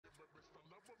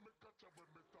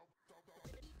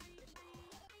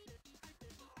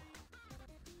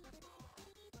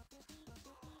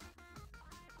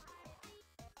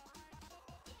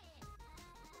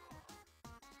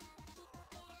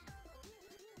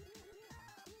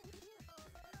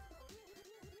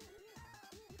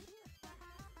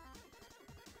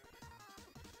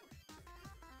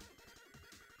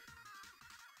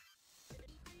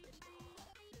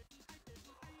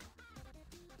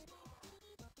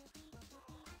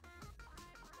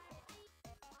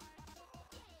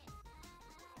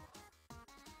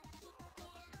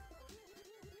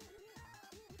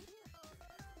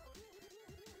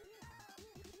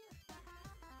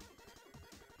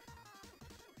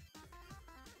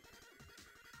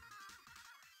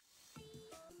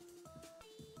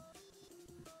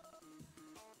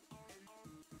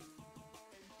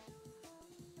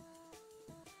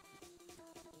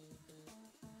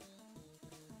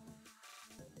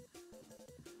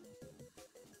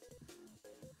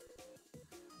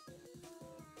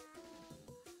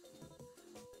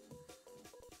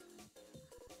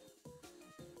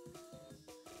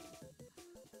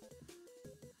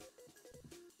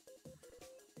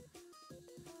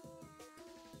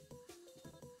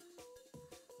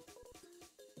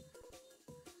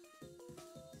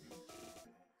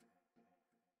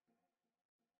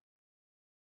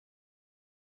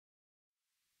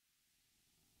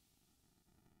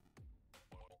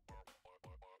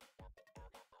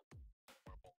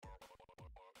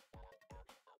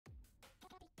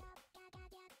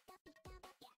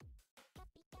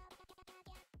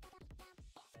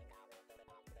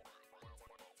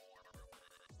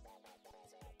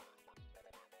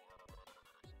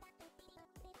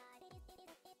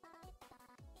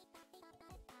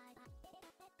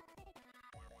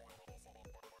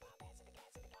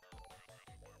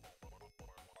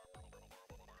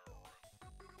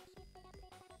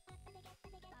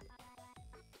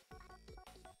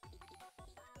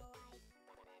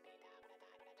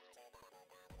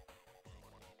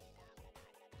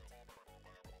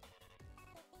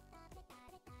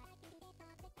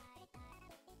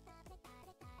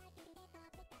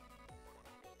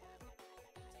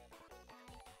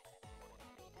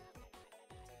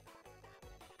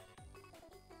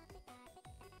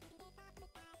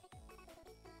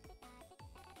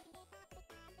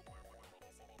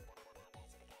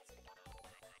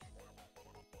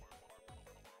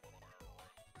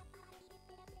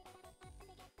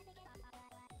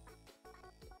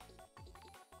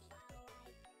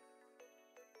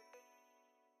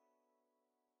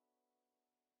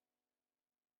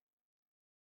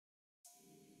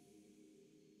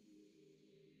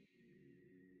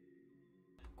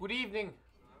Good evening.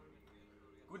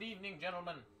 Good evening,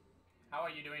 gentlemen. How are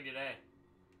you doing today?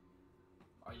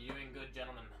 Are you doing good,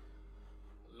 gentlemen?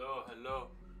 Hello,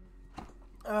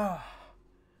 hello.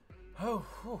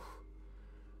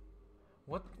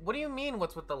 What do you mean,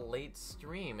 what's with the late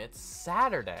stream? It's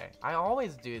Saturday. I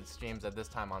always do streams at this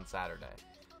time on Saturday.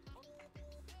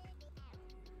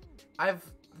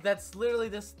 That's literally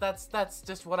that's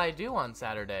just what I do on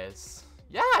Saturdays.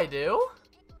 Yeah, I do.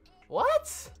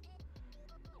 What?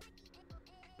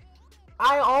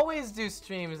 I always do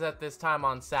streams at this time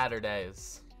on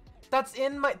Saturdays. That's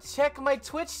in my, check my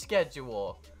Twitch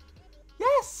schedule.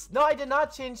 Yes! No, I did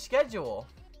not change schedule.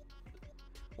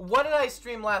 What did I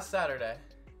stream last Saturday?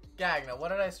 Gagna, what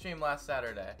did I stream last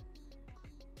Saturday?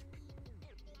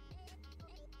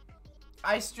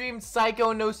 I streamed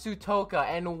Psycho no Sutoka,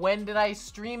 and when did I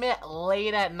stream it?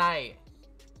 Late at night.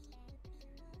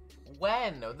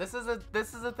 When? This is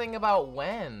a thing about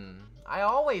when. I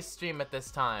always stream at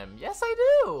this time. Yes,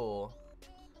 I do.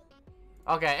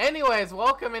 Okay, anyways,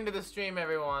 welcome into the stream,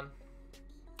 everyone.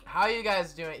 How are you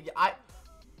guys doing?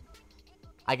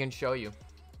 I can show you.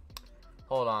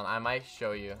 Hold on, I might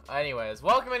show you. Anyways,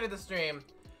 welcome into the stream.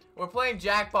 We're playing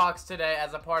Jackbox today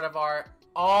as a part of our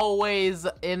always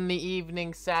in the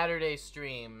evening Saturday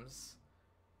streams.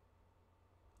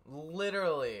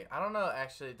 Literally. I don't know,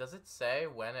 actually, does it say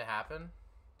when it happened?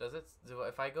 Does it,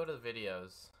 if I go to the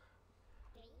videos,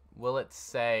 will it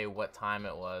say what time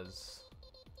it was?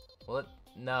 Will it?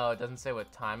 No, it doesn't say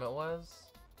what time it was.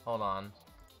 Hold on.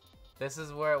 This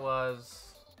is where it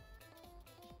was.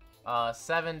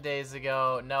 7 days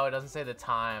ago. No, it doesn't say the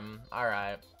time.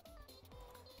 Alright.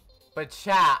 But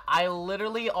chat, I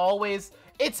literally always...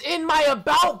 It's in my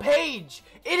about page!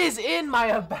 It is in my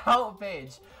about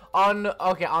page!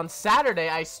 On Saturday,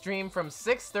 I stream from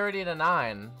 6:30 to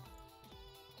 9.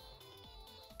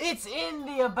 It's in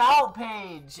the about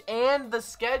page! And the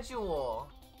schedule!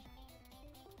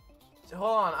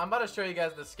 Hold on, I'm about to show you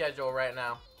guys the schedule right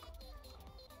now.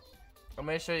 I'm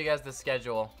going to show you guys the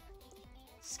schedule.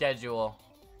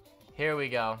 Here we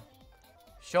go.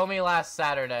 Show me last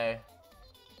Saturday.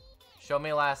 Show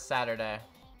me last Saturday.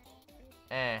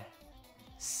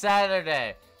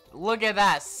 Saturday. Look at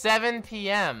that. 7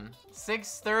 p.m.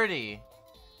 6:30.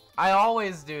 I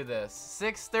always do this.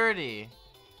 6:30.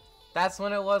 That's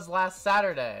when it was last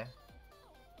Saturday.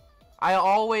 I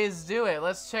always do it.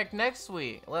 Let's check next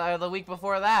week. The week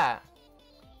before that.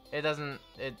 It doesn't...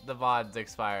 the VOD's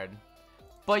expired.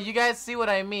 But you guys see what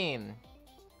I mean.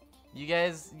 You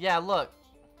guys... Yeah, look.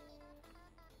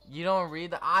 You don't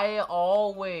read the... I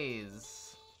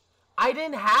always... I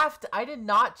didn't have to... I did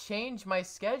not change my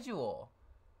schedule.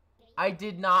 I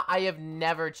did not... I have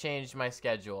never changed my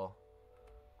schedule.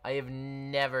 I have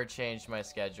never changed my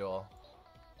schedule.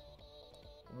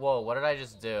 Whoa, what did I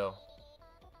just do?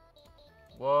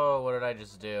 Whoa, what did I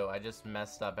just do? I just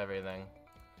messed up everything.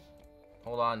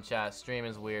 Hold on, chat. Stream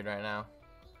is weird right now.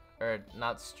 Or,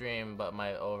 not stream, but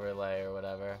my overlay or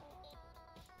whatever.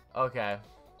 Okay.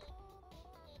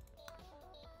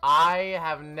 I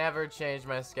have never changed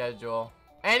my schedule.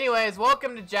 Anyways,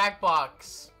 welcome to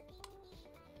Jackbox.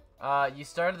 You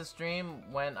started the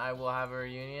stream when I will have a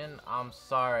reunion. I'm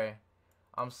sorry.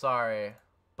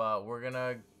 But we're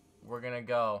gonna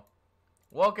go.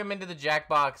 Welcome into the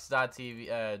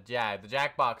Jackbox.tv, the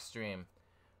Jackbox stream.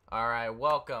 Alright,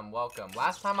 welcome.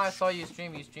 Last time I saw you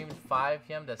stream, you streamed 5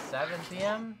 p.m. to 7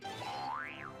 p.m.?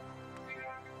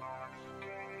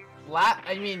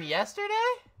 I mean, yesterday?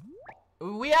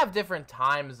 We have different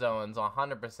time zones,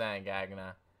 100%,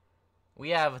 Gagna. We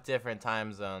have different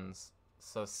time zones.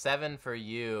 So 7 for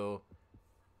you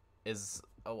is...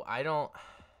 Oh, I don't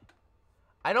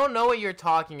know what you're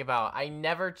talking about. I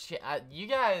never... you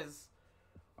guys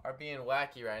are being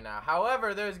wacky right now.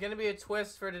 However, there's going to be a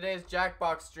twist for today's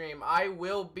Jackbox stream. I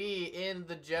will be in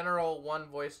the general one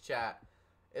voice chat.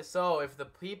 So, if the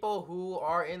people who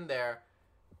are in there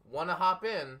want to hop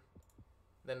in,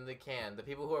 then they can. The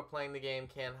people who are playing the game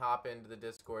can hop into the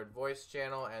Discord voice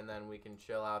channel, and then we can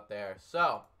chill out there.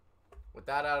 So, with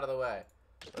that out of the way,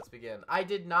 let's begin. I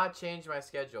did not change my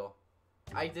schedule.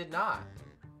 I did not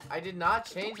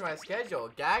change my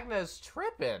schedule. Gagna's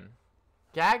tripping.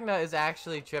 Gagna is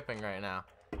actually tripping right now.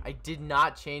 I did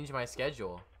not change my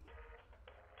schedule.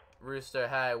 Rooster,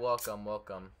 hey,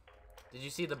 welcome. Did you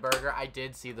see the burger? I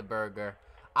did see the burger.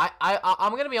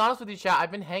 I'm gonna be honest with you, chat.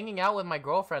 I've been hanging out with my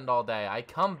girlfriend all day. I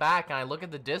come back and I look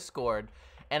at the Discord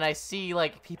and I see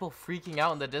like people freaking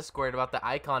out in the Discord about the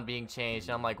icon being changed.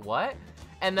 And I'm like, what?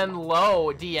 And then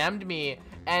Lo DM'd me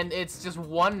and it's just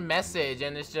one message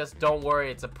and it's just, don't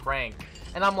worry, it's a prank.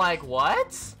 And I'm like,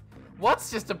 what?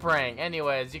 What's just a prank?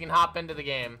 Anyways, you can hop into the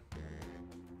game.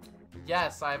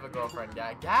 Yes, I have a girlfriend.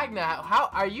 Gagna, how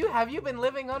are you? Have you been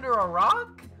living under a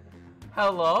rock?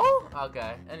 Hello?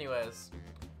 Okay, anyways.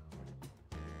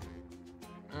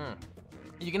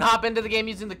 You can hop into the game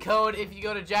using the code if you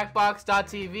go to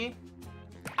jackbox.tv.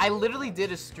 I literally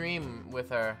did a stream with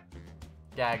her,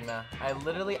 Gagna. I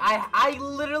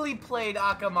literally played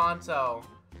Akamanto.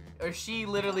 Or she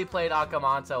literally played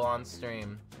Akamanto on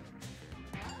stream.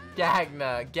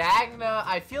 Gagna,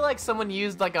 I feel like someone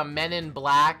used like a Men in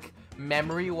Black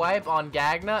memory wipe on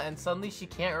Gagna and suddenly she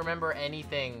can't remember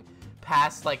anything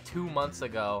past like 2 months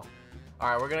ago.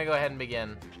 Alright, we're gonna go ahead and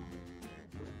begin.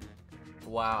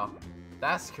 Wow,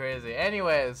 that's crazy.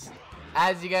 Anyways,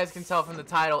 as you guys can tell from the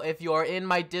title, if you are in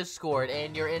my Discord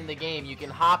and you're in the game, you can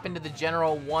hop into the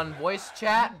General 1 voice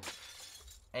chat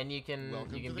and you can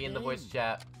be in the voice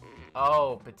chat.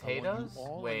 Oh, Potatoes?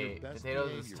 Wait,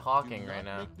 Potatoes is talking right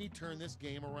now. Make me turn this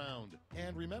game around.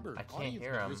 And remember, I can't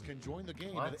hear him. Can join the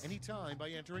game at any time by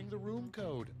entering the room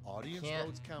code. Audience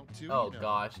votes count too. Oh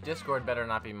gosh, Discord better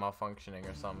not be malfunctioning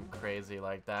or something crazy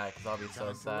like that, because I'll be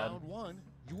so sad.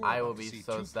 I will be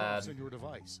so sad. On your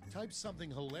device. Type something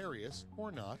hilarious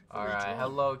or not. Alright,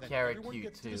 hello Carrot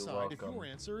Cute too, welcome. If your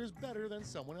answer is better than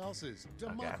someone else's.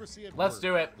 Democracy at Let's work.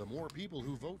 do it. The more people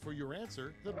who vote for your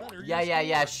answer, the better. Yeah,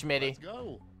 Schmitty. Let's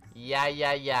go. Yeah,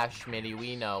 Schmitty.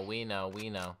 We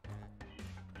know.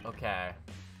 Okay.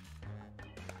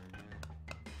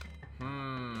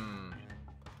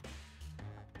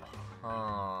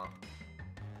 Huh.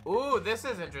 Ooh, this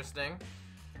is interesting.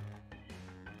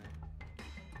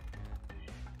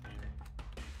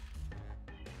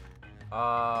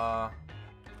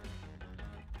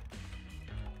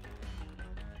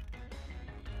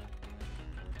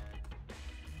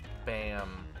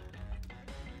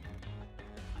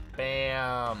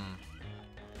 Bam.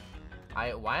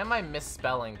 Why am I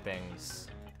misspelling things?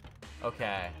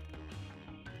 Okay.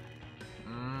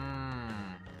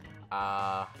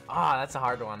 That's a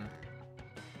hard one.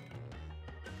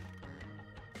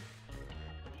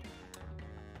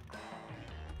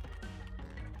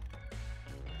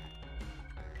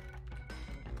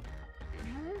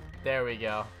 There we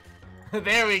go.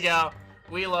 There we go.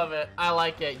 We love it. I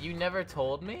like it. You never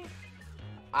told me?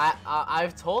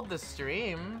 I've told the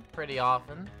stream pretty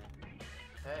often.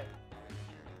 Hey.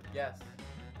 Yes.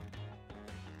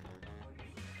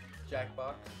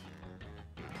 Jackbox.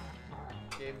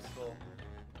 Game school.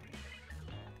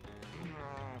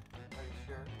 Are you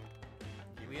sure?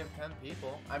 We have 10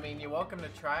 people. I mean, you're welcome to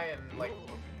try and like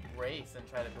race and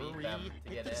try to beat them to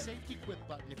Hit get the in. safety quit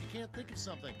button if you can't think of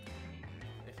something.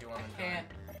 If you want to. Can't.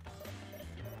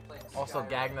 Also,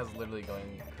 Gagna's literally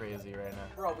going crazy right now.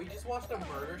 Bro, we just watched a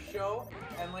murder show,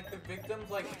 and like the victim's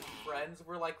like friends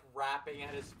were like rapping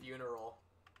at his funeral.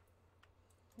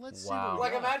 Let's Wow. see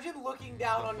Like what we got. imagine looking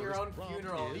down The on your first own prompt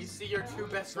funeral, and you is see your two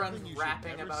best friends something you should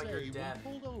rapping never about your say when death.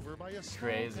 pulled over by a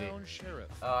Crazy. small-town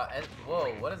sheriff. And,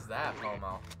 whoa, what is that,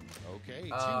 Momo? Okay,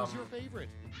 choose your favorite.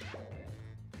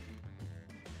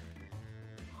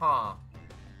 Huh.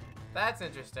 That's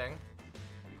interesting.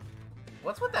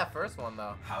 What's with that first one,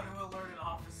 though? How to alert an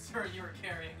officer you were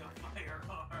carrying a firearm.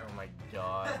 Oh my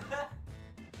god.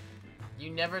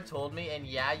 You never told me, and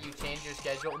yeah, you changed your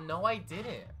schedule. No, I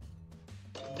didn't.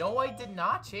 No, I did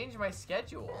not change my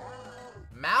schedule.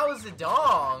 Mao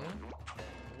Zedong?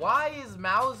 Why is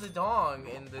Mao Zedong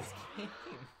in this game?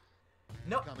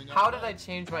 No, how did I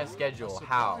change my schedule?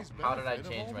 How? How did I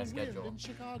change my schedule? In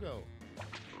Chicago.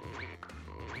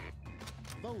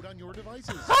 Vote on your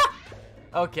devices.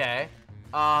 Okay.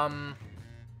 I'm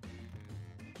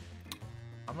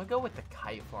gonna go with the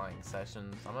kite flying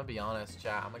sessions. I'm gonna be honest,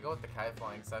 chat. I'm gonna go with the kite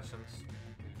flying sessions.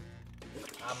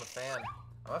 I'm a fan.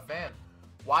 I'm a fan.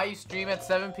 Why you stream at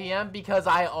 7 p.m.? Because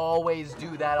I always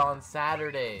do that on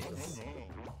Saturdays.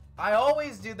 I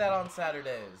always do that on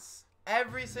Saturdays.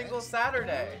 Every single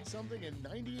Saturday. Something in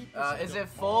 98% Is it of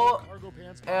full? all cargo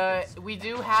pants pockets. We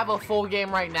do have a full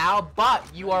game right now, but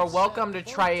you are welcome to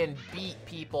try and beat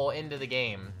people into the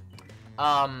game.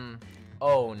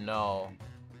 Oh no.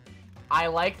 I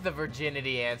like the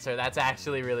virginity answer. That's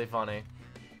actually really funny.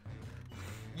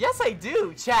 Yes, I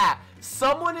do, chat.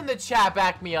 Someone in the chat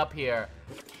back me up here.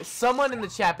 Someone in the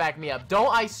chat back me up.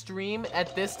 Don't I stream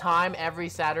at this time every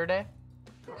Saturday?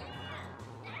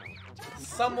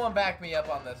 Someone back me up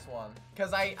on this one.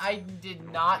 Because I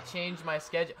did not change my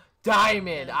schedule.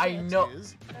 Diamond, I know.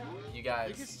 You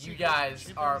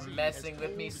guys are messing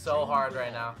with me so hard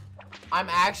right now. I'm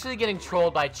actually getting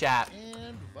trolled by chat.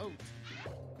 And vote.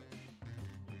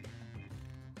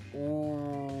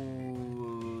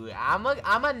 Ooh,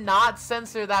 I'ma not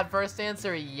censor that first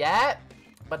answer yet,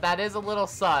 but that is a little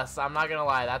sus. I'm not gonna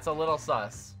lie, that's a little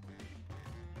sus.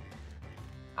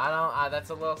 That's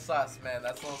a little sus, man.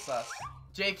 That's a little sus.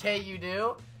 JK, you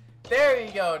do? There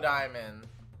you go, Diamond.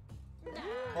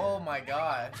 Oh my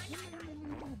gosh.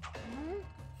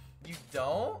 You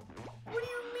don't? What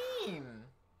do you mean?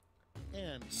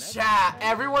 Chat,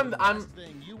 everyone, I'm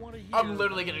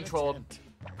literally getting trolled.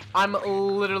 I'm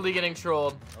literally getting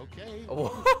trolled. Okay.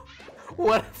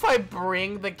 What if I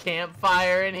bring the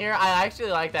campfire in here? I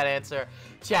actually like that answer.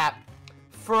 Chat,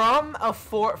 from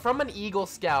an Eagle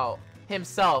Scout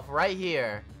himself right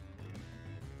here.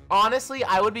 Honestly,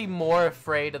 I would be more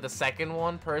afraid of the second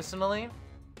one personally.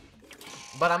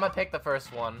 But I'm gonna pick the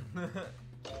first one.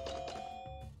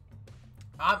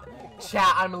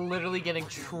 Chat, I'm literally getting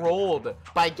trolled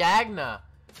by Gagna.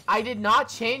 I did not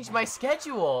change my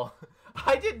schedule.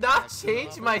 I did not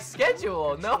change my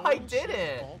schedule. No, I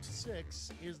didn't.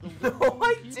 No,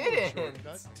 I didn't.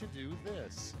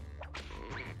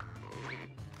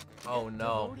 Oh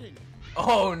no.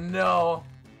 Oh no.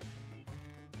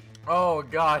 Oh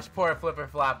gosh, poor Flipper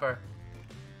Flapper.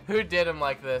 Who did him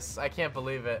like this? I can't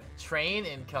believe it. Train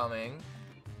incoming.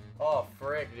 Oh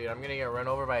frick, dude, I'm gonna get run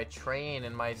over by a train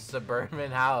in my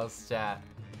suburban house, chat.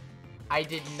 I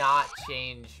did not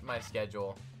change my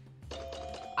schedule.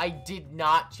 I did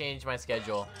not change my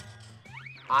schedule.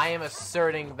 I am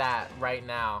asserting that right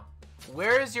now.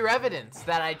 Where is your evidence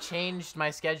that I changed my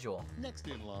schedule? Next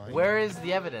in line, where is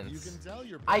the evidence?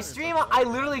 I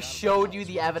literally showed you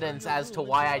the evidence as to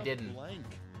why I didn't.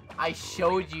 I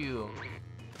showed you.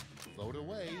 Vote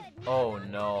away. Oh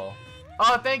no.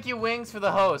 Oh, thank you, Wings, for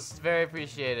the host. Very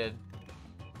appreciated.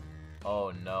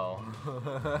 Oh no.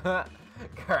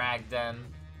 Correct, then.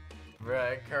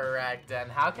 Correct, then.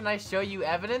 How can I show you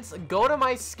evidence? Go to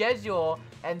my schedule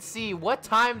and see what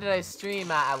time did I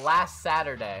stream at last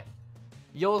Saturday.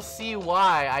 You'll see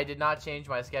why I did not change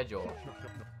my schedule.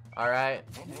 Alright?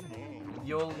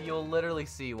 You'll literally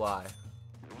see why.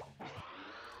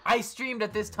 I streamed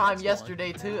at this time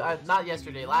yesterday too. Not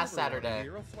yesterday, last Saturday.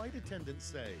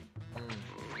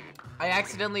 I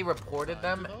accidentally reported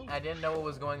them. I didn't know what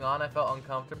was going on. I felt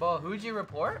uncomfortable. Who'd you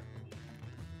report?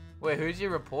 Wait, who'd you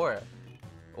report?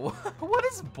 What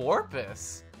is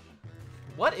Borpus?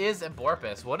 What is a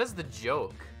Borpus? What is the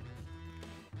joke?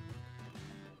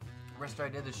 Restore, I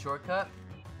did the shortcut?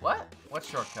 What? What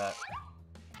shortcut?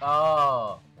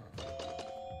 Oh.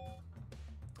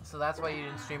 So that's why you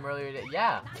didn't stream earlier today?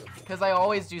 Yeah, because I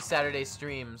always do Saturday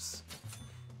streams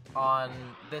on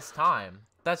this time.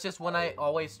 That's just when I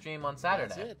always stream on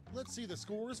Saturday. That's it. Let's see the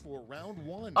scores for round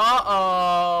one.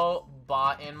 Uh-oh.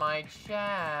 Bot in my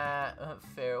chat.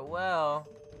 Farewell.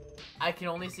 I can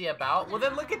only see about. Well,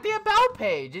 then look at the about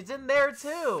page. It's in there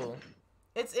too.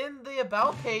 It's in the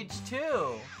about page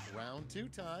too. Round two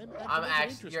time.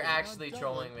 You're actually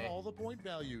trolling me. All the point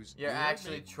values. You're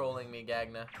actually trolling me,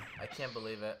 Gagna. I can't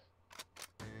believe it.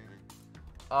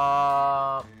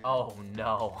 Oh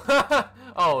no.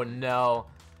 Oh no.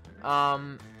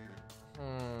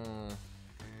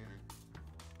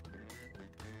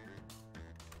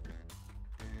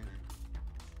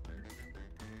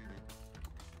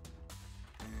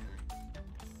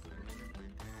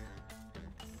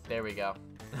 There we go.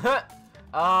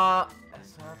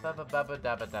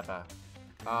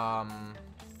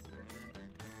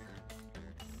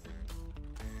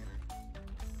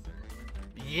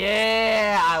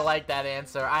 Yeah, I like that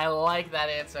answer. I like that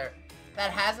answer.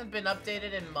 That hasn't been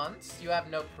updated in months? You have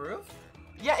no proof?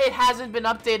 Yeah, it hasn't been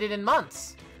updated in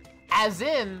months. As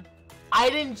in, I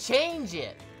didn't change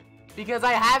it. Because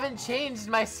I haven't changed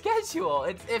my schedule.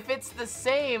 If it's the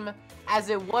same as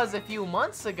it was a few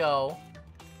months ago,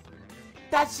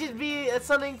 that should be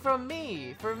something from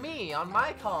me. For me, on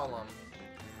my column.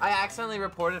 I accidentally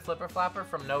reported Flipper Flapper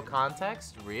from no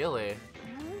context? Really?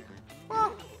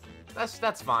 Well,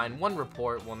 that's fine. One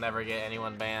report will never get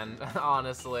anyone banned,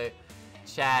 honestly.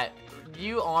 Chat,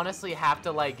 you honestly have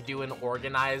to like do an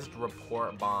organized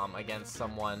report bomb against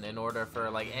someone in order for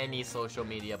like any social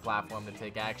media platform to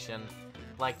take action.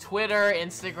 Like Twitter,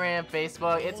 Instagram,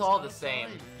 Facebook, it's all the same.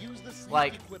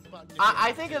 Like,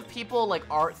 I think of people like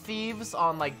art thieves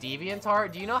on like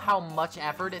DeviantArt. Do you know how much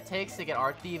effort it takes to get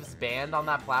art thieves banned on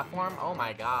that platform? Oh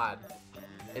my god.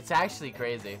 It's actually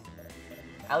crazy.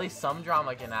 At least some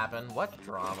drama can happen. What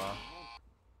drama?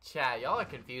 Chat, y'all are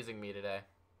confusing me today.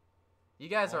 You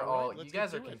guys are you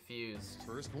guys are confused.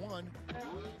 First one,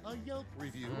 a Yelp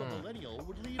review of Millennial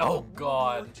would lead oh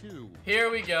god.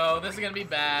 Here we go. This is gonna be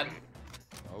bad.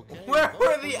 Okay, where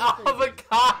were the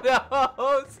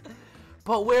avocados?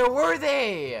 But where were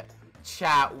they?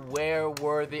 Chat, where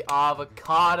were the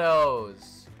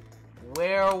avocados?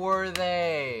 Where were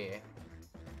they?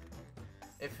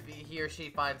 If he or she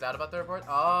finds out about the report?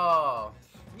 Oh.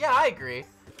 Yeah, I agree.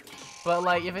 But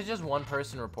like, if it's just one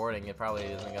person reporting, it probably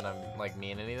isn't gonna like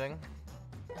mean anything.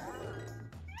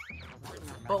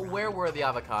 But where were the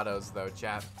avocados though,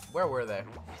 chat? Where were they?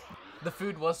 The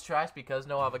food was trash because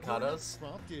no avocados?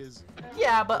 Prompt is,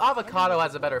 Yeah, but avocado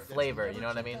has a better flavor, you know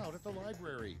what I mean? out at the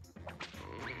library.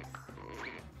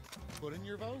 Put in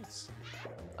your votes.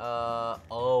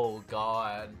 Oh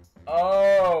god.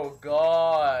 Oh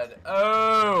god.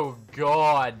 Oh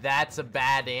god. That's a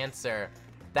bad answer.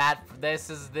 This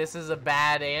is a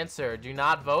bad answer. Do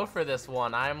not vote for this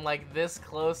one. I'm like this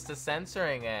close to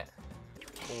censoring it.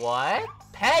 What?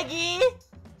 Peggy?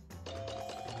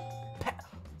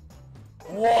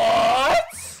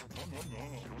 What?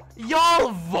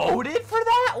 Y'all voted for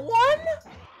that one?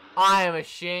 I am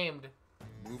ashamed.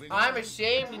 I'm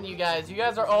ashamed in you guys. You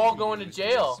guys are all going to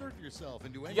jail.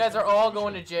 You guys are all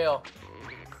going to jail.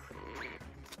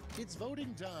 It's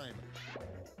voting time.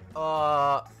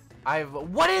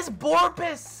 What is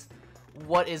Borpus?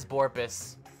 What is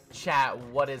Borpus? Chat,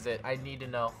 what is it? I need to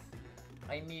know.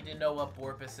 I need to know what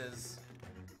Borpus is.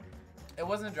 It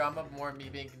wasn't drama, more me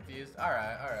being confused.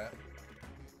 Alright, alright.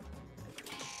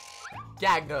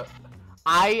 Gagna,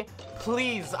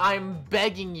 I'm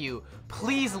begging you,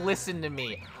 please listen to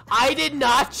me. I did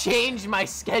not change my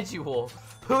schedule.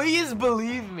 Please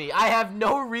believe me. I have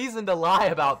no reason to lie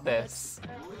about this.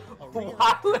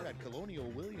 Why would... at Colonial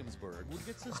Williamsburg would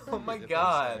get suspended. Oh my if they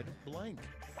god. said blank.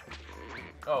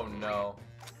 Oh no.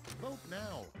 Vote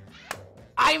now.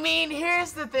 I mean,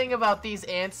 here's the thing about these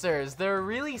answers. They're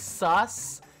really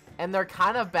sus, and they're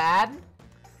kind of bad.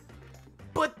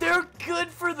 But they're good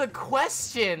for the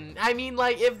question. I mean,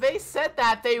 like, if they said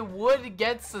that, they would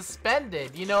get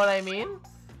suspended. You know what I mean?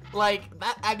 Like,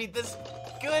 that, I mean, this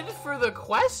good for the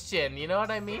question. You know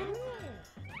what I mean?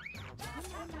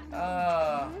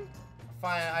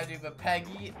 Fine, I do, but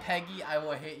Peggy, I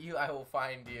will hit you, I will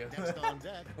find you. Next on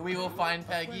deck, We will find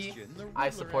Peggy. question the I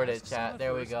Riddler support it, asks chat. on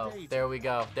There we first go. date. There we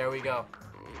go. There we go.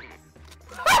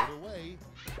 Vote away.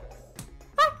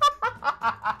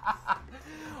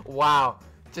 Wow.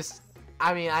 Just,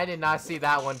 I mean, I did not see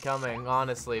that one coming,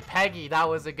 honestly. Peggy, that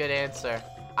was a good answer.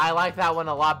 I like that one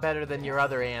a lot better than your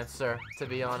other answer, to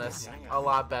be honest. A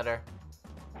lot better.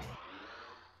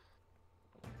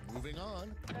 Moving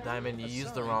on. Diamond, you A used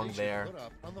the sign wrong they should there. put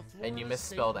up on the And you Florida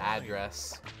misspelled state line.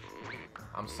 address.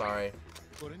 I'm sorry.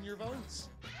 Put in your votes.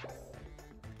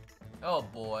 Oh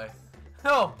boy.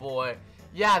 Oh boy.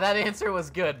 Yeah, that answer was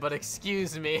good, but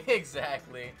excuse me.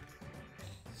 Exactly.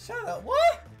 Shut up.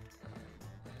 What?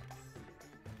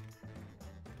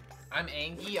 I'm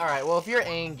angry? Alright, well, if you're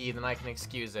angry, then I can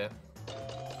excuse it.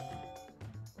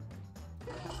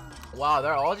 Wow,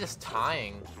 they're all just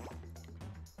tying.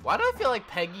 Why do I feel like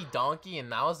Peggy, Donkey, and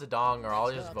Mao Zedong are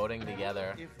all just voting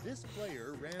together? If this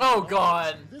player ran Oh, for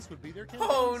God. office, this would be their campaign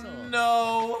Oh song.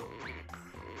 no!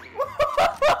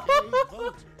 Okay,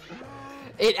 vote.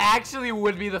 It actually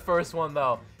would be the first one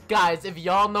though. Guys, if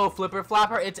y'all know Flipper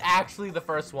Flapper, it's actually the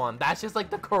first one. That's just like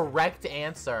the correct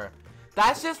answer.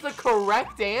 That's just the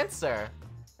correct answer.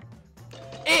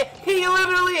 He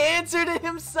literally answered it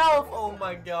himself. Oh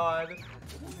my god.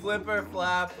 Flipper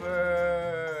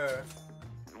Flapper.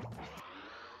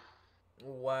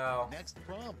 Wow. Next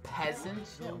prompt. Peasant?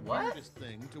 The What? weirdest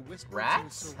thing to whisper to a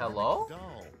Rats? ceramic Hello?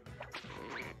 doll.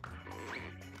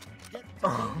 Get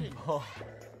to dating.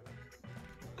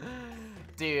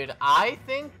 Dude, I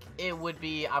think it would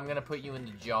be, I'm gonna put you in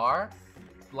the jar.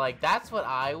 Like, that's what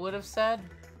I would have said,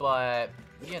 but,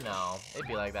 you know, it'd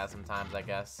be like that sometimes, I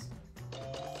guess.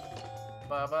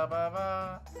 Ba ba ba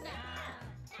ba.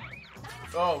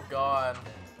 Oh, God.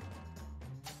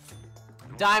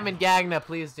 Diamond Gagna,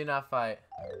 please do not fight.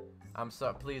 I'm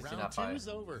sorry, please do Round not two fight. is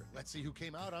over. Let's see who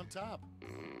came out on top.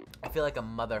 I feel like a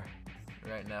mother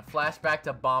right now. Flashback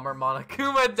to Bomber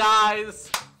Monokuma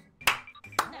dies.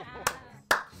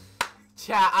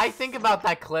 Chat, I think about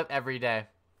that clip every day.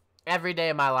 Every day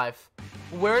of my life.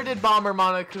 Where did Bomber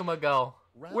Monokuma go?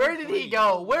 Round Where did he three,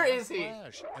 go? Where last is he?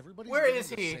 flash. Everybody's Where getting is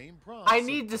the he? same prompts, I so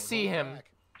need to don't see go him. back.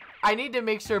 I need to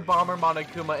make sure Bomber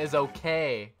Monokuma is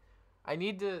okay. I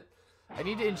need to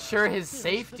ensure his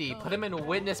safety. Put him in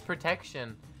witness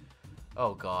protection.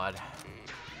 Oh god.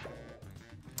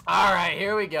 Alright,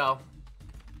 here we go.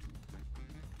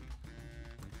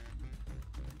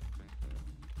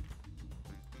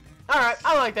 Alright,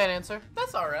 I like that answer.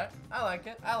 That's alright. I like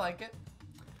it. I like it.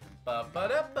 Ba ba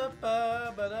da ba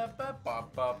ba ba da ba ba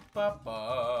ba ba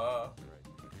ba.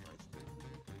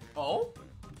 Oh?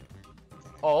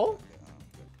 Oh?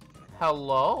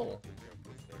 Hello?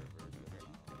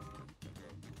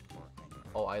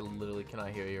 Oh, I literally cannot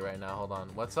hear you right now. Hold on.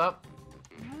 What's up?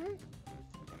 Can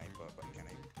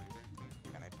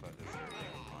I put this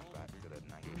on back?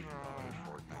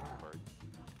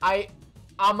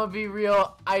 I'ma be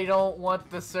real, I don't want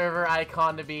the server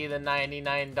icon to be the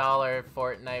 $99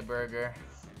 Fortnite burger.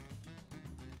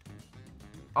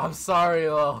 I'm sorry,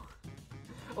 Lo.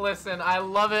 Listen, I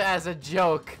love it as a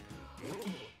joke,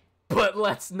 but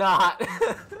let's not.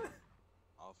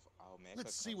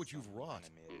 Let's see what you've wrought.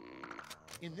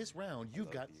 In this round,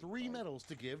 you've got 3 medals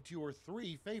to give to your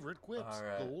 3 favorite quips. All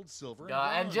right. Gold, silver, and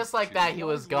God, and bronze. just like that, Choose he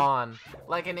was wisely. gone.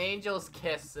 Like an angel's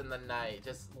kiss in the night.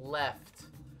 Just left.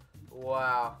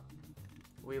 Wow.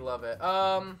 We love it.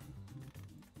 Oh,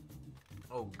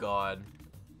 God.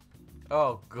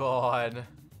 Oh, God.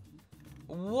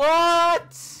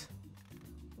 What?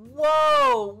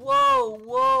 Whoa, whoa,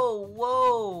 whoa,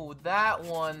 whoa. That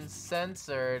one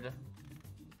censored.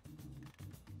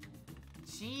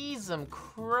 Jeezum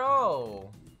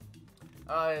crow.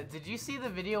 Did you see the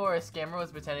video where a scammer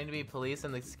was pretending to be police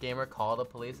and the scammer called the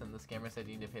police and the scammer said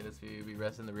you need to pay this fee to be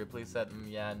arrested and the real police said,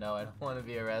 yeah, no, I don't want to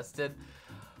be arrested?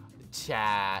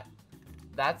 Chat.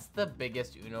 That's the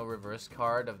biggest Uno reverse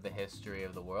card of the history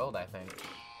of the world, I think.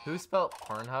 Who spelled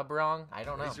Pornhub wrong? I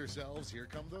don't know. Brace yourselves, here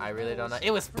come those I really don't know. medals.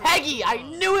 It was Peggy! I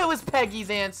knew it was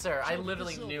Peggy's answer! I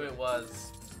literally knew it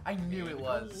was. I knew it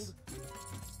was.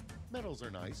 Medals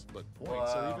are nice, but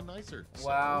points are even nicer. So,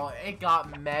 Wow, it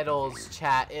got medals,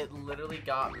 chat. It literally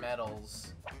got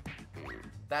medals.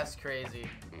 That's crazy.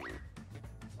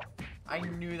 I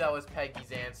knew that was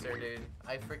Peggy's answer, dude.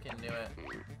 I freaking knew it.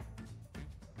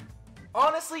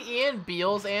 Honestly, Ian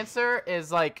Beale's answer is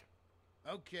like,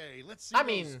 okay, let's see I those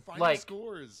mean, final like-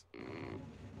 scores.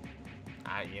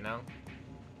 you know?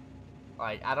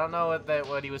 Like, I don't know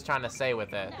what he was trying to say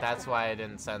with it. That's why I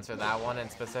didn't censor that one in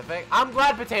specific. I'm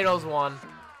glad Potatoes won.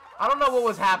 I don't know what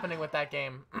was happening with that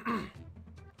game.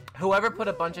 Whoever put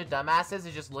a bunch of dumbasses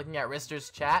is just looking at Rister's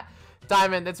chat.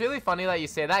 Diamond, it's really funny that you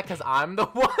say that because I'm the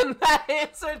one that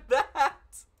answered that.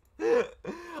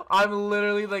 I'm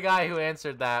literally the guy who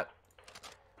answered that.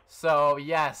 So,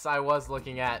 yes, I was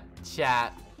looking at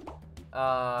chat.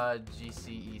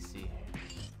 GCEC.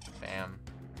 Bam.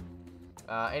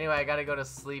 Anyway, I gotta go to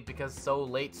sleep because so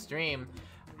late stream,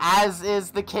 as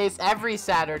is the case every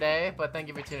Saturday. But thank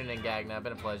you for tuning in, Gagna.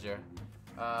 Been a pleasure.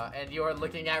 And you're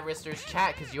looking at Rister's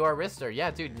chat because you're Rister.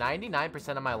 Yeah, dude,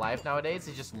 99% of my life nowadays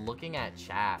is just looking at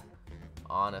chat.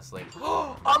 Honestly.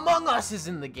 Among Us is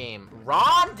in the game.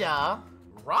 Rhonda?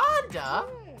 Rhonda?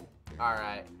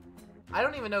 Alright. I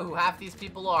don't even know who half these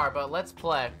people are, but let's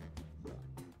play.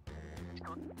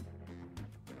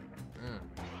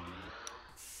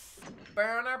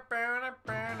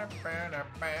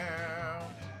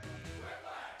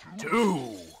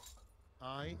 Two.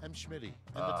 I am Schmitty,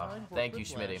 and the time for thank you,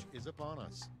 Quiplash Schmitty. is upon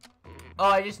us. Oh,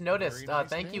 I just noticed. Very nice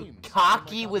Thank you. names.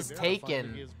 Cocky My was copy verified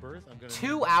taken his birth. I'm gonna 2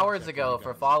 need to hours check ago you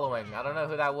for guys. following. I don't know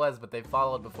who that was, but they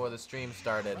followed before the stream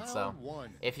started. So, Round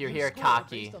one. if you're You here, score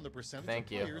Cocky, based on the percentage thank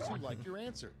of you. players who like your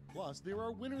answer. Plus, there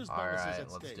are winners All bonuses right,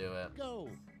 at let's stake. do it. Go.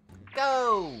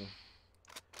 go.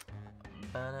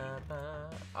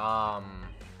 Ba-da-ba.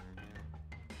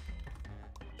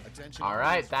 Attention, All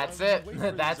right, audience, that's while you it. wait for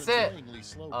these That's it. annoyingly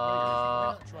slow players,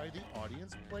 why not try the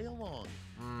audience play along.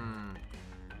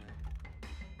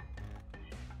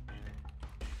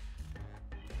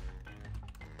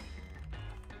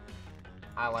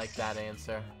 I like that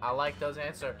answer. I like those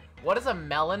answer. What is a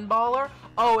melon baller?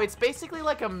 Oh, it's basically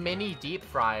like a mini deep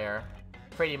fryer,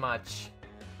 pretty much.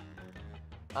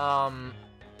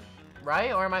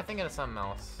 Right? Or am I thinking of something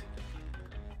else?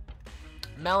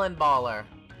 Melon baller.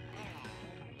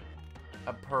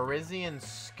 A Parisian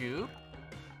scoop?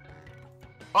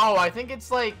 Oh, I think it's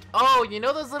like, oh, you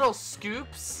know those little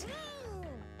scoops?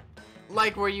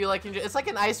 Like where you like, it's like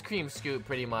an ice cream scoop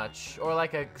pretty much. Or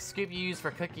like a scoop you use for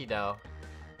cookie dough.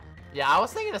 Yeah, I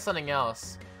was thinking of something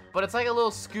else. But it's like a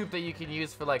little scoop that you can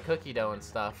use for like cookie dough and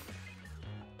stuff.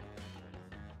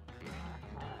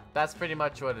 That's pretty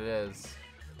much what it is.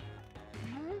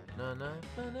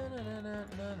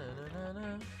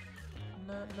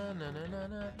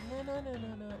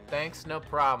 Thanks, no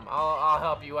problem. I'll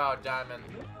help you out, Diamond.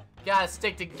 Gotta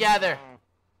stick together.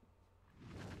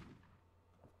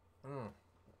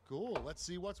 Cool. Let's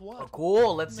see what's what. Oh,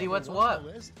 cool. Let's see Number what's one on what. the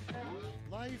list,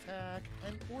 life hack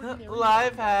and ordinary Life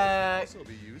weapon hack. can also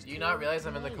be used Do you for not realize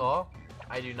I'm in the life. call?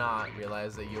 I do not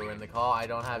realize that you were in the call. I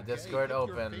don't have Okay, Discord pick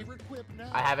your open. favorite quip now.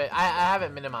 I have it. I have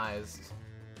it minimized.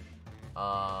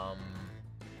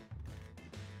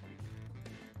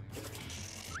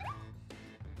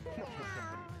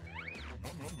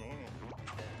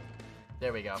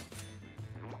 There we go.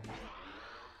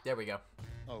 There we go.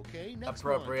 Okay, next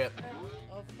Appropriate.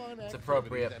 one. A fun It's activity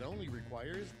appropriate. that only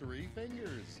requires 3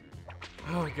 fingers.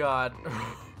 Oh God.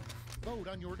 Vote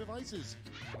on your devices.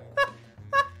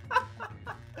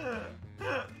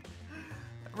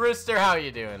 Rooster, how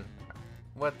you doing?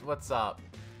 What's up?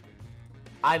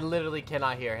 I literally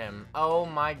cannot hear him. Oh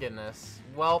my goodness.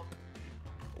 Welp.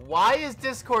 Why is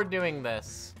Discord doing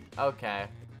this? Okay.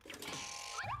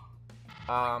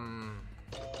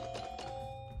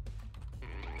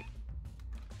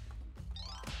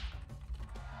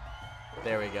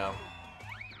 There we go.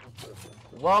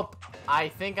 Welp, I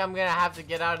think I'm gonna have to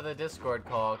get out of the Discord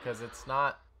call because it's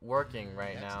not working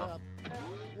right Next now. up,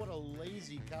 what a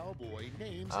lazy cowboy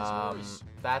names his horse.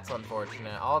 That's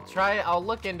unfortunate. I'll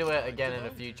look into it again in a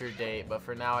future date, but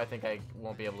for now I think I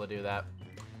won't be able to do that.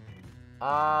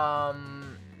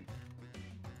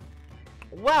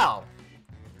 Well,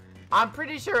 I'm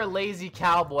pretty sure a lazy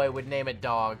cowboy would name a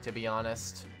dog, to be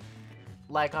honest.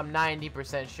 Like, I'm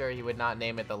 90% sure he would not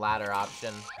name it the latter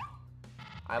option.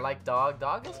 I like dog.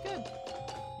 Dog is good.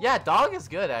 Yeah, dog is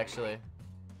good, actually.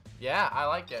 Yeah, I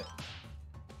like it.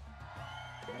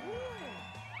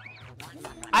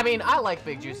 I mean, I like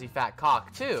big, juicy, fat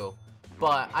cock, too.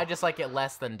 But I just like it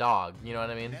less than dog. You know what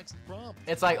I mean?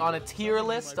 It's like on a tier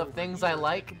list of things I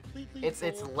like,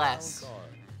 it's less.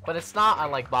 But it's not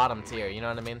on, like, bottom tier. You know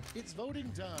what I mean? It's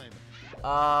voting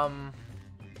time.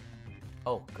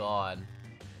 Oh, God.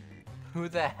 Who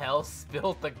the hell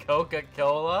spilled the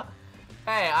Coca-Cola?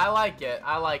 Hey, I like it.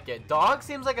 I like it. Dog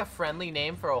seems like a friendly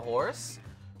name for a horse.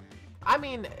 I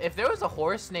mean, if there was a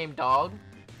horse named Dog,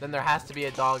 then there has to be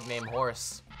a dog named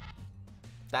Horse.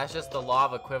 That's just the law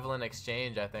of equivalent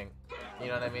exchange, I think. You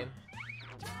know what I mean?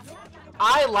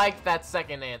 I liked that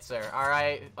second answer,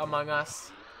 alright, Among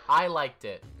Us. I liked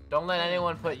it. Don't let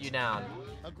anyone put you down.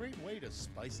 A great way to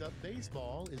spice up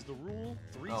baseball is the rule: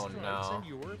 3 Oh, strikes no. and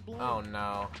you're blown. Oh,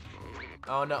 no.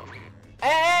 Oh, no.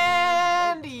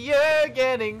 And you're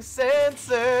getting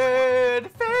censored.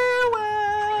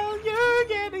 Farewell. You're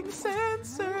getting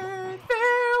censored.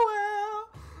 Farewell.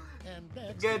 And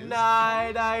next Good is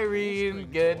night, the Irene.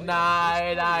 string Good boy.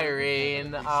 night, That's true.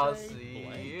 Irene. They I'll say see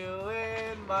blank. you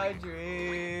in my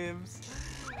dreams.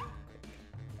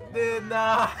 Good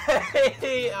night.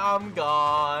 I'm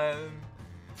gone.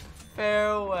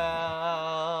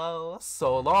 Farewell.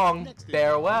 So long. Next is-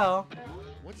 Farewell.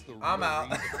 What's the I'm real out.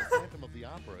 reason the Phantom of the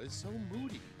Opera is so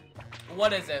moody?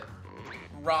 What is it?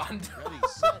 Rhonda. Ready,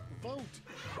 set, vote.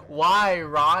 Why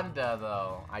Rhonda,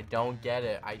 though? I don't get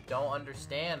it. I don't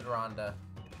understand Rhonda.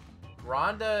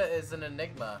 Rhonda is an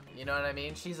enigma. You know what I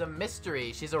mean? She's a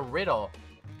mystery. She's a riddle.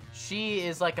 She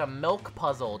is like a milk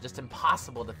puzzle, just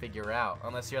impossible to figure out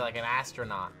unless you're like an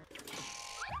astronaut.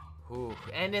 Ooh,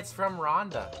 and it's from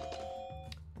Rhonda.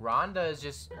 Rhonda is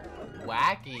just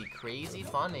wacky, crazy,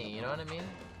 funny. You know what I mean?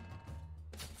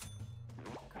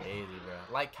 Crazy, bro.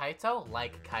 Like Kaito?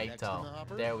 Like Next in Kaito. the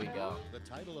hopper, There we go. The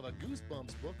title of a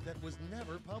Goosebumps book that was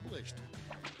never published.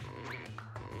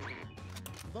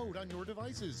 Vote on your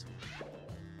devices.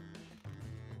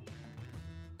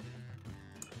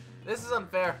 This is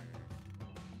unfair.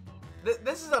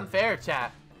 This is unfair,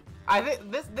 chat. I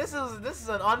think this is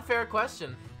an unfair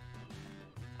question.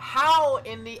 How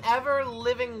in the ever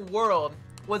living world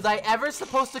was I ever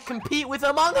supposed to compete with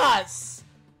Among Us?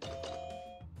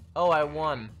 Oh, I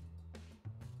won.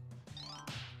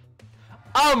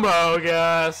 Among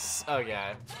Us.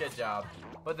 Okay, good job.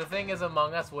 But the thing is,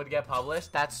 Among Us would get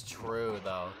published. That's true,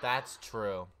 though. That's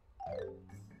true.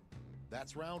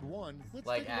 That's round 1. Let's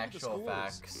Like take a look at the actual scores.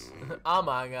 facts.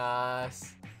 Among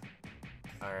Us.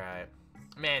 Alright.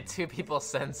 Man, 2 people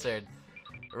censored.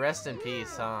 Rest in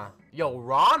peace, huh? Yo,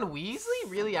 Ron Weasley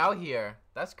really out here.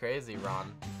 That's crazy,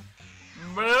 Ron.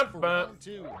 For round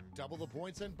 2, double the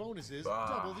points and bonuses, Ah.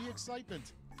 double the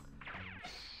excitement.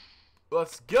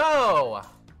 Let's go!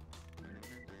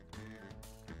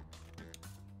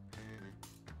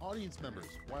 Audience members,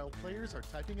 while players are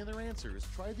typing in their answers,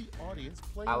 try the audience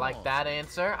play I like along. that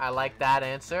answer. I like that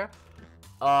answer.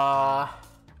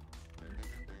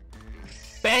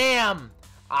 Bam!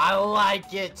 I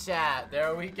like it, chat.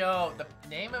 There we go. The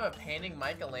name of a painting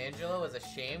Michelangelo was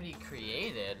ashamed he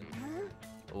created.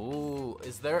 Ooh,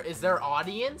 is there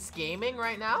audience gaming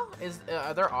right now?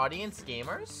 Are there audience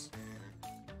gamers?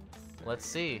 Let's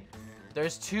see.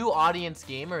 There's 2 audience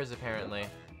gamers apparently.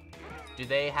 Do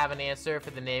they have an answer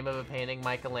for the name of a painting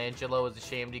Michelangelo was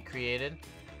ashamed he created?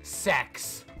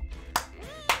 Sex.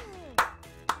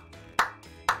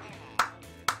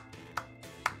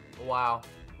 Wow.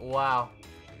 Wow.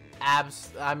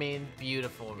 I mean,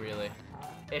 beautiful, really.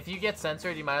 If you get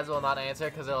censored, you might as well not answer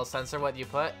because it'll censor what you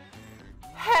put.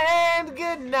 And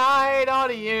good night,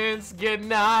 audience. Good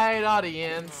night,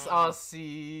 audience. I'll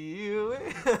see you.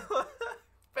 Let's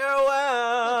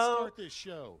Farewell. start this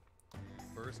show.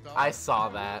 First off, I saw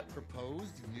that.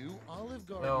 proposed new Olive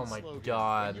Garden Oh my slogan.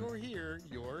 God. When you're here,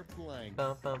 you're blank.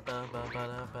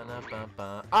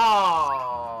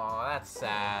 Oh, that's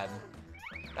sad.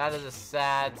 That is a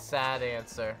sad, sad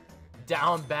answer.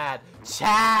 Down bad.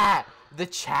 Chat! The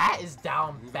chat is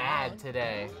down Moving bad on.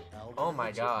 today. Alvin Oh and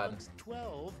my the God. Chipmunks,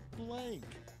 12 blank.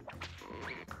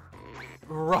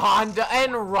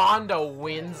 Rhonda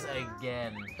wins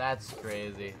again. That's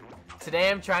crazy. Today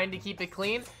I'm trying to keep it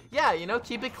clean. Yeah, you know,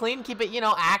 keep it clean, keep it, you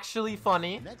know, actually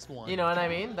funny. Next one. You know what I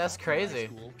mean? That's After high crazy.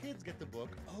 school, kids get the book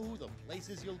Oh, the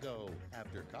Places You'll Go.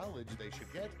 After college, they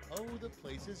should get Oh, the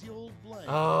Places You'll Blank.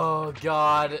 Oh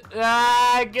God.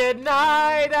 Ah, good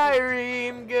night,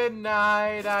 Irene. Good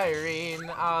night, Irene.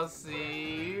 I'll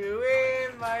see you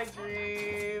in my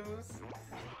dreams.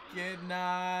 Good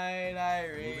night,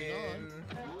 Irene.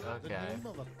 The Okay. name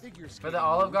of a figure For skating the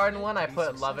Olive movie Garden that one, I be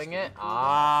put loving it. successful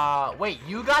Ah, wait,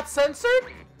 you got censored?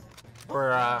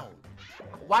 Or Wow.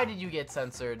 why did you get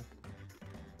censored?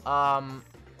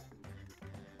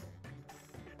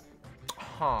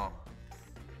 Huh.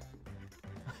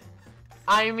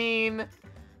 I mean,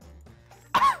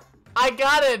 I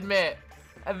gotta admit,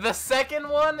 the second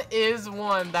one is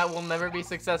one that will never be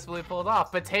successfully pulled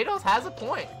off. Potatoes has a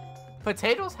point.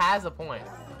 Potatoes has a point.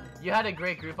 You had a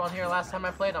great group on here last time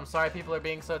I played. I'm sorry people are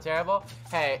being so terrible.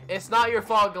 Hey, it's not your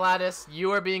fault, Gladys.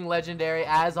 You are being legendary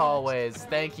as always.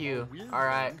 Thank you. We're All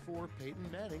right. waiting for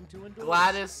Peyton Manning to endorse.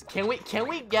 Gladys, can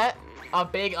we get a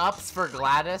big ups for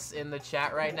Gladys in the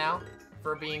chat right now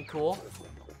for being cool?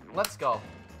 Let's go.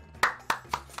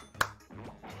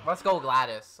 Let's go,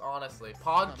 Gladys. Honestly,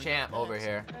 Pog Champ over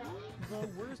here. The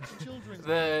worst children's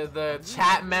The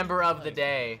chat member of the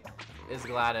day is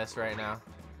Gladys right now.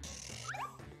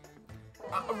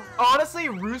 Honestly,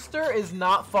 Rooster is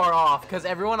not far off because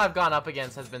everyone I've gone up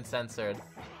against has been censored.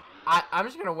 I'm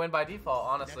just gonna win by default,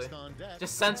 honestly. Next on deck,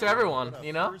 Just censor everyone,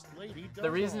 you know? First Lady does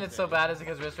The reason all it's so day. bad is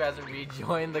because Rooster hasn't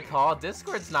rejoined the call.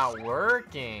 Discord's not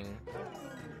working.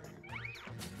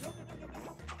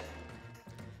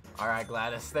 Alright,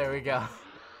 Gladys, there we go.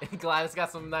 Gladys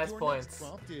got some nice Your points. next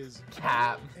prompt is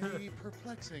Cap. a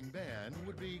perplexing band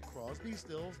would be Crosby,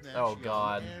 Stills, Nash Oh, Young,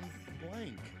 God. and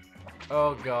blank.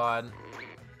 Oh god.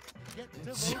 Get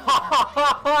to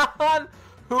vote. John!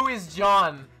 Who is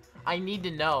John? I need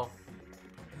to know.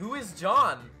 Who is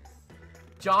John?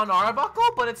 John Arbuckle?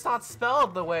 But it's not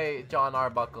spelled the way John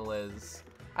Arbuckle is.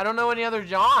 I don't know any other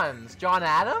Johns. John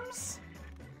Adams?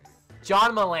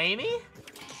 John Mulaney?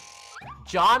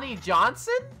 Johnny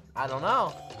Johnson? I don't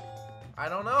know. I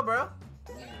don't know, bro.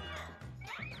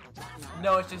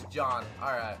 No, it's just John.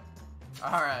 Alright.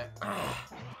 Alright.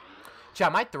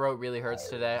 Chat, my throat really hurts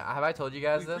today. Have I told you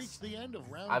guys We've this? reached the end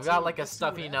of round I've got two. like a Let's see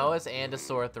what stuffy happens. nose and a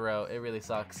sore throat. It really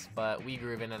sucks, but we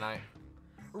grooving tonight.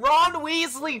 Ron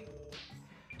Weasley!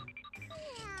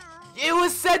 It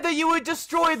was said that you would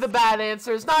destroy the bad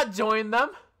answers, not join them.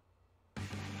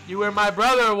 You were my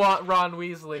brother, Ron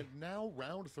Weasley. And now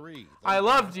round three. I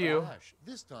loved you. Flash.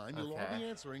 This time you'll all Okay. be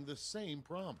answering the same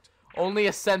prompt. Only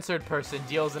a censored person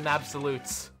deals in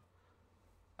absolutes.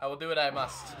 I will do what I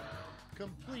must.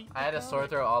 Complete. I had a sore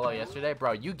throat all out yesterday.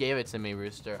 Bro, you gave it to me,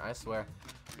 Rooster. I swear.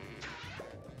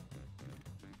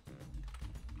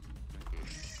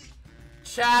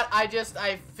 Chat,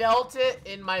 I felt it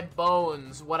in my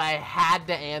bones what I had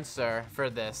to answer for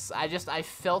this. I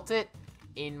felt it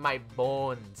in my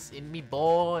bones. In me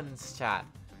bones, chat.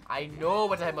 I know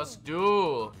what I must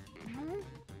do.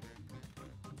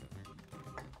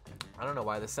 I don't know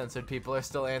why the censored people are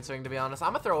still answering, to be honest.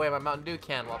 I'm gonna throw away my Mountain Dew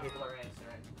can while people are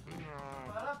answering.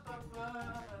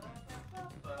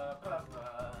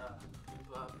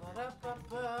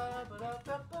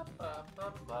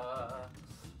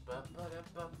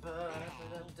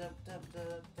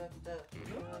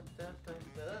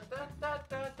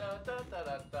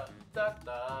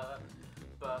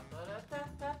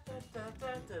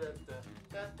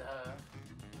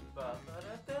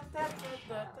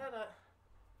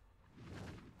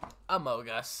 Among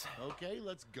Us. Okay,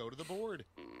 let's go to the board.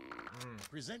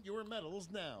 Present your medals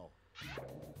now.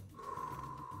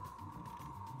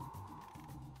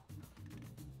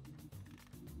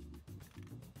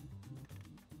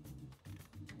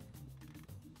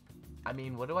 I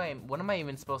mean, what am I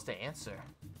even supposed to answer?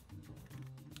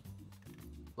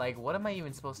 Like, what am I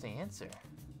even supposed to answer?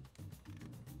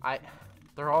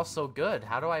 They're all so good.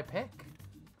 How do I pick?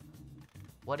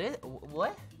 What?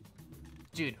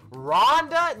 Dude,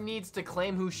 Rhonda needs to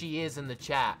claim who she is in the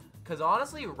chat. Because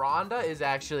honestly, Rhonda is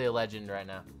actually a legend right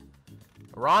now.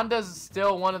 Rhonda's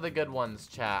still one of the good ones,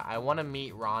 chat. I want to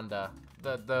meet Rhonda.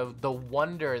 The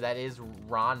wonder that is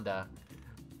Rhonda.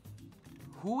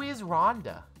 Who is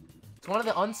Rhonda? It's one of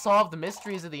the unsolved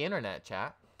mysteries of the internet,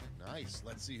 chat. Nice.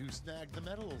 Let's see who snagged the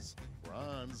medals.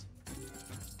 Bronze,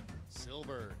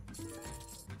 silver,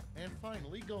 and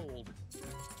finally gold.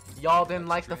 Y'all didn't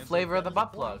like the flavor of the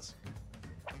butt plug.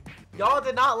 Y'all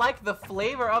did not like the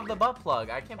flavor of the butt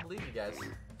plug. I can't believe you guys.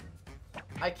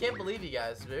 I can't believe you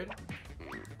guys, dude.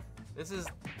 This is...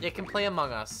 You can play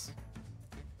Among Us.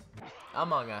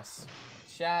 Among Us.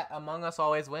 Chat, Among Us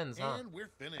always wins, huh? And we're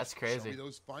finished. That's crazy. Show me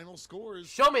those final scores.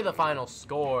 Show me the final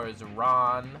scores,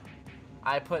 Ron.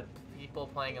 I put people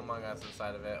playing Among Us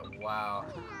inside of it. Wow.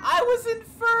 I was in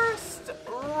first!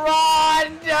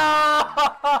 Rhonda!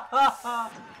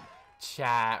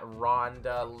 Chat,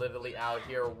 Rhonda literally out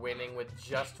here winning with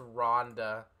just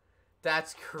Rhonda.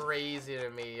 That's crazy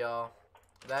to me, y'all.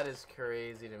 That is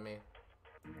crazy to me.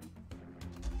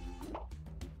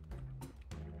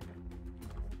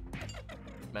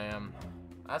 Man,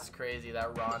 that's crazy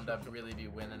that Rhonda really be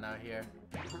winning out here.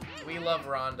 We love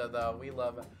Rhonda, though. We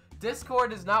love it.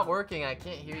 Discord is not working. I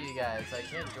can't hear you guys. I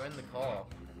can't join the call.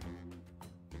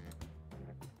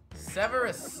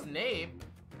 Severus Snape?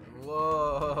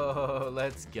 Whoa,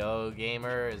 let's go,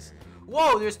 gamers.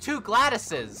 Whoa, there's 2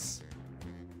 Gladyses.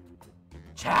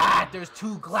 Chat, there's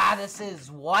 2 Gladyses.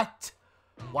 What?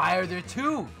 Why are there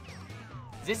 2?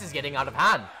 This is getting out of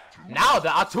hand. Now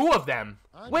there are 2 of them.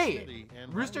 Wait,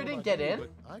 Rooster didn't get in?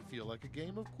 I feel like a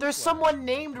game of There's someone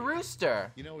named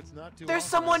Rooster. You know, it's not too There's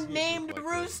someone named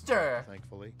Rooster.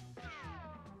 Thankfully.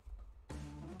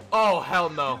 Oh, hell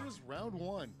no. Here's round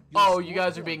 1. Oh, you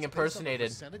guys are being impersonated.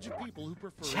 Percentage of people who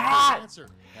prefer Chat! answer.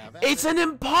 It's an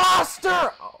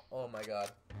imposter! Oh my god.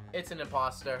 It's an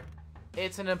imposter.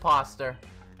 It's an imposter.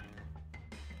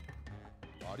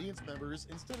 Audience members,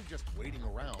 instead of just waiting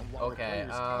around while Okay,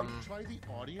 the players type, try the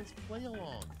audience play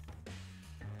along.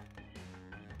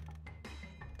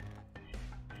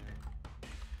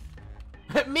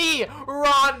 Me,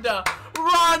 Rhonda!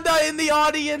 Rhonda in the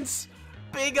audience!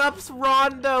 Big ups,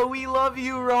 Rhonda! We love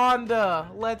you, Rhonda!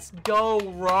 Let's go,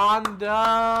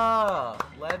 Rhonda!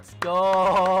 Let's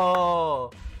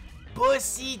go!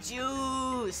 Pussy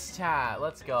juice! Chat,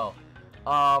 let's go.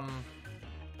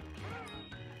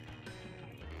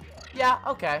 Yeah,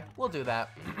 okay, we'll do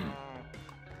that.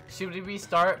 Should we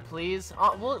restart, please?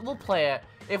 We'll play it.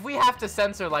 If we have to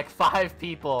censor like 5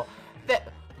 people,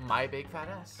 my big fat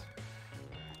ass.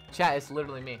 Chat, it's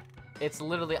literally me. It's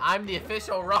literally, I'm the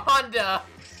official Rhonda.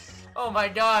 Oh my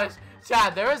gosh.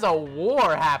 Chat, there is a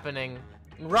war happening.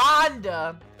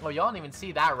 Rhonda. Oh, y'all don't even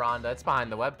see that Rhonda. It's behind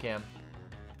the webcam.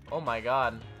 Oh my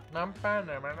god. Ron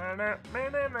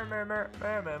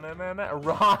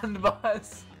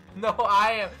Bus. No,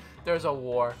 I am. There's a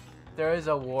war. There is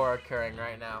a war occurring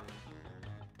right now.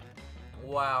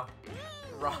 Wow.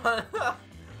 Ron.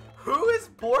 Who is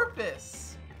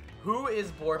Borpus? Who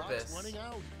is Borpus?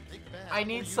 I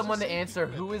need someone to answer.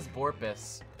 Who is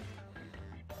Borpus?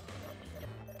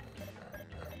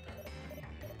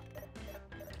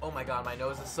 Oh my god, my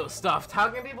nose is so stuffed. How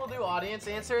can people do audience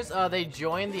answers? They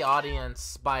join the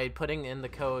audience by putting in the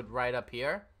code right up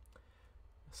here.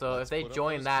 So if they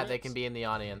join that, they can be in the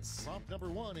audience. Prompt number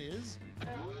 1 is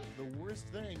the worst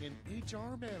thing an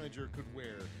HR manager could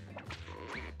wear.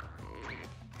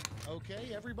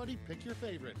 Okay, everybody pick your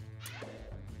favorite.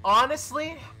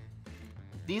 Honestly,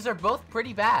 these are both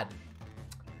pretty bad.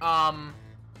 I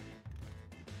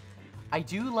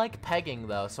do like pegging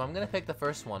though, so I'm gonna pick the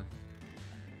first one.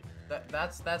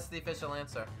 That's the official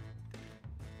answer.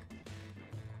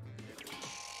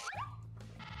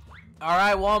 All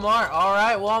right, Walmart. All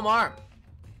right, Walmart.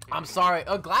 I'm sorry.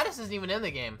 Oh, Gladys isn't even in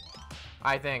the game,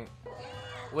 I think.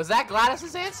 Was that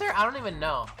Gladys's answer? I don't even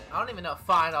know. I don't even know.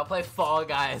 Fine, I'll play Fall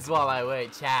Guys while I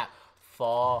wait. Chat.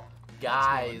 Fall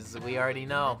Guys. We already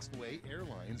know. Next way,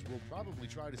 airlines will probably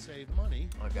try to save money.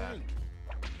 Okay.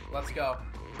 Let's go.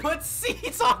 Put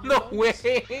seats on the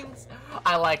wings.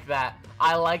 I like that.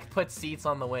 I like put seats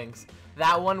on the wings.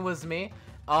 That one was me.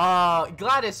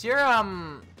 Gladys, you're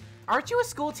aren't you a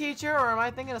school teacher, or am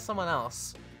I thinking of someone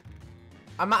else?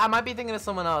 I might be thinking of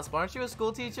someone else, but aren't you a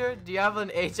school teacher? Do you have an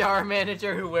HR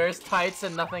manager who wears tights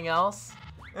and nothing else?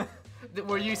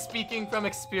 Were you speaking from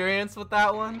experience with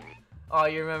that one? Oh,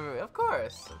 you remember? Of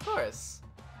course, of course.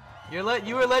 You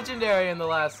were legendary in the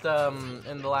last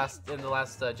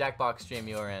Jackbox stream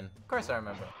you were in. Of course, I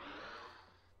remember.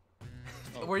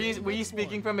 Were you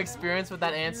speaking from experience with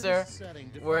that answer,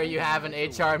 where you have an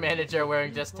HR manager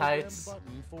wearing just tights?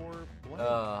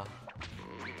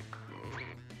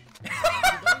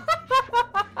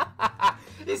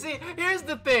 You see, here's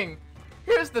the thing.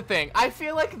 I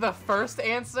feel like the first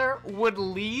answer would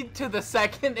lead to the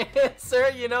second answer.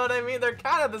 You know what I mean? They're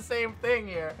kind of the same thing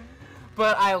here.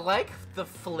 But I like the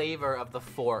flavor of the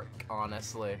fork,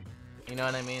 honestly. You know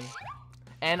what I mean?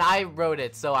 And I wrote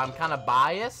it, so I'm kind of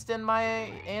biased in my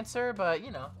answer, but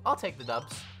you know, I'll take the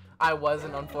dubs. I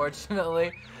wasn't,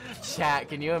 unfortunately. Chat,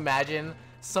 can you imagine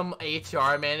some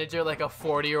HR manager, like a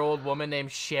 40-year-old woman named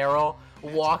Cheryl,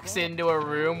 walks into a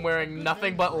room wearing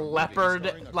nothing but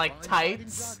leopard, like,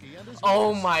 tights?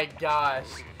 Oh my gosh.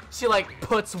 She, like,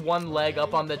 puts one leg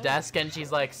up on the desk and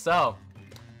she's like, so,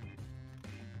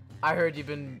 I heard you've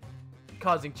been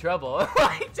causing trouble.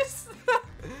 Like, just...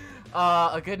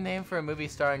 a good name for a movie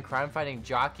starring crime-fighting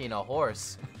jockey and a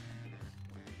horse.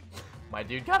 My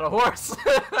dude got a horse.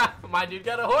 My dude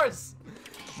got a horse.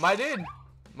 My dude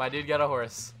got a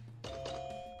horse.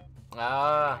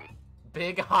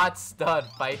 Big hot stud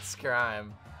fights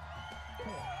crime.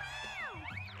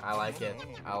 I like it.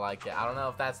 I like it. I don't know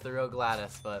if that's the real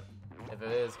Gladys, but if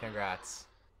it is, congrats.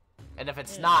 And if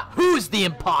it's not, who's the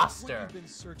imposter? What you've been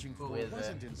searching for Who is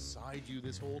wasn't it? inside you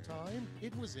this whole time.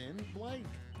 It was in blank.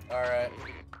 All right.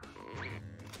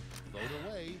 Vote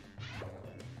away.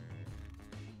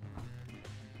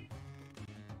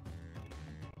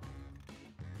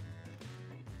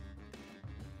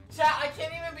 Chat, I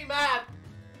can't even be mad.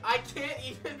 I can't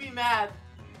even be mad.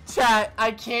 Chat,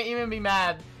 I can't even be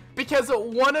mad. Because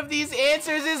one of these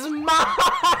answers is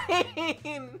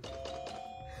mine.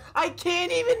 I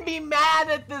can't even be mad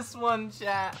at this one,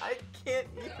 chat. I can't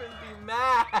even be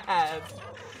mad.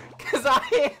 Because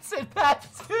I answered that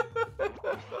too.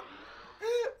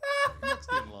 Next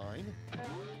in line.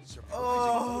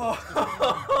 Oh.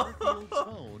 Garfield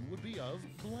tone would be of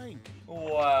blank.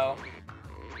 Wow.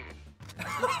 It's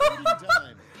voting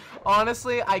time.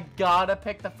 Honestly, I gotta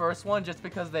pick the first one just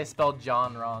because they spelled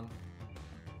John wrong.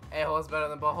 A-hole's better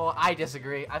than butthole. I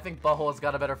disagree. I think butthole's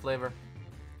got a better flavor.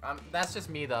 That's just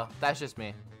me, though. That's just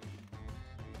me.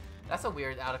 That's a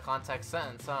weird out-of-context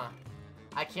sentence, huh?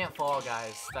 I can't fall,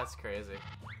 guys. That's crazy.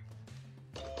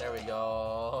 There we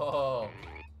go.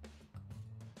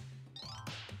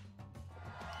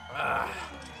 Ugh.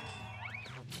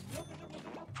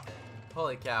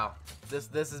 Holy cow. This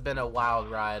has been a wild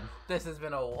ride. This has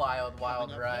been a wild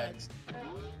Coming up ride. next,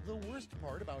 the worst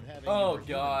part about having Oh, your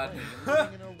human God. brain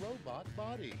living in a robot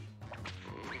body.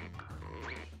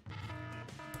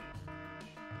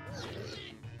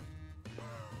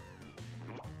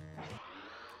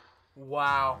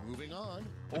 Wow. Moving on.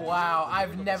 Wow, The I've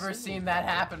name of a never symbol seen that for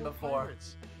happen Apple before.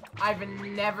 Pirates. I've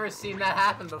never seen that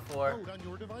happen before. Vote on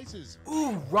your devices.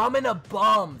 Ooh, rum and a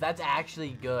bum. That's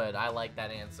actually good. I like that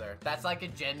answer. That's like a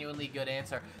genuinely good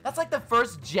answer. That's like the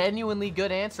first genuinely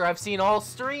good answer I've seen all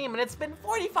stream, and it's been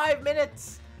 45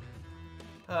 minutes.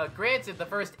 Granted, the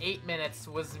first 8 minutes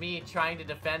was me trying to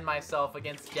defend myself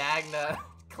against Gagna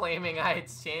claiming I had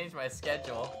changed my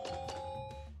schedule.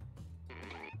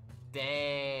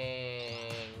 Dang.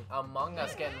 Among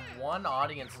Us getting one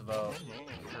audience vote.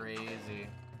 Crazy.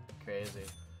 Crazy.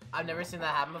 I've never seen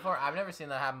that happen before. I've never seen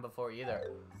that happen before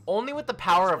either. Only with the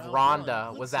power of Round Rhonda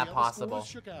one. was Let's that see how the possible. scores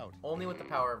shook out. Only with the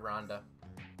power of Rhonda.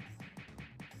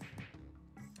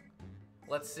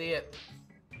 Let's see it.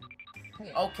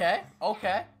 Okay,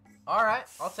 okay. Alright,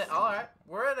 I'll say, alright.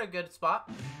 We're in a good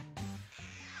spot.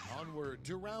 Onward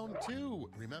to round 2.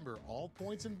 Remember, all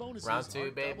points and bonuses Round are 2,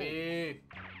 doubled. baby.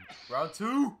 Round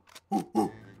 2.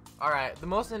 Alright, the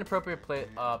most inappropriate play.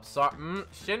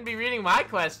 Shouldn't be reading my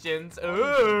questions.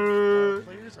 Ooh.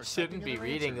 Players are Shouldn't typing be in their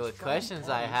reading the answers. Try questions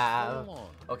I and have. follow along.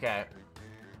 Okay.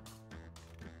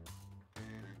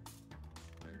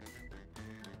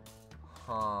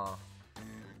 Huh.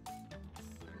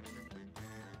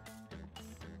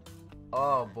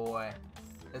 Oh boy.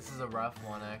 This is a rough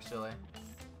one, actually.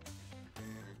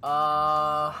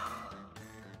 Huh.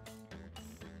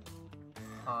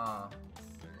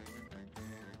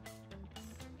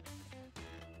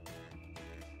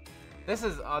 This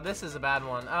is a bad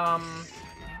one. I'm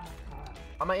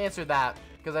gonna answer that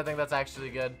because I think that's actually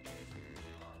good.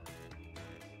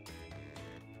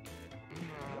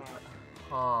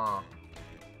 Huh.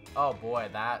 Oh boy,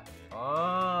 that.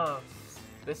 Oh,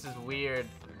 this is weird.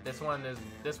 This one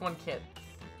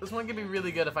can be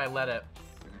really good if I let it.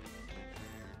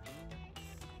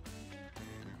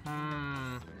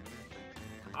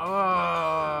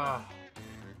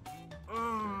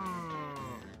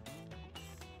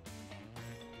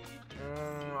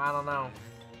 I don't know.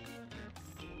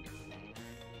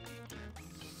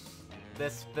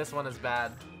 This one is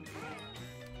bad.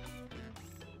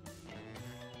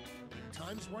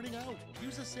 Time's running out.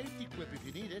 Use a safety quip if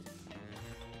you need it.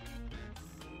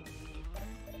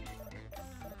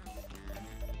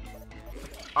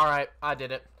 Alright, I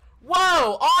did it.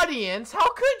 Whoa, audience, how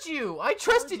could you? I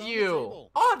trusted Cards on the you.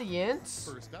 table. Audience?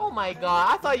 First up, Oh my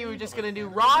god, I thought you were just gonna do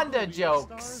Rhonda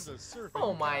jokes. Stars a surfing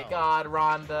Oh my cow. god,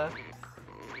 Rhonda.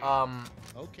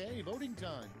 Okay, voting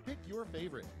time. Pick your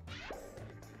favorite.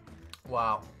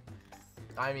 Wow.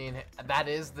 I mean, that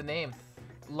is the name.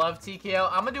 Love TKO.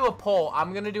 I'm gonna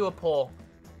do a poll.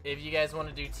 If you guys want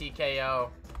to do TKO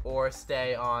or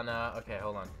stay on, okay,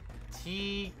 hold on.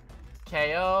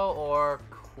 TKO or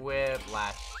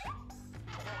Quiplash?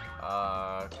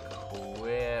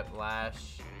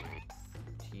 Quiplash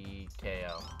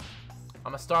TKO. I'm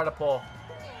gonna start a poll.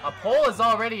 A poll is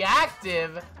already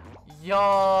active.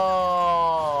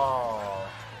 Y'all.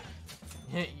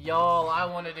 Y'all, I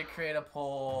wanted to create a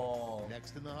poll.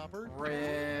 Next in the hopper, a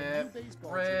Rip. new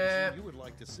baseball Rip. tradition you would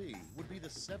like to see would be the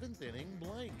 7th inning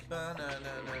blank. Time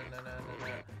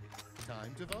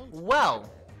to vote. Well,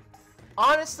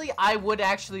 honestly, I would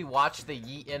actually watch the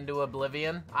Yeet into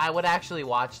Oblivion. I would actually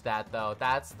watch that though.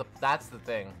 That's the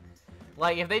thing.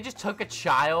 Like if they just took a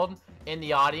child in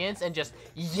the audience and just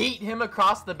yeet him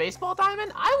across the baseball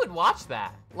diamond, I would watch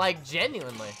that. Like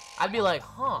genuinely. I'd be like,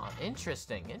 huh,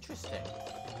 interesting.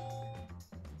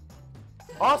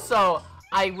 Also,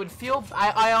 I would feel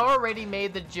I already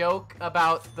made the joke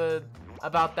about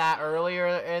that earlier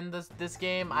in this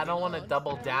game. I don't want to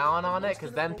double down on it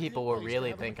because then people will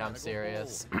really think I'm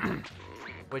serious.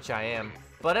 Which I am.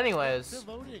 But anyways, To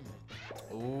voting.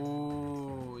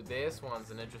 ooh, this one's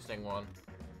an interesting one.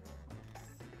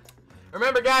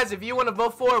 Remember guys, if you want to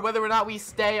vote for whether or not we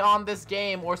stay on this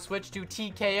game or switch to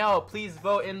TKO, please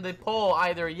vote in the poll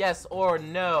either yes or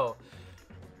no.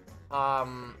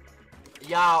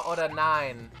 Ja oder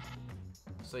nein.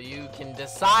 So you can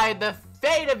decide the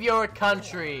fate of your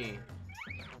country.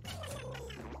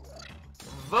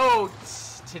 Vote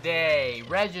today.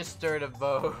 Register to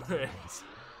vote.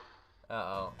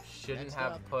 Uh-oh. Shouldn't Next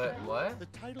have up, put what? The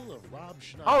title of Rob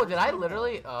Schneider. Oh, did I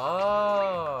literally?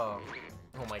 Oh.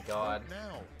 Oh my god.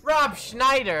 Now, Rob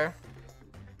Schneider.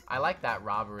 I like that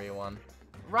robbery one.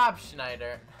 Rob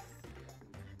Schneider.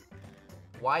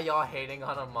 Why y'all hating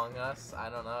on Among Us? I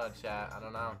don't know, chat. I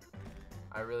don't know.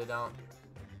 I really don't.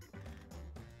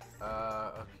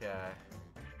 Okay.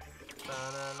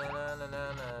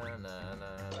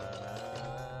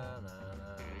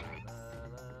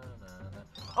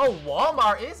 Oh,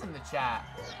 Walmart is in the chat.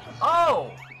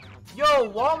 Oh! Yo,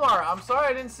 Walmart, I'm sorry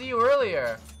I didn't see you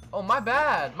earlier. Oh, my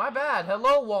bad,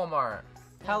 Hello, Walmart.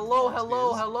 Hello,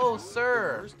 the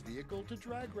sir. first vehicle to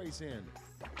drag race in.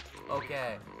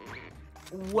 Okay.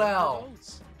 Your Well,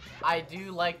 votes. I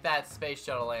do like that space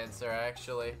shuttle answer,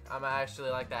 actually. I'm actually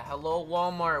like that. Hello,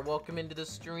 Walmart. Welcome into the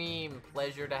stream.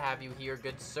 Pleasure to have you here,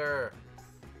 good sir.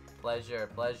 Pleasure.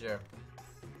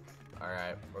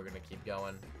 Alright, we're gonna keep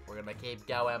going. We're gonna keep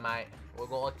going, mate. We're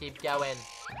gonna keep going.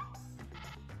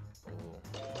 Ooh.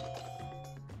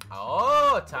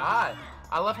 Oh, tie.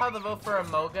 I love how the vote for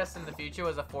Among Us in the future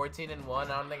was a 14-1. I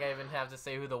don't think I even have to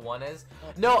say who the one is.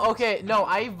 No, okay, no,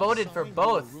 I voted for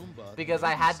both because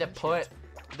I had to put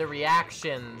the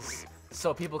reactions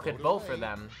so people could vote for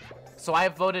them. So I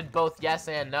voted both yes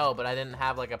and no, but I didn't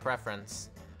have like a preference.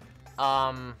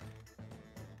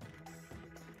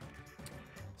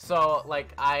 So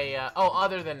like oh,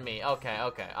 other than me. Okay,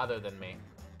 other than me.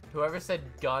 Whoever said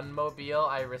Gunmobile,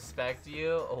 I respect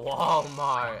you.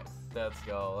 Walmart. Let's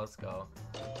go.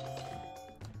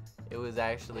 It was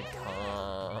actually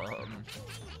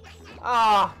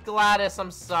Ah, Gladys,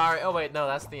 I'm sorry. Oh wait, no,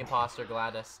 that's the imposter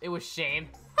Gladys. It was Shane.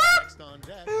 Next on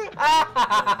deck,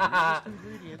 the newest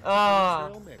ingredient Ah,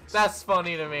 in the trail mix. that's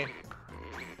funny to me.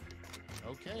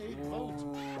 Okay,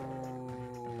 vote.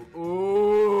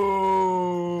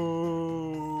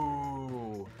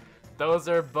 Ooh. Those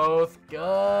are both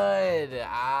good.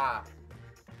 Ah.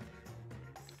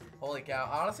 Holy cow.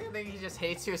 Honestly, I think he just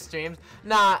hates your streams.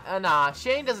 Nah.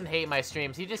 Shane doesn't hate my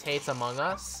streams. He just hates Among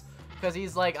Us. Because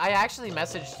he's like, I actually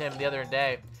messaged him the other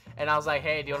day. And I was like,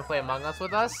 hey, do you want to play Among Us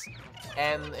with us?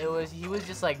 And he was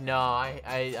just like, no,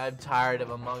 I'm tired of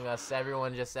Among Us.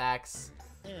 Everyone just acts.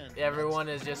 And Everyone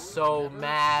is just so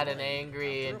mad and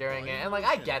angry and during it. And like,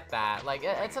 I get that. Like,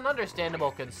 it's an understandable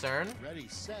concern. ready,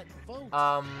 set, vote.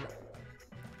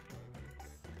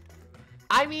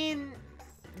 I mean,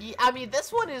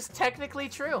 this one is technically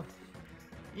true.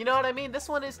 You know what I mean? This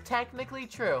one is technically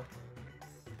true.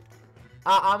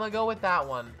 I'm gonna go with that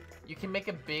one. You can make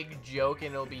a big joke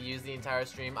and it'll be used the entire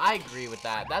stream. I agree with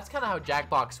that. That's kind of how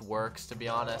Jackbox works, to be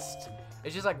honest.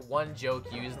 It's just like one joke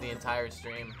used the entire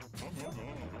stream.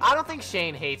 I don't think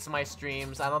Shane hates my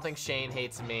streams. I don't think Shane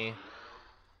hates me.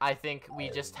 I think we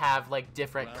just have like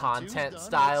different Round two's content done. Let's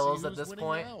styles see at who's this winning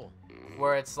point. now.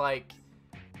 Where it's like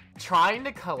trying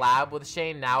to collab with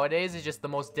Shane nowadays is just the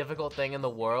most difficult thing in the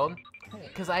world.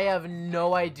 Because I have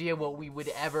no idea what we would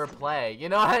ever play. You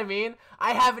know what I mean?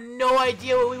 I have no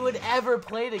idea what we would ever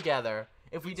play together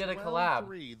if we did a collab.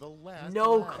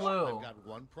 No clue. I've got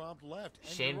one prompt left.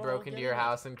 Shane broke into your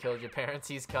house and killed your parents.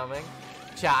 He's coming.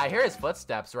 Chat, I hear his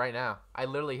footsteps right now. I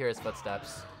literally hear his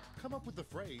footsteps. Come up with the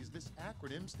phrase this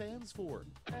acronym stands for.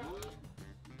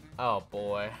 Oh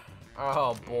boy.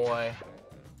 Oh boy.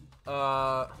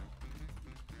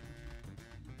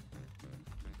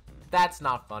 That's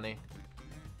not funny.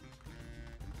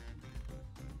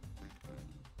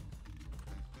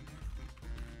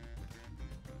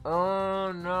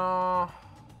 Oh no.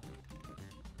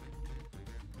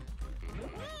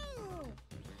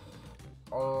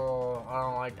 Oh,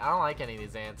 I don't like any of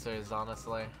these answers,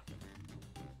 honestly.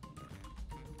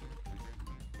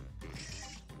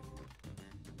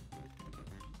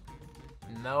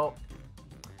 Nope.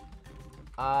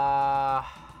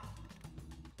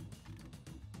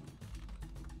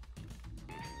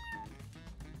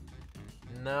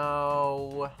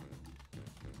 No.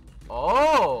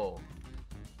 Oh.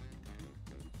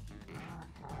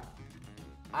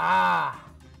 Ah.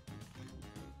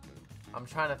 I'm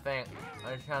trying to think.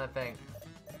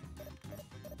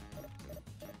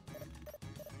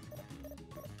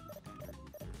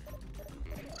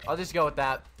 I'll just go with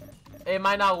that. It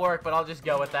might not work, but I'll just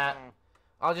go with that.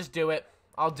 I'll just do it.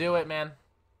 I'll do it, man.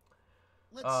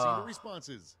 Let's see the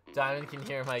responses. Diamond can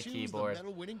hear my Choose keyboard. The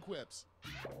medal-winning quips.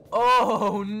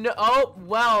 Oh no! Oh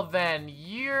well then,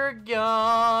 you're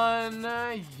gone.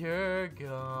 You're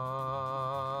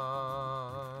gone.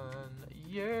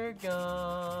 You're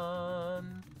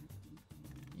gone.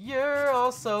 You're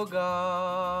also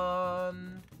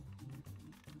gone.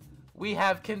 We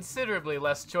have considerably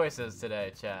less choices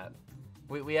today, chat.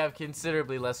 We have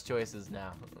considerably less choices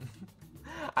now.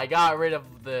 I got rid of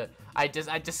the. I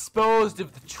disposed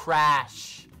of the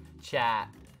trash, chat.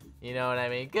 You know what I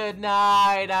mean? Good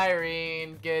night,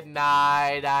 Irene. Good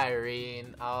night,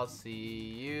 Irene. I'll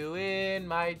see you in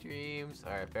my dreams.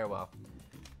 All right, farewell.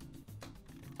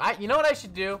 You know what I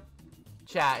should do?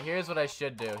 Chat, here's what I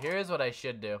should do.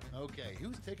 Okay,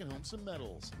 who's taking home some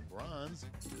medals? Bronze.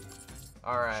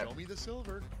 All right. Show me the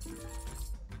silver.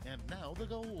 And now the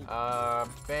gold.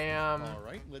 Bam. All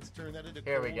right, let's turn that into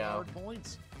Here we go. hard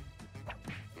points.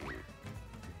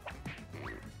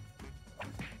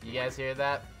 You guys hear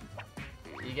that?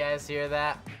 You guys hear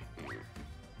that?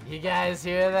 You guys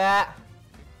hear that?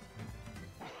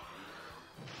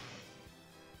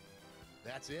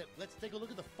 That's it. Let's take a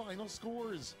look at the final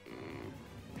scores.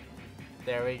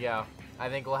 There we go. I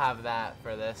think we'll have that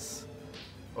for this.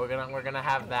 We're gonna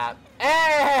have that.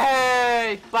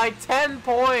 Hey! By 10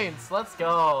 points. Let's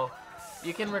go.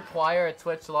 You can require a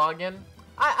Twitch login.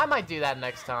 I might do that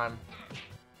next time.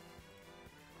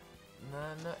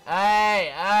 No.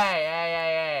 Hey.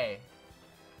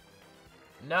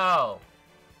 No.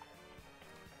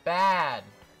 Bad,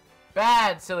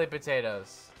 silly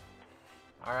potatoes.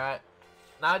 Alright.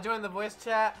 Now join the voice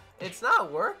chat. It's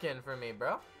not working for me,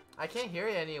 bro. I can't hear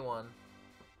anyone.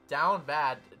 Down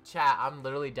bad. Chat, I'm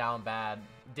literally down bad.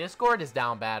 Discord is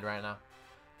down bad right now.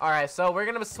 Alright, so we're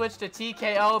gonna switch to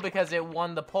TKO because it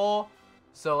won the poll.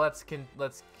 So let's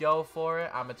go for it.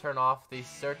 I'm gonna turn off the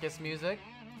circus music.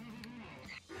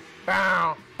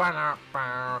 Oh.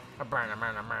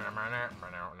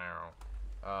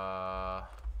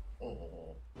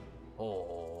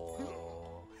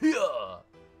 Yeah.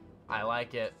 I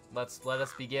like it. Let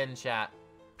us begin, chat.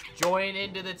 Join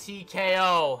into the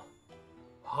TKO.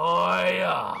 Oh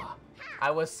yeah.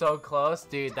 I was so close,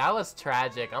 dude. That was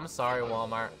tragic. I'm sorry,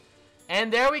 Walmart.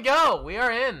 And there we go. We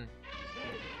are in.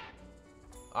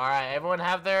 All right, everyone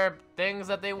have their things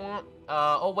that they want.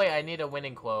 Oh wait, I need a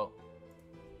winning quote.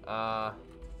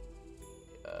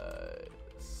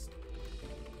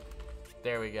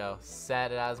 There we go.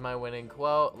 Set it as my winning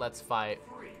quote. Let's fight.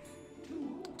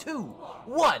 2,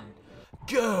 1,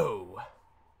 go!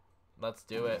 Let's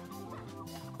do it.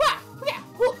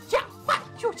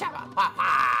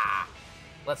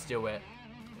 Let's do it.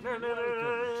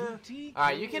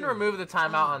 Alright, you can remove the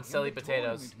timeout on silly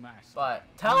potatoes, but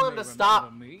tell him to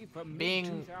stop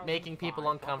making people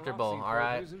uncomfortable,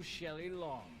 alright?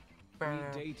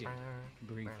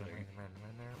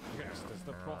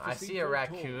 I see a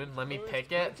raccoon. Let me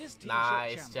pick it.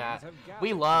 Nice, chat.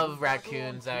 We love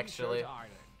raccoons, actually.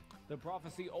 The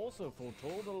prophecy also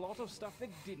foretold a lot of stuff that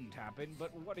didn't happen,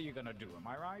 but what are you gonna do, am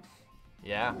I right?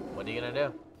 Yeah, what are you gonna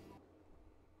do?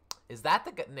 Is that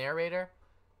the narrator?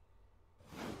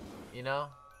 You know?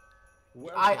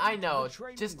 I know.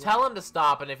 Just tell him to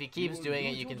stop, and if he keeps doing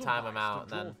it, you can time him out.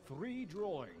 Then 3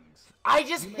 drawings. I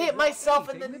just You may hit drop myself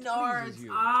in the anything that pleases nards. you. If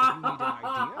you need an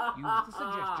idea, use the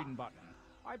suggestion button.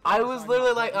 I promise was I'm literally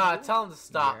not like, letting you- tell him to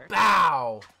stop. Yes.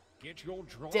 Bow. Get your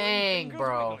drawing Dang, fingers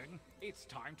bro. wiggling. It's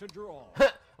time to draw.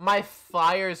 My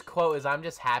Flyers quote is, "I'm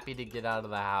just happy to get out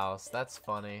of the house." That's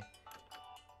funny.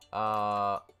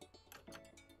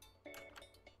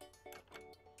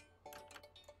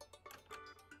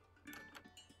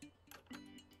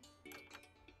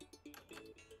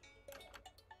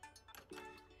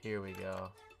 Here we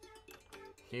go.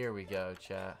 Here we go,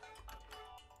 chat.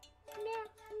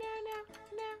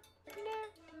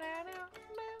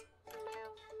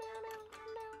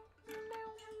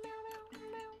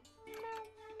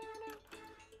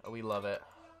 We love it.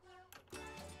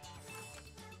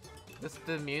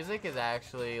 The music is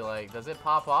actually like, does it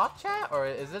pop off, chat, or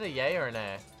is it a yay or a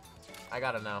nay? I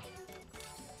gotta know.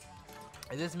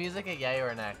 Is this music a yay or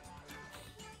a nay?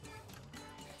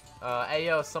 Hey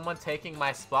yo, someone taking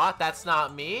my spot? That's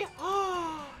not me?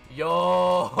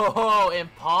 Yo,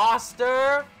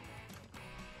 imposter?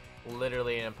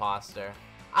 Literally an imposter.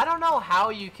 I don't know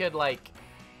how you could like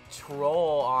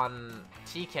troll on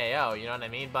TKO, you know what I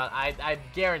mean? But I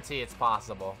guarantee it's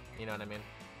possible, you know what I mean?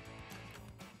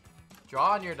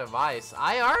 Draw on your device.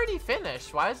 I already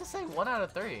finished. Why does it say 1 out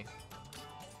of 3?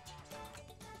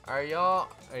 Are y'all?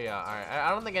 Oh, yeah, alright. I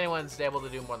don't think anyone's able to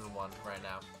do more than 1 right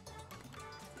now.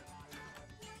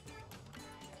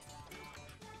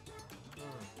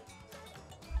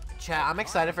 Chat, I'm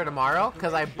excited for tomorrow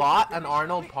because I bought an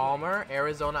Arnold Palmer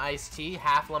Arizona iced tea,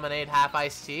 half lemonade, half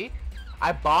iced tea.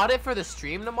 I bought it for the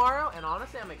stream tomorrow, and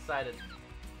honestly, I'm excited.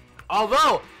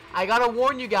 Although, I gotta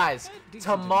warn you guys,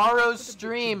 tomorrow's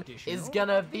stream is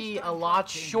gonna be a lot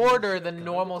shorter than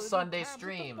normal Sunday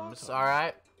streams,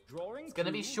 alright? It's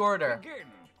gonna be shorter.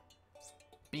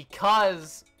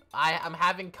 Because I'm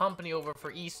having company over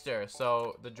for Easter,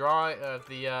 so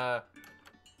the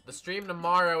the stream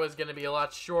tomorrow is gonna be a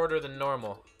lot shorter than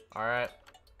normal, alright?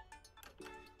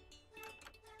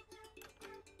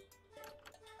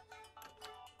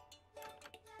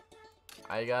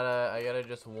 I gotta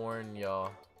just warn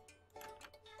y'all.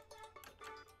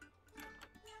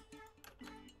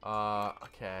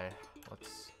 Okay,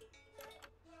 let's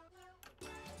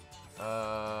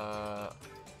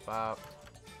bop.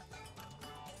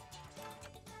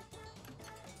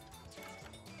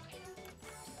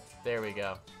 There we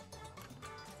go.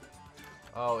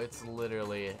 Oh, it's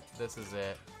literally, this is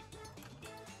it.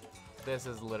 This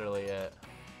is literally it.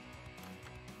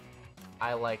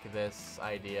 I like this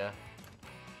idea.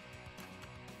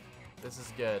 This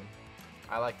is good.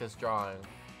 I like this drawing.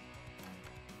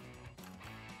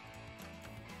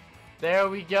 There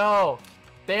we go!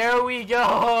 There we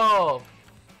go!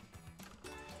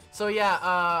 So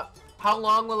yeah, how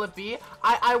long will it be?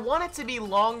 I want it to be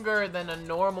longer than a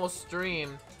normal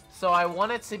stream. So I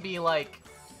want it to be like...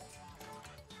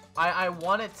 I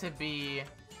want it to be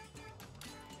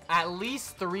at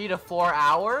least 3 to 4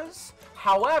 hours.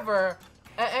 However,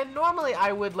 and normally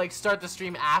I would like start the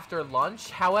stream after lunch.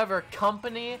 However,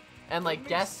 company and like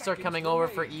guests are coming over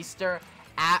for Easter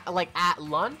at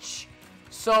lunch.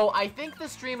 So I think the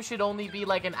stream should only be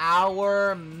like an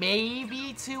hour,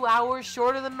 maybe 2 hours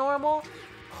shorter than normal.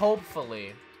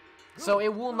 Hopefully. So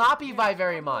it will not be by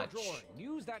very much.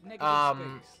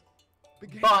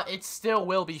 But it still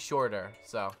will be shorter,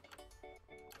 so.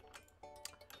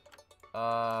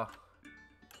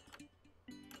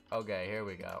 Okay, here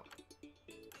we go.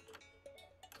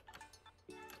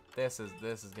 This is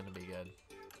gonna be good.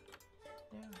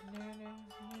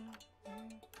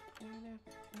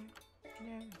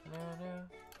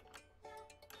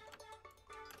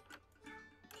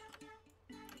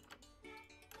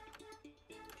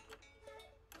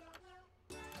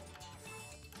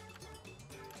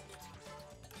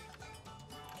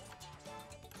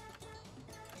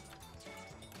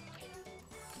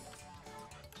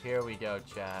 Here we go,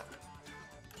 chat.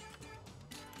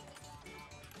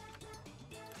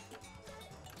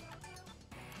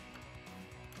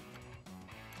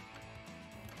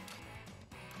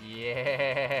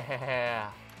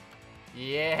 Yeah!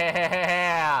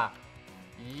 Yeah!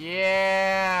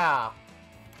 Yeah!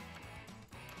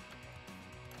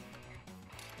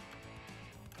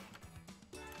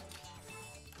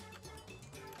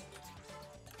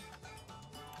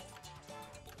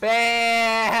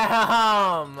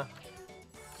 Bam!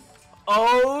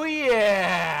 Oh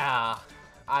yeah!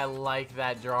 I like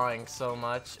that drawing so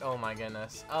much. Oh my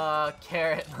goodness.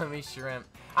 Carrot, let me shrimp.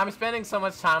 I'm spending so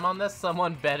much time on this,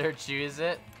 someone better choose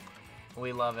it.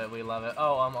 We love it, we love it.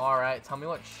 Oh, alright. Tell me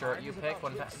what shirt you pick.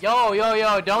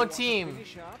 Yo, don't team.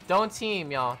 Don't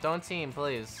team, y'all. Don't team,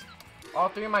 please. All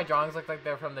three of my drawings look like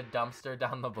they're from the dumpster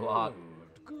down the block.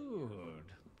 Good.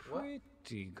 What?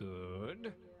 Pretty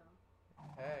good.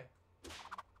 Hey.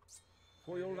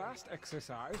 For your last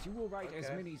exercise, you will write as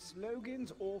Okay. many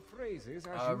slogans or phrases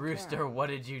as you Rooster, can. what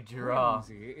did you draw?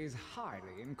 Frenzy is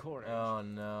highly encouraged. Oh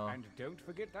no. And don't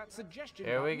forget that suggestion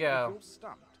Here we button go. if you're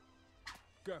stumped.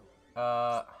 Go.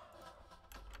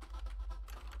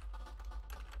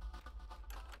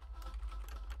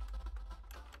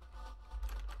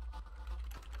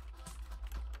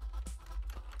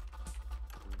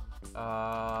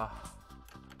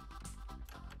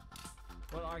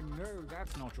 Well, I know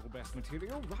that's not your best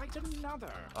material. Write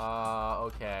another.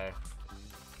 Okay.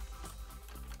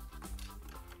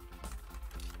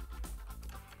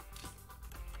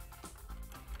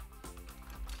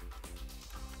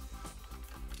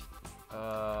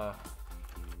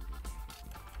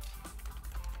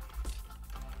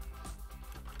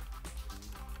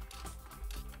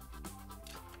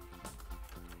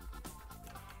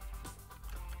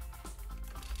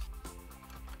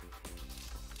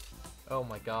 Oh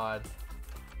my god.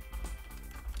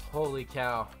 Holy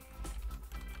cow.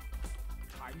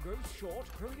 Time goes short.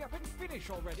 Hurry up and finish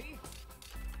already.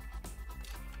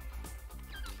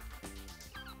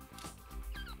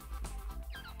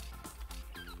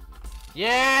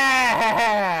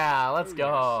 Yeah! Let's Oh,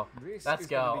 go. yes. This Let's is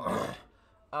gonna go. be good.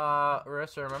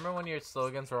 Rooster, remember when your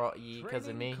slogans were all E because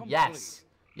of me? Training Yes. complete.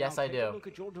 Yes, Now I take a do. look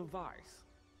at your device.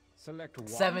 Select one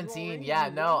 17, drawing yeah,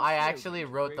 and no, one I slogan actually to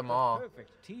wrote create them a all.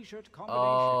 perfect t-shirt combination.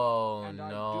 Oh, And I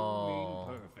do no.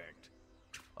 mean perfect.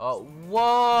 Oh,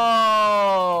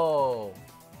 whoa!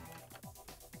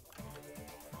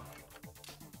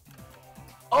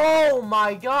 Oh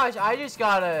my gosh, I just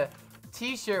got a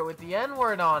t-shirt with the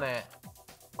N-word on it.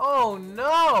 Oh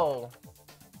no!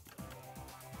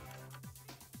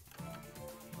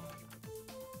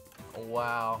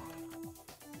 Wow.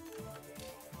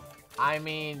 I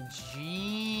mean,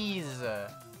 jeez.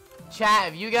 Chat,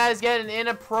 if you guys get an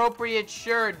inappropriate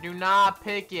shirt, do not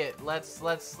pick it. Let's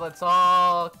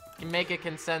all make a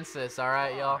consensus, all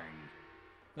right, y'all. Fine.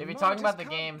 If The you're talking moment about has the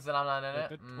come. games, then I'm not in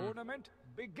Let it. the tournament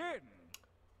begin.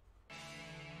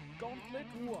 Gauntlet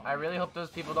 1. I really hope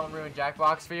those people don't ruin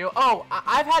Jackbox for you. Oh,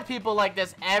 I've had people like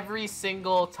this every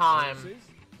single time Versus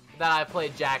that I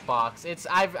played Jackbox. It's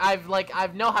I've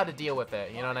know how to deal with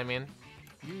it. You know what I mean?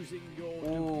 using your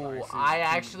Ooh, devices I to-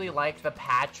 actually like the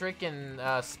Patrick and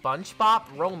SpongeBob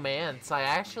romance. I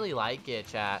actually like it,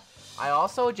 chat. I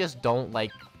also just don't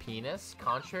like penis,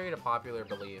 contrary to popular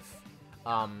belief.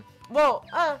 Well,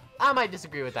 I might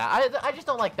disagree with that. I just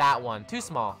don't like that one. Too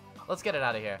small. Let's get it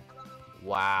out of here.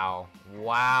 Wow.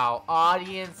 Wow.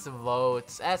 Audience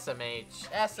votes. SMH.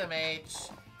 SMH.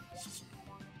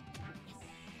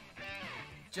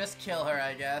 Just kill her,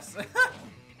 I guess.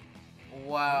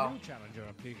 Wow. A new challenger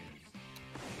appears.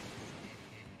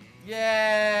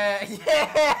 Yeah!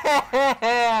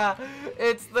 Yeah!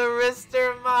 It's the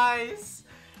Rister Mice!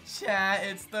 Chat,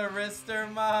 it's the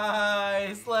Rister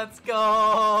Mice! Let's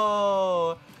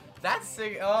go! That's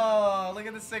oh, look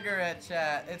at the cigarette,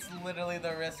 chat. It's literally the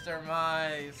Rister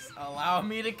Mice. Allow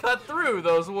me to cut through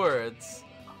those words.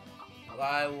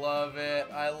 I love it.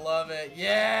 I love it.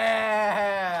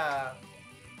 Yeah!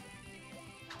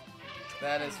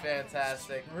 That is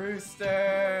fantastic.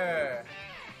 Rooster!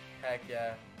 Heck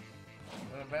yeah.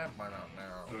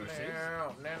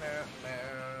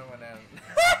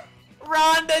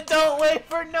 Rhonda, don't wait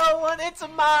for no one. It's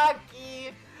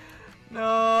Maki.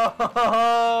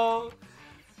 No.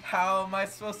 How am I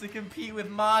supposed to compete with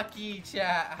Maki,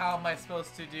 chat? How am I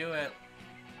supposed to do it?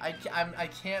 I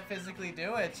can't physically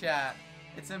do it, chat.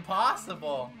 It's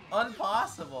impossible.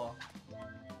 Impossible.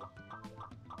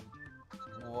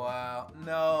 Wow.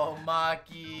 No,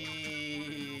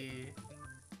 Maki.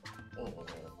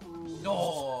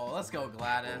 Oh, let's go,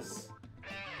 Gladys.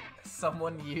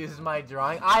 Someone used my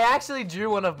drawing. I actually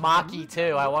drew one of Maki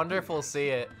too. I wonder if we'll see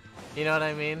it. You know what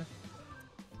I mean?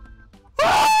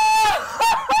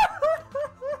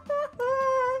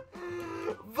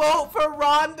 Vote for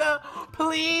Rhonda.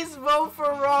 Please vote for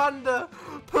Rhonda.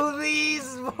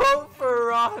 Please vote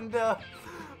for Rhonda.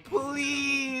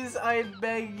 Please, I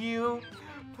beg you.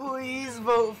 Please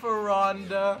vote for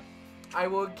Rhonda. I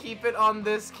will keep it on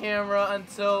this camera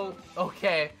until...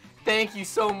 Okay. Thank you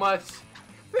so much.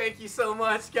 Thank you so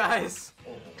much, guys.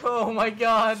 Oh my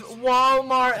god.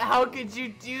 Walmart, how could you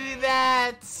do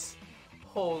that?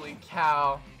 Holy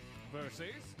cow.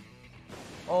 Versus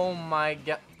Oh my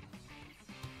god.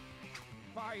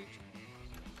 fight.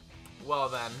 Well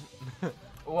then.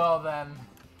 Well then.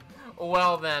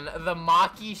 Well then. The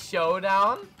Maki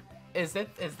Showdown Is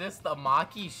this the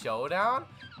Maki Showdown?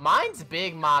 Mine's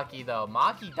Big Maki though.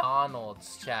 Maki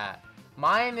Donald's, chat.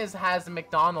 Mine has a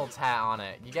McDonald's hat on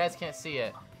it. You guys can't see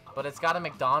it, but it's got a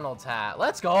McDonald's hat.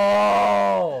 Let's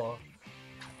go!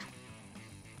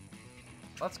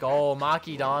 Let's go,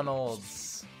 Maki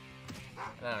Donald's.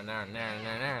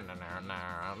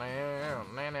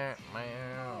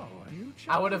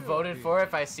 I would have voted for it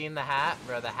if I seen the hat,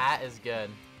 bro. The hat is good.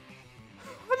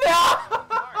 No!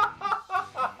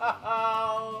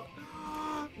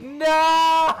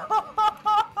 No!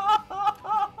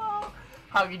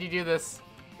 How could you do this?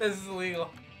 This is illegal.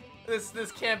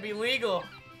 This can't be legal.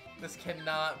 This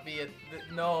cannot be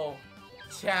no.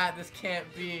 Chat, this can't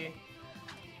be.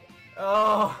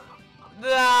 Oh.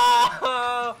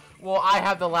 No! Well, I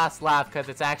have the last laugh because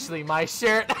it's actually my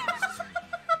shirt.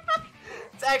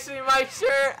 It's actually my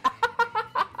shirt.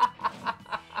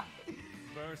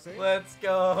 Mercy. Let's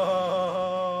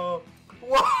go.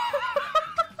 What?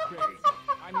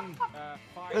 I mean,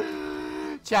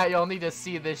 fine. Chat, y'all need to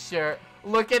see this shirt.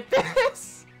 Look at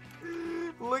this.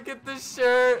 Look at this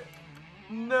shirt.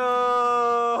 No.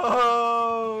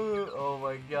 Oh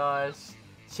my gosh.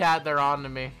 Chat, they're on to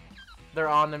me. They're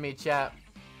on to me, chat.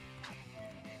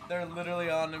 They're literally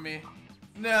on to me.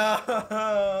 No.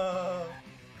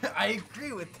 I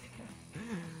agree with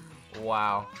that.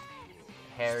 Wow.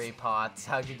 Harry Potts,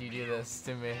 how could you do this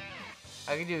to me?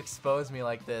 How could you expose me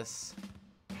like this?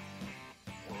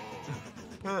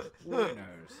 Winners.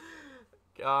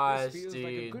 Gosh, This feels dude.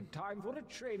 like a good time for a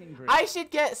training group. I should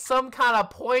get some kind of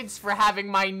points for having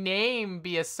my name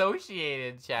be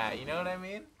associated, chat. You know what I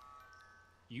mean?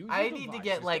 Use I your need to devices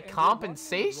get, like, enter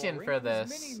compensation one for drawing as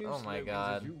this. many new Oh my slogans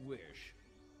God. as you wish.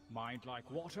 Mind like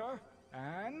water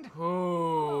and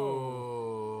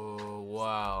Ooh,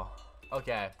 wow.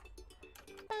 Okay.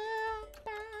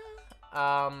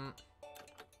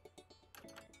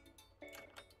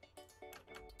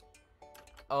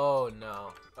 Oh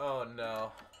no. Oh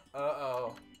no.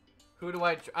 Uh-oh. Who do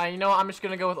you know what? I'm just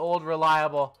gonna go with Old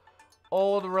Reliable.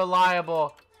 Old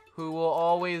Reliable, who will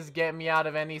always get me out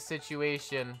of any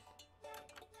situation.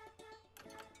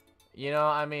 You know,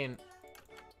 I mean,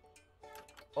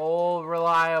 Old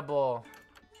Reliable.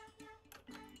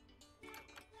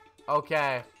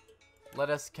 Okay. Let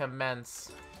us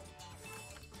commence.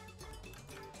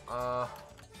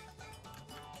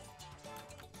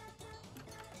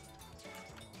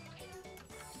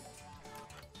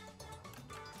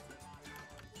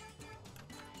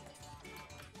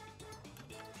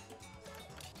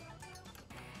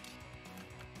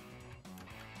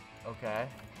 Okay.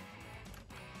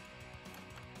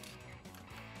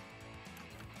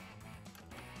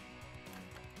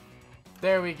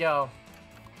 There we go.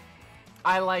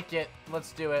 I like it.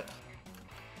 Let's do it.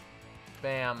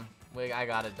 Bam. I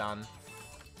got it done.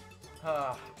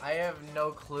 I have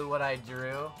no clue what I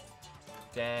drew.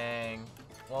 Dang.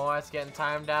 Well, that's getting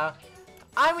timed out.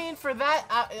 I mean, for that,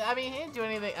 I mean, he didn't do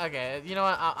anything. Okay, you know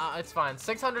what? It's fine.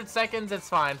 600 seconds, it's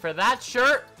fine. For that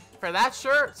shirt,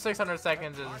 600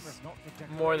 seconds is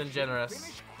more than generous.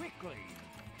 finish quickly.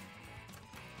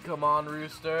 Come on,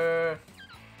 Rooster.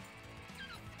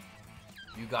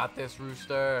 You got this,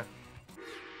 Rooster.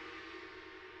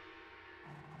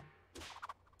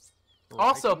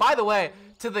 Also, by the way,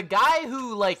 to the guy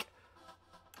who, like,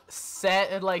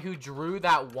 who drew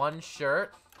that one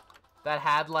shirt that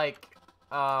had, like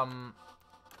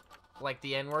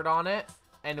the N-word on it,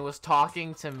 and it was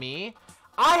talking to me,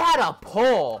 I had a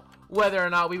poll whether or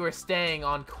not we were staying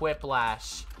on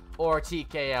Quiplash or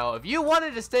TKO. If you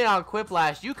wanted to stay on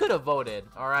Quiplash, you could have voted.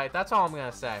 Alright, that's all I'm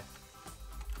gonna say.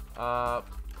 Oh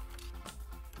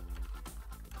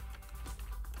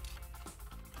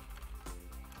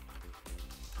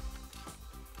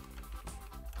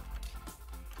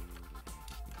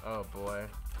boy.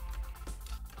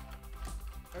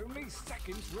 Only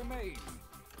seconds remain.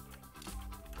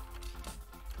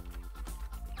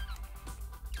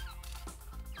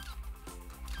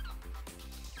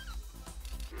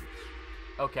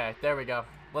 Okay, there we go.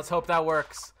 Let's hope that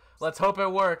works. Let's hope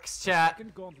it works, chat.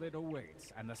 Second gauntlet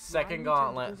awaits, and the Second slimy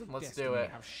gauntlet. tentacles of Let's do destiny it.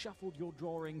 Have shuffled your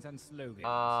drawings and slogans.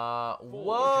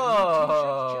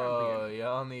 Whoa!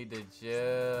 Y'all need to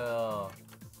chill.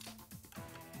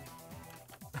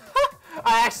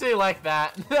 I actually like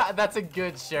that. That's a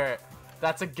good shirt.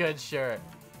 That's a good shirt.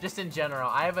 Just in general,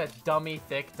 I have a dummy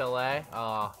thick delay.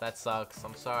 Oh, that sucks.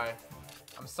 I'm sorry.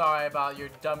 I'm sorry about your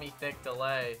dummy thick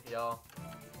delay, y'all.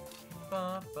 Good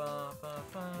luck.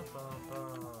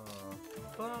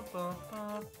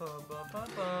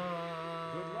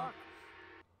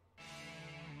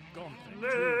 Gauntlet 2.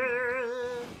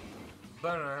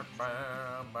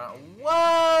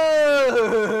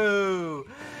 Whoa!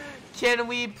 Can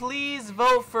we please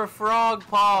vote for Frog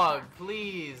Pog,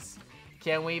 please?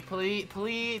 Can we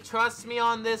please trust me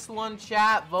on this one,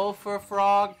 chat? Vote for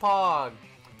Frog Pog.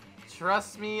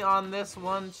 Trust me on this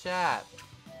one, chat.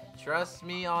 Trust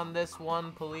me on this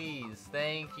one, please.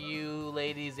 Thank you,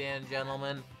 ladies and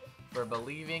gentlemen, for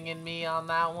believing in me on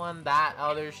that one. That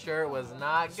other shirt was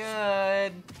not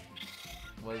good.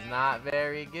 Was not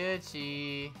very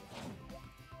Gucci.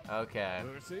 Okay.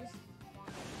 Versus?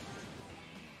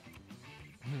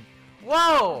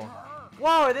 Whoa!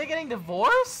 Whoa, are they getting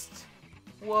divorced?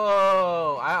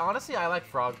 Whoa. Honestly, I like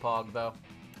Frog Pog, though.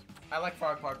 I like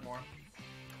Frog Pog more.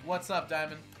 What's up,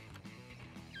 Diamond?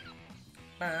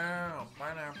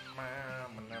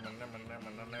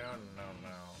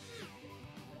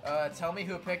 Tell me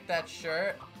who picked that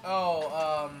shirt.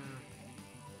 Oh,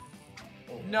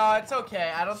 no, it's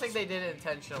okay. I don't think they did it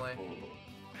intentionally.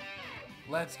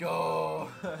 Let's go.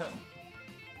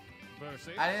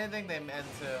 Versus? I didn't think they meant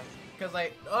to. Cause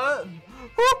like,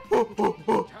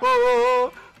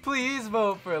 please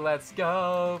vote for Let's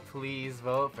Go. Please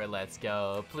vote for Let's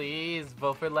Go. Please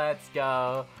vote for Let's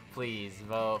Go. Please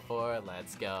vote for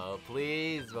Let's Go.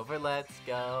 Please vote for Let's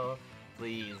Go.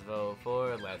 Please vote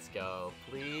for Let's Go.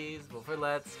 Please vote for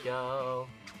Let's Go.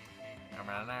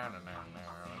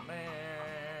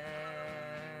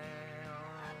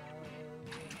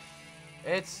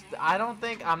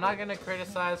 I'm not gonna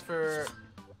criticize for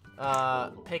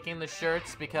picking the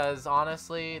shirts because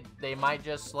honestly, they might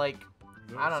just like,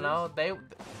 I don't know,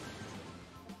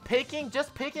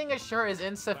 just picking a shirt is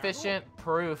insufficient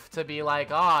proof to be like,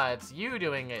 it's you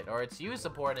doing it or it's you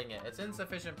supporting it. It's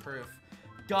insufficient proof.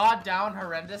 God down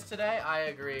horrendous today. I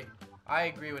agree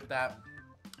with that.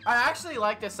 I actually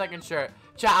like this second shirt.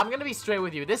 Chat, I'm gonna be straight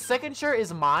with you. This second shirt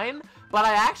is mine, but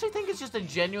I actually think it's just a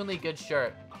genuinely good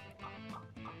shirt.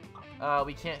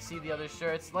 We can't see the other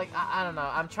shirts. Like, I don't know.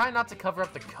 I'm trying not to cover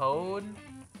up the code. You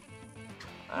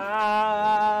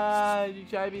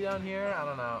try to be down here? I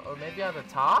don't know. Or maybe at the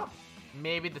top?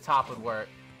 Maybe the top would work.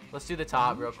 Let's do the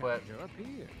top real quick.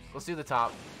 Let's do the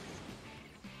top.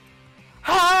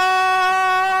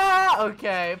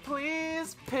 Okay,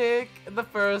 please pick the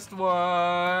first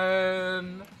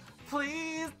one.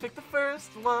 Please pick the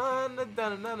first one.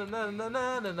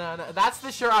 That's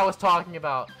the shirt I was talking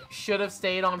about. Should have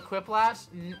stayed on Quiplash.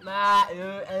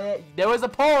 There was a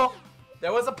poll.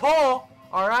 There was a poll.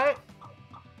 All right.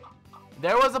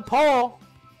 There was a poll.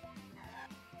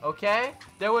 Okay.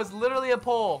 There was literally a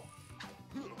poll.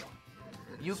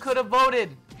 You could have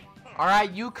voted. All right.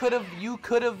 You could have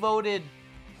voted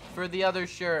for the other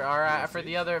shirt. All right. For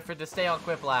to stay on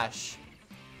Quiplash.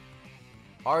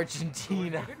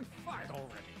 Argentina.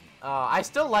 I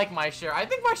still like my shirt. I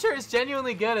think my shirt is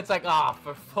genuinely good. It's like,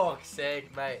 for fuck's sake,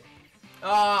 mate.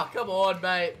 Come on,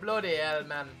 mate. Bloody hell,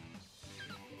 man.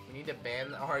 We need to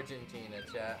ban Argentina,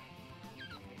 chat.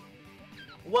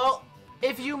 Well,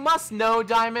 if you must know,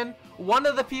 Diamond, one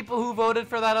of the people who voted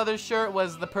for that other shirt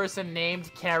was the person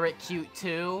named Carrot Cute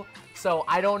 2. So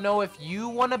I don't know if you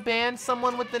want to ban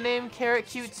someone with the name Carrot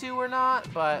Cute 2 or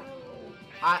not, but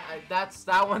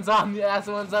that one's up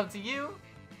to you.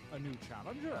 A new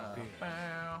challenger appears.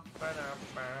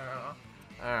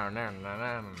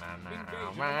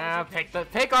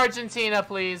 Pick Argentina,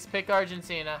 please. Pick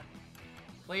Argentina.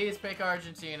 Please pick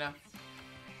Argentina.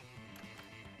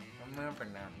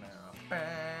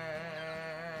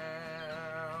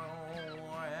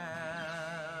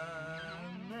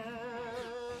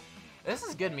 This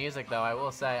is good music, though, I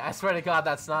will say. I swear to God,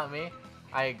 that's not me.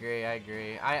 I agree.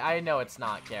 I know it's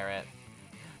not Carrot.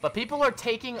 But people are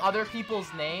taking other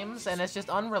people's names, and it's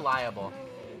just unreliable.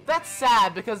 That's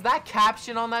sad, because that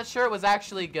caption on that shirt was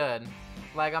actually good.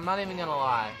 Like, I'm not even gonna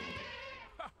lie.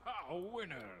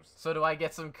 Winners. So do I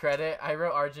get some credit? I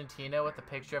wrote Argentina with the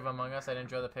picture of Among Us. I didn't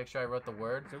draw the picture, I wrote the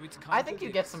word. So I think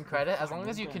you get some credit. As long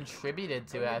as you contributed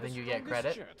to it, I think you get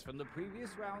credit. Shirts from the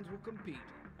previous rounds will compete,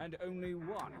 and only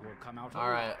one will come out.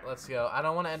 Alright, let's go. I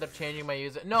don't want to end up changing my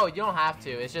user. No, you don't have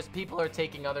to. It's just people are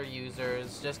taking other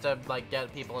users just to, like,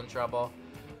 get people in trouble.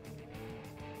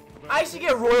 I should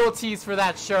get royalties for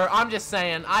that shirt. I'm just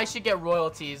saying. I should get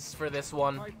royalties for this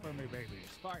one. Fight for me, babies.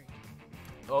 Fight.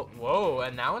 Oh, whoa,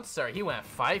 announcer. He went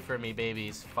fight for me,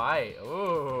 babies. Fight.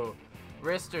 Ooh.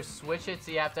 Wrist or switch it,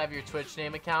 so you have to have your Twitch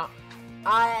name account.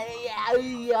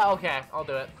 Okay, I'll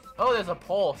do it. Oh, there's a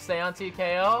poll. Stay on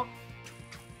TKO.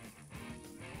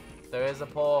 There is a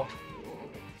poll.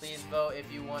 Please vote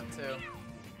if you want to.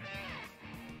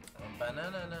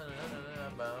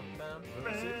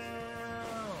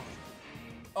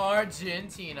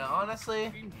 Argentina. Honestly,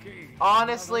 Engage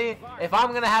honestly, another if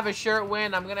I'm gonna have a shirt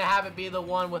win, I'm gonna have it be the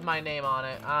one with my name on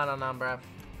it. I don't know, bro.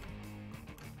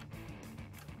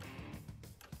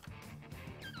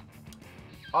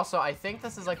 Also, I think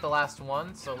this is like the last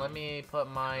one, so let me put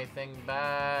my thing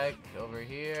back over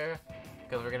here.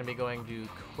 Because we're going to be going to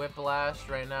Quiplash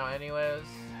right now anyways,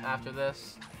 after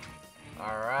this.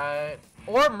 Alright.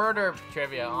 Or murder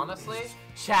trivia, honestly.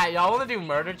 Chat, y'all want to do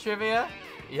murder trivia?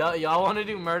 Y'all want to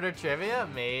do murder trivia?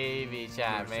 Maybe,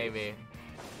 chat, maybe.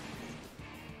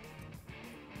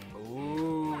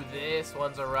 Ooh, this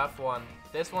one's a rough one.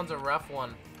 This one's a rough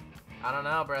one. I don't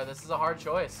know, bro. This is a hard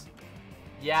choice.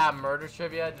 Yeah, murder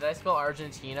trivia. Did I spell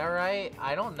Argentina right?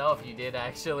 I don't know if you did,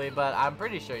 actually, but I'm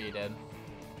pretty sure you did.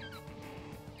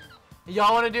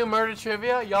 Y'all want to do murder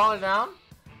trivia? Y'all are down?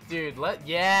 Dude,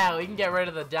 yeah, we can get rid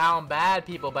of the down bad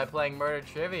people by playing murder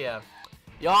trivia.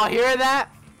 Y'all hear that?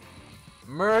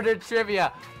 Murder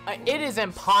trivia. It is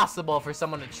impossible for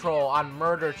someone to troll on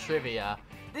murder trivia.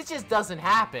 This just doesn't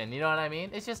happen, you know what I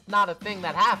mean? It's just not a thing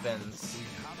that happens.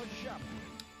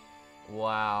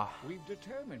 Wow. We've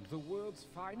determined the world's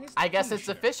finest I guess it's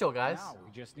t-shirt. official, guys. Now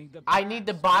we just need the I need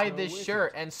to brass buy go this with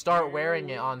shirt it. and start Here wearing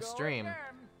it we on go stream. again.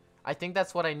 I think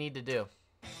that's what I need to do.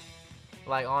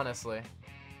 Like, honestly.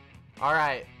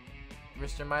 Alright.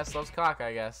 Mr. Mice loves cock,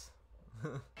 I guess.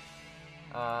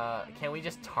 Can we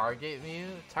just target Mew?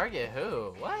 Target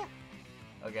who? What?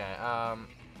 Okay,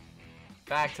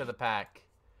 back to the pack.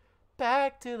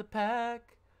 Back to the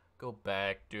pack. Go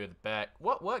back to the pack.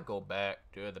 What? Go back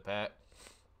to the pack.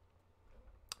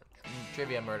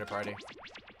 Trivia Murder Party.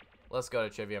 Let's go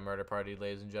to Trivia Murder Party,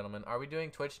 ladies and gentlemen. Are we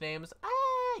doing Twitch names?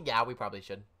 Yeah, we probably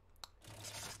should.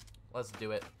 Let's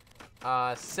do it.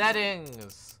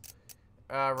 Settings.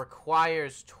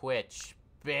 Requires Twitch.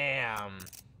 Bam.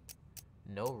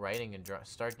 No writing and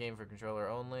start game for controller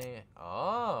only.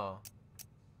 Oh.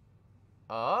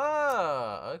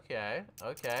 Oh, okay.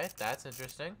 Okay, that's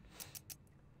interesting.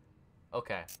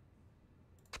 Okay.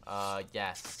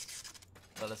 Yes.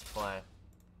 Let us play.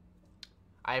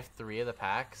 I have 3 of the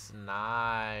packs.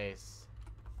 Nice.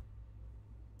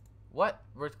 What?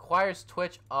 Requires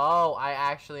Twitch? Oh, I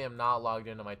actually am not logged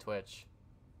into my Twitch.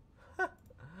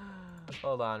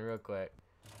 Hold on, real quick.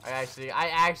 I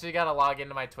actually gotta log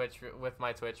into my Twitch with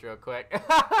my Twitch real quick.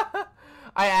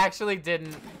 I actually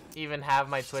didn't even have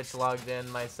my Twitch logged in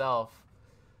myself.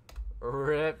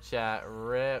 Rip, chat.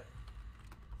 Rip.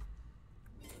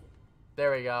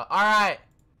 There we go. Alright.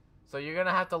 So you're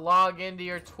gonna have to log into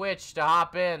your Twitch to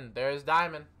hop in. There's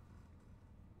Diamond.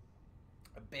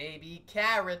 Baby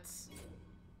carrots.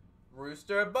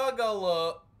 Rooster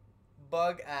Bugalo.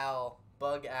 Bug Owl.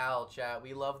 Bug Owl, chat.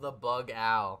 We love the Bug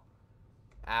Owl.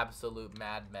 Absolute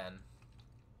madmen.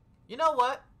 You know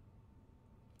what?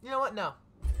 You know what? No.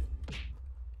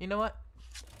 You know what?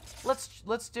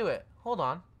 Let's do it. Hold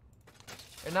on.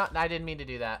 Or not. I didn't mean to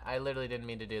do that. I literally didn't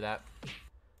mean to do that.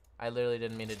 I literally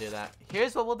didn't mean to do that.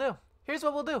 Here's what we'll do. Here's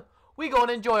what we'll do. We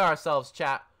gonna enjoy ourselves,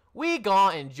 chat. We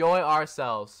gonna enjoy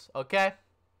ourselves, okay?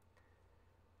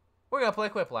 We're gonna play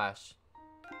Quiplash.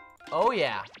 Oh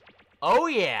yeah. Oh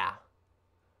yeah.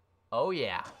 Oh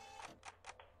yeah.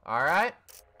 Alright.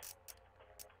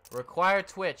 Require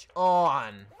Twitch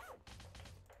on.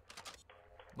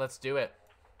 Let's do it.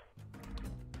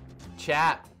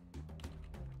 Chat.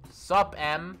 Sup,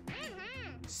 M.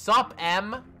 Sup,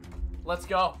 M. Let's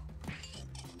go.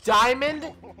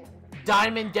 Diamond?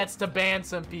 Diamond gets to ban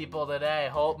some people today.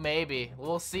 Hope maybe.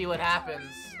 We'll see what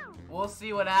happens. We'll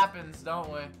see what happens,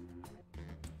 don't we?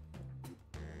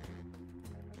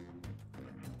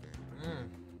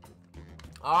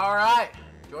 Alright.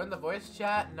 Join the voice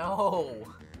chat? No.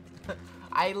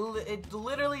 It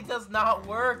literally does not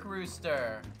work,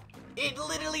 Rooster. It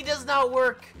literally does not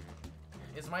work.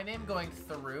 Is my name going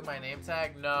through my name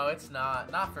tag? No, it's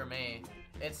not. Not for me.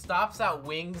 It stops at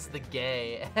Wings the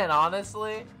Gay. And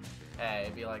honestly, hey,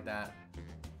 it'd be like that.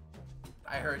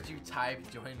 I heard you type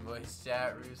join voice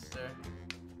chat, Rooster.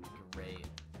 Great.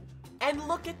 And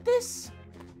look at this.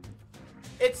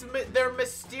 They're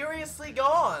mysteriously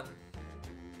gone.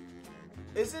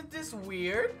 Isn't this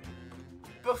weird?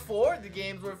 Before, the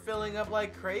games were filling up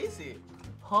like crazy.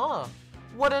 Huh.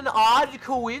 What an odd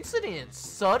coincidence.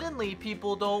 Suddenly,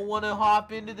 people don't want to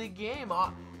hop into the game.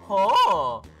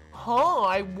 Huh.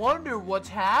 I wonder what's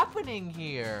happening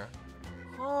here.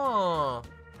 Huh.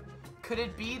 Could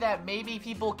it be that maybe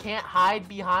people can't hide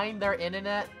behind their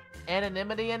internet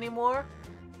anonymity anymore?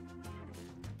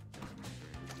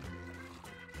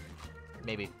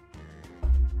 Maybe.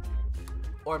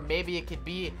 Or maybe it could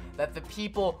be that the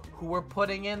people who were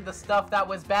putting in the stuff that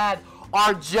was bad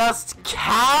are just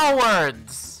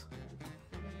cowards.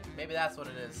 Maybe that's what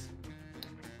it is.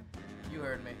 You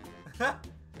heard me.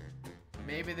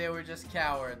 Maybe they were just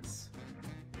cowards.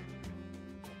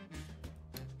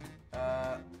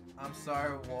 I'm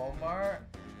sorry, Walmart.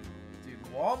 Dude,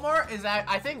 Walmart is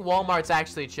I think Walmart's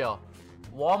actually chill.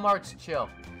 Walmart's chill.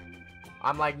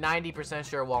 I'm like 90%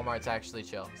 sure Walmart's actually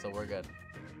chill, so we're good.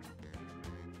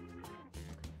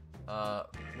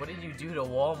 What did you do to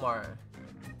Walmart?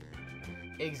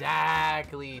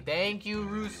 Exactly. Thank you,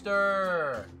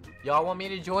 Rooster. Y'all want me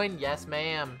to join? Yes,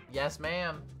 ma'am. Yes,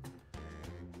 ma'am.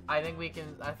 I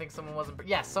think someone was,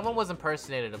 yes, someone was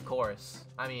impersonated, of course.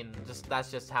 I mean, that's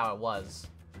just how it was.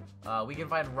 We can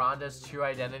find Rhonda's true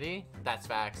identity. That's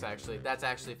facts, actually. That's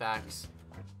actually facts.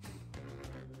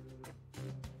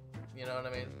 You know what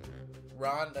I mean?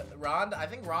 Rhonda, I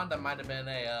think Rhonda might have been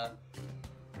a,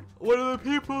 one of the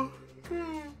people.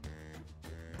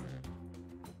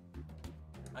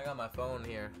 I got my phone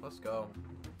here. Let's go.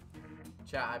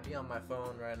 Chat, I be on my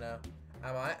phone right now.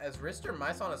 Is Rister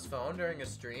Mice on his phone during a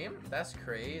stream? That's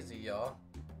crazy, y'all.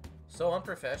 So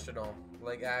unprofessional.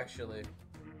 Like, actually.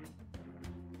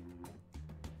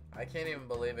 I can't even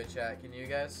believe it, chat. Can you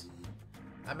guys?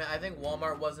 I mean, I think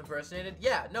Walmart was impersonated.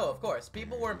 Yeah, no, of course.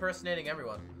 People were impersonating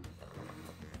everyone.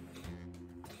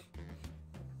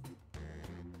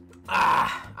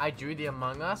 Ah, I drew the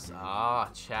Among Us. Ah,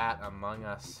 chat, Among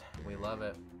Us. We love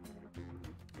it.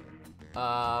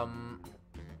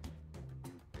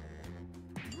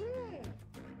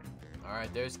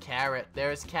 Alright, there's Carrot.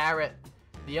 There's Carrot.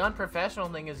 The unprofessional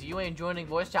thing is you ain't joining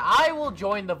voice chat. I will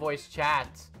join the voice chat.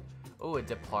 Ooh, a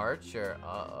departure.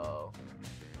 Uh-oh.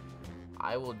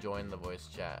 I will join the voice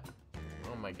chat.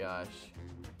 Oh my gosh.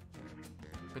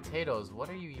 Potatoes, what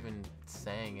are you even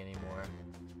saying anymore?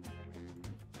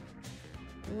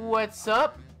 What's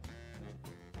up?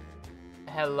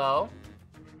 Hello?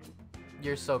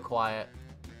 You're so quiet.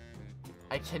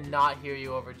 I cannot hear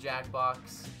you over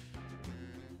Jackbox.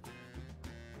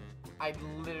 I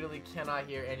literally cannot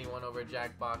hear anyone over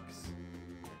Jackbox.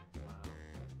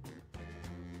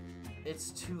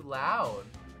 It's too loud.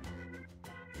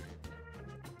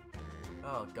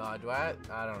 Oh god, do I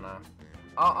don't know.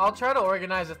 I'll try to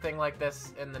organize a thing like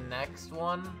this in the next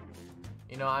one.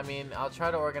 You know, I mean, I'll try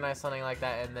to organize something like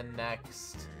that in the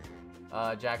next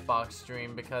Jackbox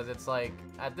stream, because it's like,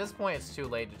 at this point it's too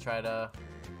late to try to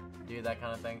do that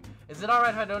kind of thing. Is it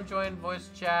alright if I don't join voice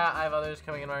chat? I have others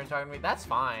coming in and talking to me. That's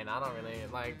fine. I don't really,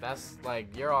 like, that's,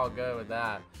 like, you're all good with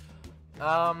that.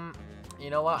 You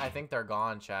know what? I think they're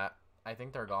gone, chat. I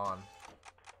think they're gone.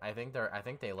 I think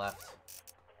they left.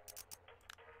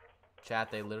 Chat,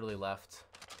 they literally left.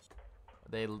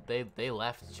 They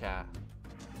left, chat.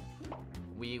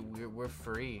 We're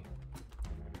free.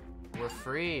 We're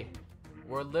free.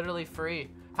 We're literally free.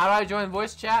 How do I join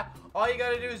voice chat? All you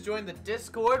gotta do is join the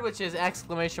Discord, which is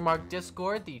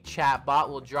 !Discord. The chat bot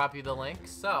will drop you the link.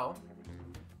 So,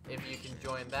 if you can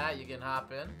join that, you can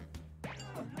hop in.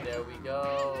 There we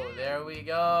go. There we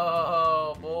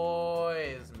go.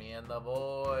 Boys. Me and the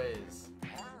boys.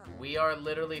 We are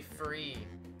literally free.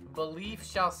 Belief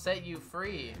shall set you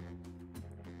free.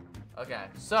 Okay,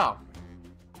 so.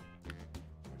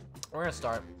 We're gonna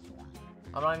start.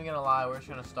 I'm not even gonna lie, we're just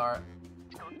gonna start.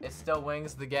 It's still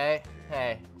Wings the gay.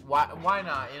 Hey, why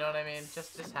not? You know what I mean?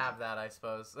 Just have that, I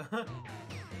suppose.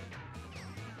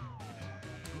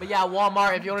 But yeah,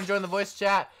 Walmart, if you want to join the voice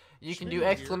chat, you can do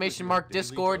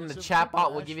 !Discord, and the chat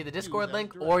bot will give you the Discord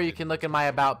link, or you can look at my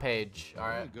about page. All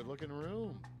right. Good looking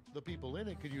room. The people in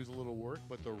it could use a little work,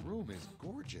 but the room is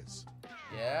gorgeous.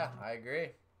 Yeah, I agree.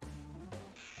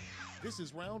 This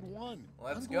is round one.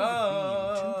 Let's I'm going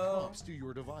to beam 2 go. prompts to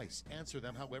your device. Answer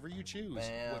them however you choose.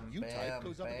 Bam, what you bam, type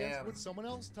goes up against bam. what someone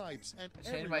else types, and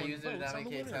Change my everyone user to votes on the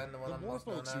winner. WK10 to one The I'm more most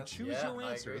known folks who as. choose Yeah, your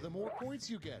I answer, agree. the more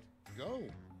points you get. Go.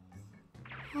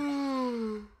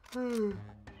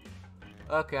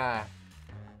 Okay.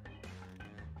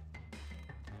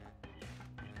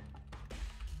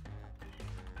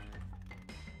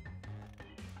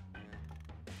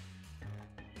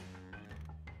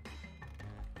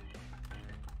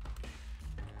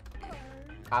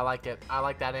 I like it. I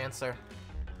like that answer.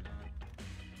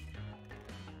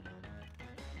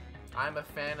 I'm a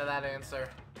fan of that answer.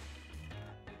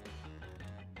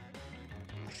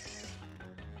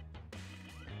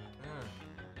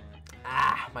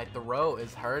 Ah, my throat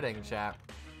is hurting, chat.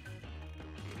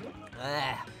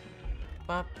 Ah.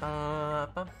 Ba -ba,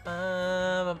 ba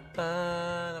 -ba, ba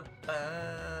 -ba, ba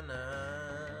 -na,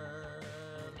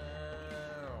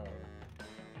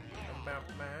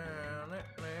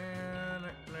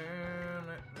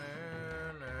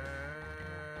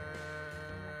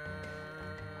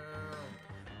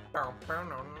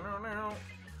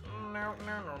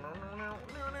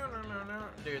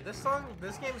 Dude,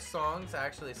 this game's songs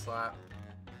actually slap.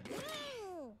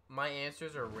 My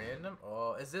answers are random.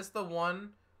 Oh, is this the one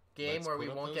game Let's where we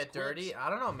put up won't those get dirty? clips. I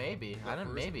don't know, maybe. The I don't,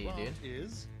 first maybe, dude. prompt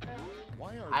is,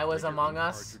 why are I Was trigger Among ink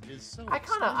Us. cartridges so I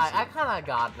expensive? kind of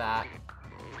got that.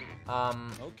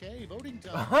 Okay, voting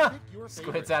time. Pick your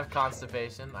Squids favorite. have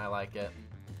constipation. I like it.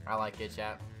 I like it,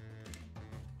 chat.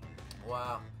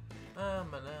 Wow.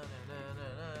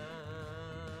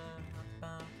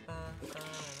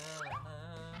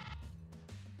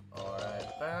 Alright.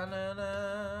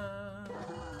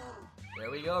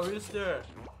 There we go, Rooster.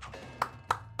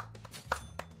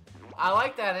 I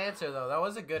like that answer, though. That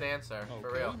was a good answer, for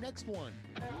Okay, real. next one.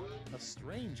 A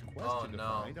strange Oh, question to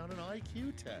no. find on an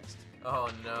IQ test. Oh,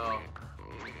 no.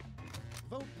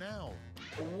 Vote now.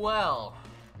 Well,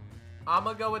 I'm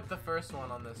gonna go with the first one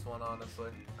on this one,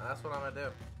 honestly. That's what I'm gonna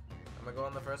do. I'm gonna go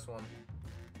on the first one.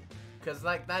 Because,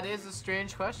 like, that is a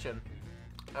strange question.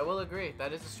 I will agree.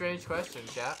 That is a strange question,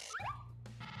 chat.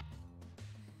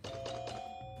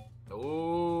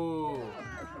 Ooh.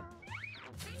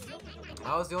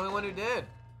 I was the only one who did.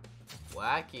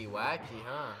 Wacky,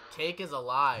 huh? Cake is a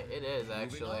lie. It is,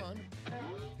 actually. Moving on.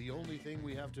 The only thing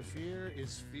we have to fear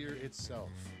is fear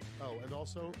itself. Oh, and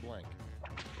also blank.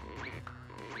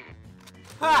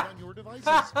 Put it on your devices.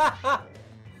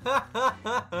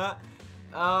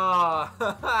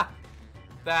 Oh,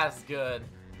 that's good.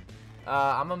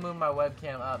 I'm gonna move my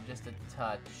webcam up just a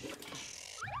touch,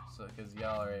 so because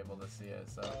y'all are able to see it.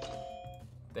 So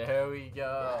there we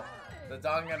go. The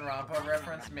Danganronpa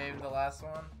reference, maybe the last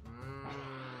one.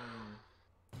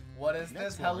 What is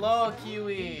Next this? one. Hello,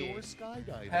 Kiwi. Indoor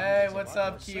skydiving. Hey, Makes a what's lot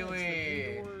up, more sense Kiwi?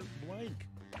 than indoor blank.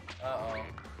 Uh-oh.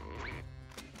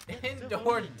 Get to Indoor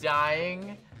voting.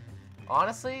 dying.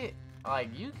 Honestly, like,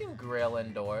 you can grill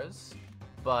indoors,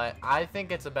 but I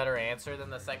think it's a better answer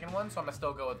than the second one, so I'm gonna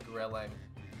still go with grilling.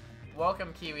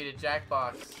 Welcome, Kiwi, to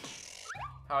Jackbox.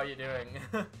 How are you doing?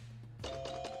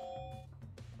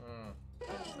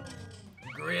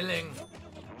 Grilling.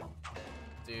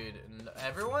 Dude,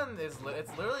 everyone is,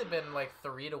 it's literally been like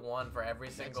 3-1 for every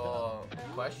single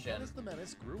question. Dennis the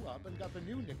Menace grew up and got the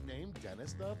new nickname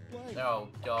Dennis the Blank. Oh,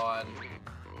 God.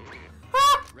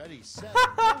 Ready, set,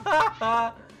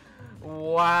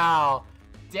 Wow.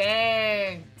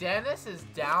 Dang. Dennis is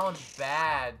down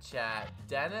bad, chat.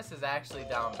 Dennis is actually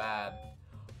down bad.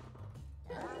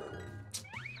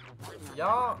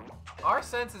 Y'all, our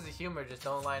senses of humor just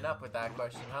don't line up with that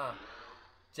question, huh?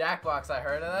 Jackbox, I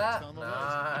heard of that? Next on the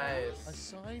list. A Nice.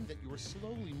 sign that you are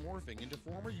slowly morphing into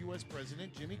former U.S.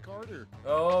 President Jimmy Carter.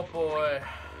 Oh, boy.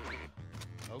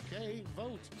 Okay,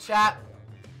 vote. Chat,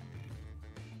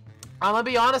 I'm gonna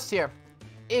be honest here.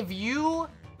 If you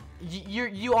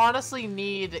honestly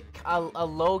need a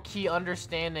low-key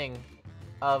understanding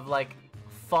of, like,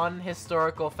 fun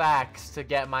historical facts to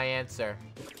get my answer.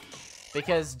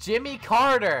 Because Jimmy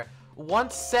Carter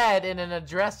once said in an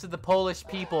address to the Polish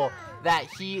people that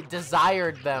he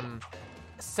desired them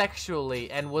sexually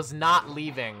and was not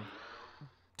leaving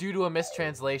due to a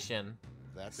mistranslation.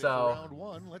 That's it So- for round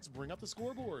one. Let's bring up the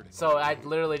scoreboard. So I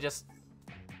literally just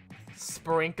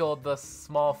sprinkled the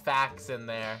small facts in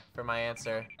there for my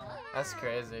answer. That's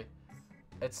crazy.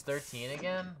 It's 13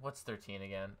 again? What's 13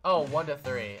 again? Oh, 1 to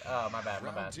 3. Oh, my bad, my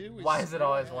Round bad. two is Why is it straight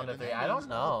always ahead, 1 to and 3? that I don't means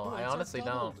know. all I points are honestly don't.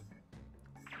 doubled.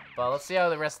 But let's see how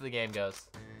the rest of the game goes.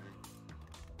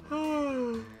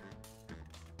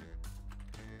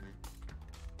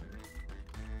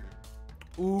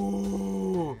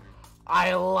 Ooh,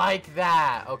 I like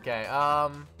that. Okay,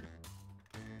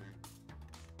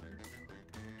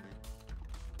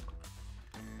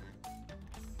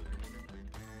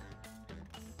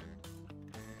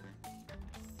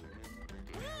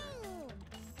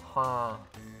 Huh.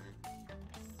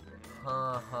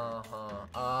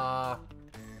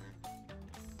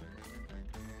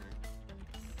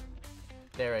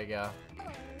 There we go.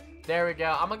 There we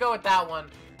go. I'm gonna go with that one.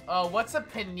 What's a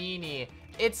panini?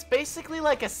 It's basically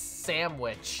like a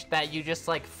sandwich that you just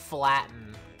like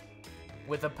flatten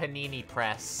with a panini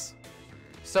press.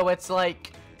 So it's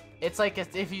like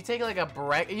if you take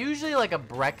like usually like a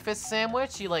breakfast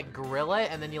sandwich, you like grill it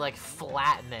and then you like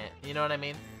flatten it. You know what I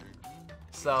mean?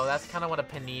 So that's kind of what a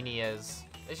panini is.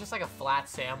 It's just like a flat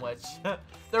sandwich.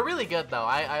 They're really good though.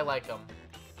 I like them.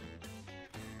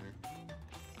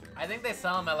 I think they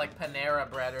sell them at like Panera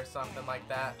Bread or something like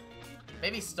that.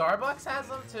 Maybe Starbucks has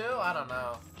them too? I don't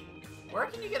know. Where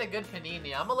can you get a good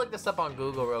panini? I'm gonna look this up on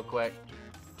Google real quick.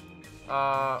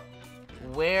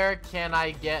 Where can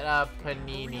I get a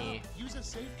panini? Use a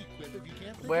safety quip if you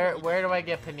can't think of Where anything. do I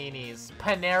get paninis?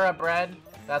 Panera Bread?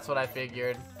 That's what I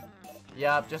figured.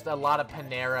 Yep, just a lot of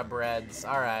Panera breads.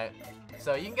 Alright.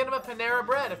 So you can get him a Panera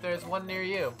bread if there's one near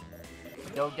you.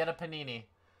 Go get a panini.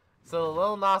 So the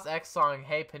Lil Nas X song,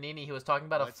 Hey Panini, he was talking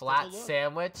about a Let's take flat a look.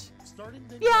 sandwich. Starting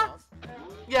things Yeah. off,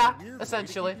 Yeah, here's a way to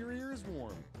essentially. keep your ears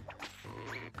warm.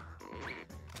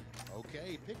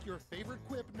 Okay, pick your favorite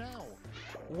quip now.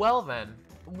 Well then,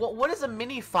 what is a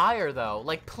mini fire though?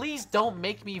 Like, please don't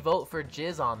make me vote for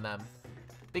jizz on them.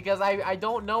 Because I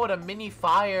don't know what a mini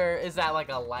fire is. That like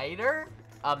a lighter?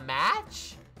 A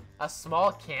match? A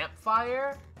small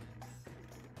campfire?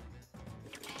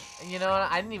 You know what?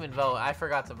 I didn't even vote. I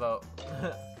forgot to vote.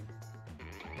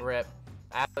 Rip.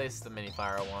 At least the mini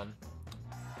fire one.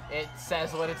 It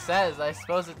says what it says. I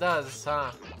suppose it does,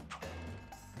 huh?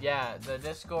 Yeah, the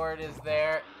Discord is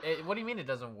there. What do you mean it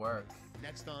doesn't work?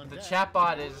 Next on The deck,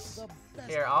 chatbot is the best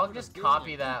here. I'll part just of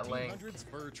copy building that link 1800s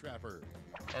Fur Trapper.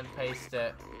 and paste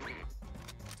it.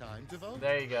 Time to vote.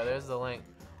 There you go. There's the link.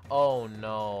 Oh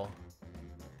no.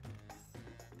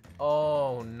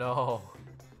 Oh no.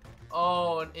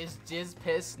 Oh, is jizz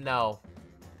piss? No.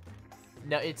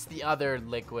 No, it's the other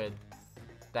liquid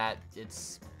that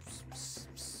it's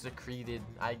secreted,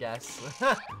 I guess.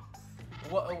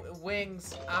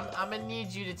 Wings, I'm gonna need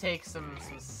you to take some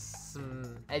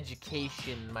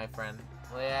education, my friend.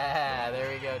 Yeah, there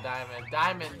we go, Diamond.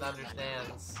 Diamond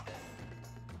understands.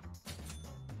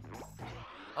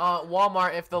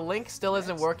 Walmart, if the link still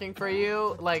isn't working for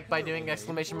you, like by doing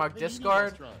exclamation mark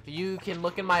Discord, you can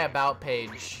look in my about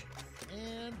page.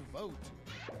 And vote.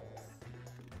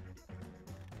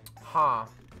 Huh.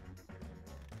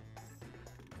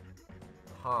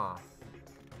 Huh.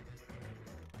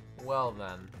 Well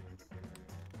then.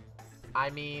 I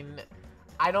mean,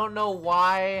 I don't know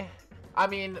why. I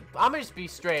mean, I'm gonna just be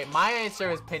straight. My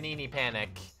answer is Panini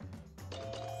Panic.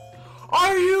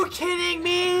 Are you kidding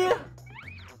me?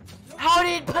 How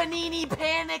did Panini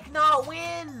Panic not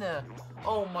win?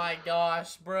 Oh my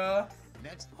gosh, bruh.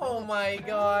 Next, Oh my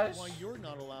gosh. why you're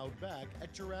not allowed back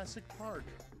at Jurassic Park.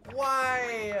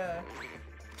 Why?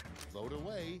 Vote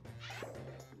away.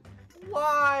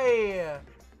 Why?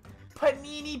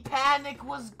 Panini Panic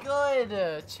was good,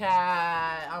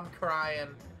 chat. I'm crying.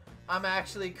 I'm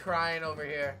actually crying over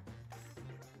here.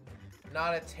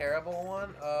 Not a terrible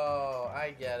one? Oh,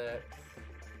 I get it.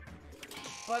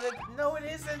 But no, it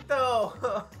isn't though.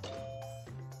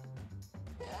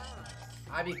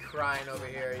 I be crying over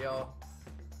here, yo.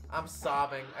 I'm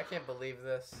sobbing. I can't believe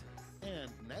this. And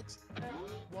next,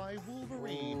 why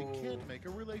Wolverine can't make a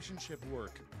relationship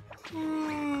work.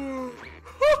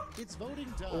 It's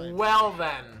voting time. Well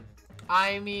then,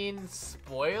 I mean,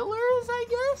 spoilers, I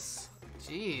guess?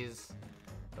 Jeez.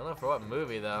 I don't know for what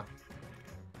movie though.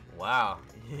 Wow.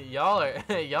 y'all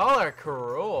are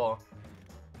cruel.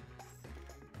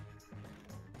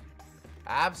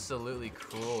 Absolutely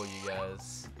cruel, you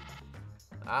guys.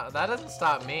 That doesn't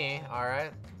stop me,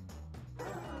 alright?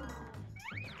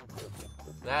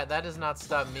 That does not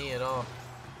stop me at all.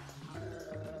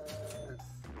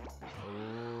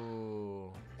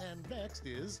 Ooh. And next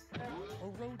is a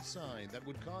road sign that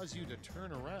would cause you to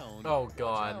turn around. Oh Watch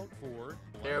god. out for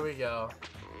Here we go.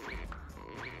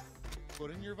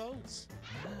 Put in your votes.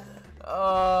 Oh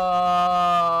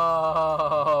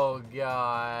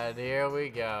god, here we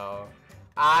go.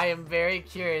 I am very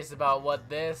curious about what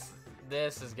this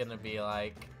is gonna be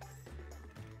like.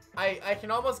 I can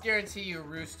almost guarantee you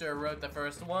Rooster wrote the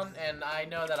first one, and I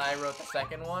know that I wrote the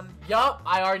second one. Yup,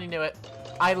 I already knew it.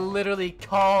 I literally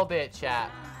called it, chat.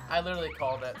 I literally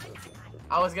called it.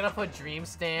 I was gonna put dream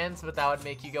stands, but that would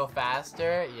make you go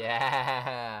faster.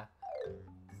 Yeah.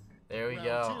 There we Round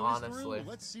go, 2 is honestly. through.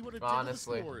 Let's see what it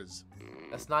Honestly. scores.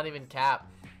 That's not even cap.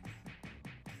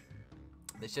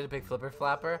 They should have picked Flipper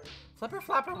Flapper. Flipper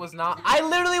Flapper was not. I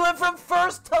literally went from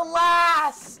first to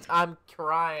last. I'm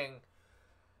crying.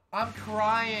 I'm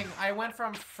crying. I went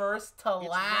from first to It's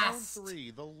last. round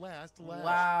 3, the last. Wow.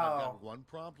 I've got one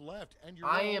prompt left, and you're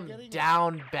I all am getting it.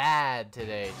 down bad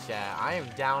today, chat. I am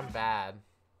down bad.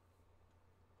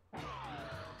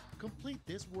 Complete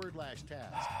this word lash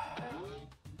task.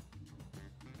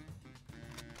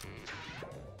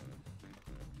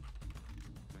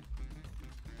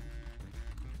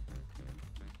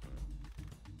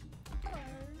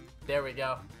 There we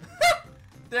go.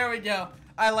 There we go.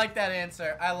 I like that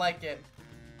answer. I like it.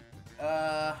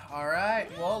 Alright.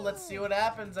 Well, let's see what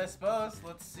happens, I suppose.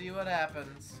 Let's see what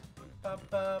happens.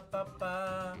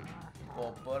 Ba-ba-ba-ba.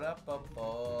 Ba-ba-da-ba-ba.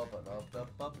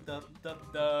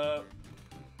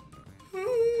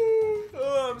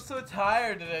 Oh, I'm so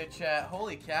tired today, chat.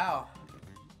 Holy cow.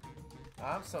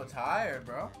 I'm so tired,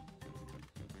 bro.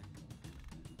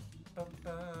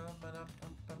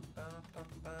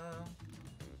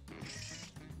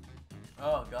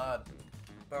 Oh God.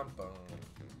 Bum, bum.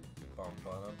 Bum,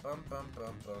 bum, bum, bum, bum,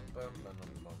 bum, bum, bum,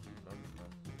 bum, bum,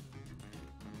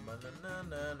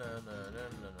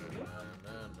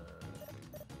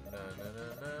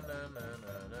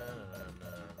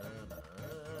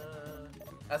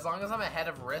 As long as I'm ahead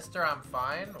of Rister, I'm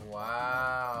fine.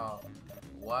 Wow.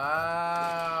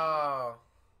 Wow.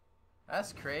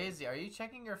 That's crazy. Are you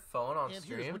checking your phone on And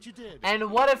stream? here's what you did. And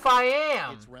what if I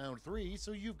am? It's round 3,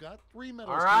 so you've got 3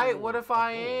 medals. All right, to what award. if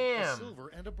I A gold, am? A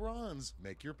silver and a bronze.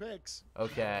 Make your picks.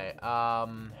 Okay,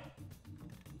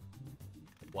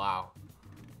 wow.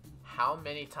 How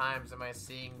many times am I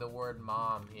seeing the word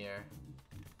mom here?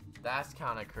 That's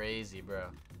kind of crazy, bro.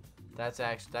 That's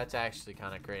actually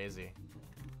kind of crazy.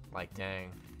 Like,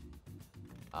 dang.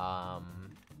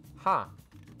 Huh.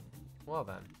 Well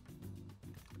then.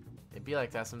 It be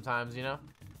like that sometimes, you know?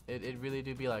 It really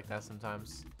do be like that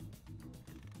sometimes.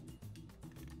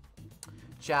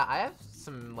 Chat, I have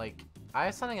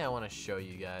something I want to show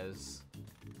you guys.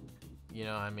 You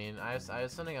know what I mean? I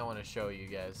have something I want to show you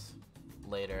guys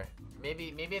later.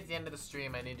 Maybe at the end of the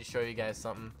stream I need to show you guys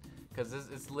something. Because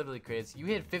it's literally crazy. You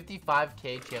hit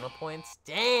 55k channel points?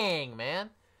 Dang, man.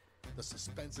 The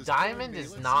suspense is Diamond killing me.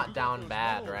 is Let's not see who got down those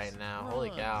bad medals. right now. Holy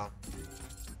Bronze. cow.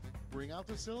 Bring out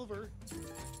the silver.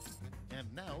 And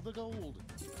now the gold.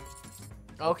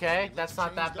 Okay, Let's that's not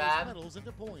change that those bad. medals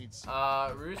into points.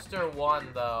 Rooster won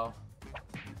though.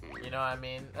 You know what I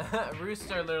mean?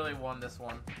 Rooster literally won this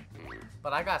one.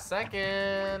 But I got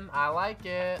second. I like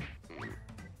it.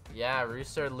 Yeah,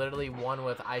 Rooster literally won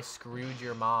with I screwed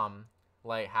your mom.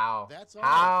 Like how? That's all.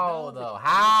 How Now though? the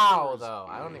How scores. though?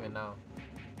 I don't even know.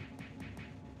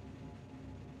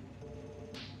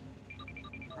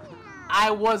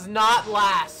 I was not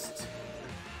last.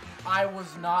 I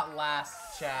was not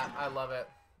last, chat. I love it.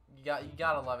 You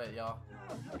gotta love it, y'all.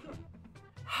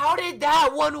 How did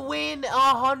that one win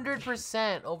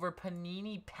 100% over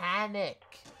Panini Panic?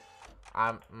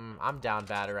 I'm down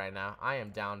bad right now. I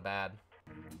am down bad.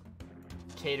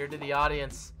 Cater to the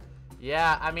audience.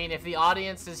 Yeah, I mean, if the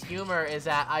audience's humor is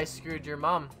at I screwed your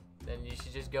mom, then you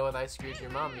should just go with I screwed your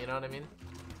mom. You know what I mean?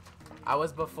 I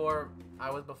was before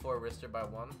Rister by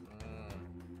 1.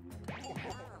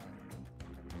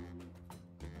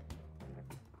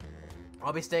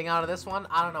 I'll be staying out of this one.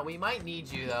 I don't know. We might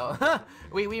need you though.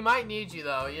 we might need you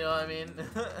though. You know what I mean?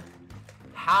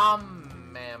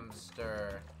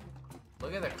 Hammamster.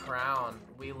 Look at the crown.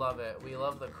 We love it. We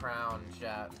love the crown,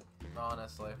 chat.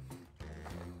 Honestly.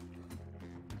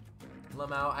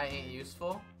 Lamau, I ain't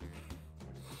useful.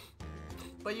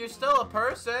 But you're still a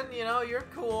person. You know, you're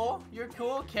cool. You're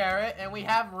cool, Carrot. And we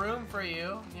have room for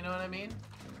you. You know what I mean?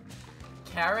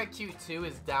 Carrot Cute 2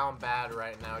 is down bad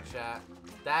right now, chat.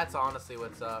 That's honestly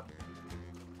what's up.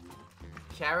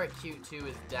 Carrot Cute 2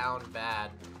 is down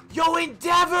bad. Yo,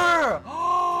 Endeavor!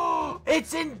 Oh,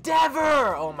 it's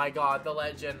Endeavor! Oh my god, the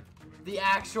legend. The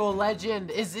actual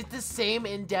legend. Is it the same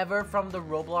Endeavor from the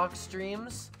Roblox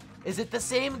streams? Is it the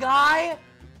same guy?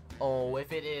 Oh,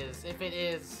 if it is,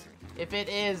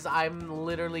 I'm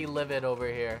literally livid over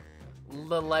here.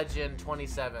 The Legend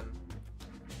 27.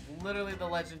 Literally the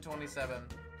Legend 27.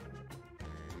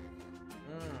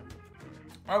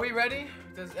 Are we ready?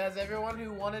 Has everyone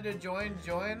who wanted to join?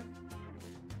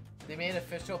 They made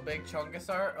official Big Chungus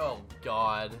art. Oh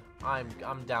god, I'm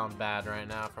down bad right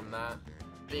now from that.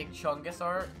 Big Chungus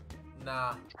art?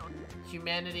 Nah.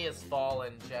 Humanity has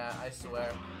fallen, chat. I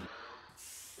swear.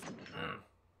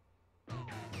 Oh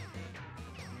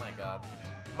my god.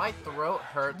 My throat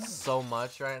hurts so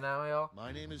much right now, y'all.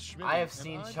 My name is Schmidt. I have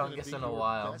seen and I'm gonna Chungus be in a your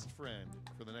while. Best friend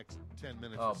for the next 10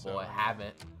 minutes Oh or so. boy,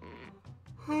 haven't.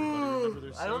 remember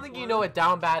their I don't safe think you word? know what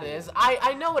down bad is.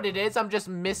 I know what it is. I'm just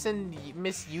misusing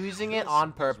it This on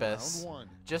is purpose. round 1.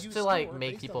 Just You to like score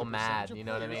make based people on the percentage mad, of you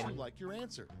know what I players mean? who like your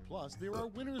answer. Plus, there are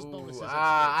winners Ooh, bonuses. at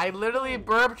I stake. literally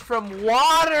burped from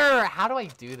water. How do I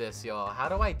do this, y'all? How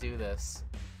do I do this?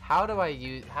 How do I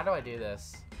do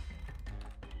this?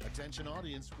 Attention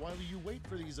audience, while you wait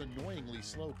for these annoyingly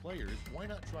slow players, why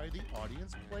not try the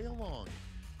audience play along?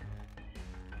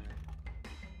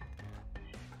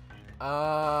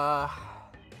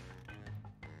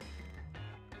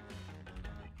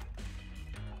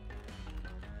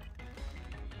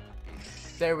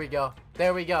 There we go.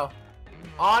 There we go.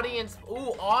 Audience,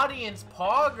 ooh, audience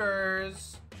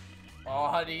poggers.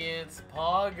 Audience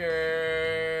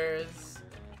poggers.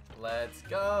 Let's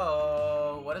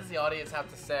go. What does the audience have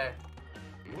to say?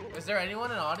 Is there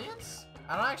anyone in audience?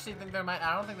 I don't actually think there might.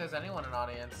 I don't think there's anyone in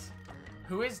audience.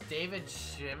 Who is David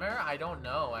Shimmer? I don't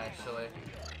know, actually.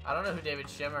 I don't know who David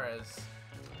Shimmer is.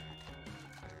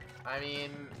 I mean,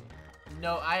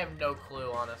 no, I have no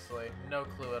clue, honestly. No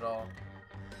clue at all.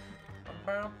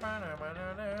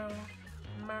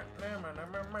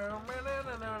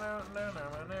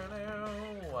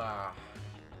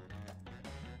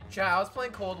 Chat, I was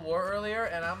playing Cold War earlier,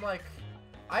 and I'm like,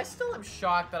 I still am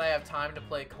shocked that I have time to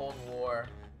play Cold War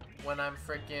when I'm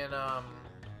freaking,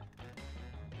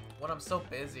 when I'm so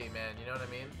busy, man, you know what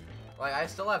I mean? Like, I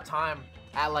still have time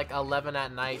at like 11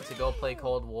 at night to go play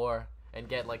Cold War and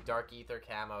get like Dark Ether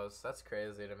camos. That's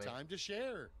crazy to me. Time to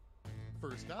share.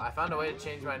 First up, I found a way to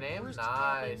change my name. first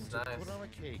Nice, topping to nice. Put on a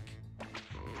cake.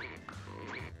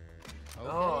 Okay,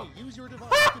 Oh. use your device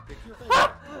to pick your favorite.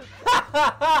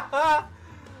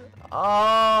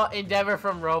 Oh, Endeavor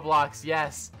from Roblox,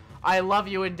 yes. I love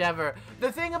you, Endeavor.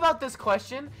 The thing about this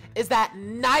question is that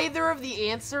neither of the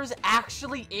answers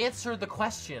actually answer the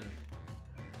question.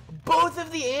 Both of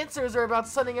the answers are about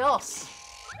something else.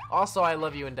 Also, I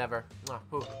love you, Endeavor. Mwah,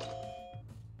 whew.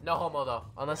 No homo, though,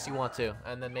 unless you want to,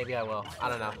 and then maybe I will. I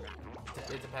don't know.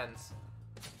 It depends.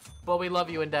 But we love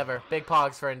you, Endeavor. Big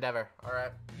pogs for Endeavor. All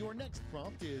right. Your next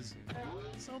prompt is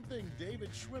something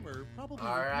David Schwimmer probably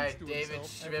All right, repeats to David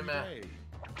himself every Schwimmer. day.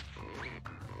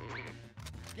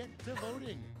 Get to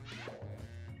voting.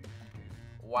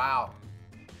 Wow.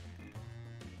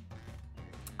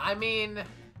 I mean,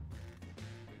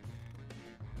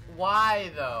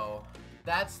 why though?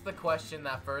 That's the question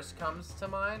that first comes to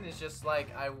mind. It's just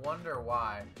like, I wonder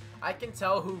why. I can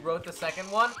tell who wrote the second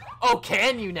one. Oh,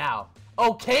 can you now?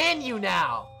 Oh, can you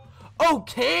now? Oh,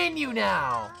 can you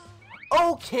now?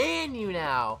 Oh, can you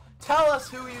now? Tell us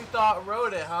who you thought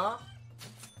wrote it, huh?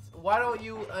 Why don't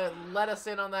you let us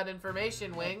in on that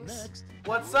information, Wings? Next,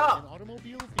 What's an up?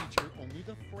 automobile feature only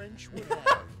the French would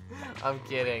have. I'm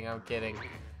kidding, I'm kidding.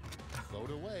 Vote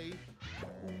away.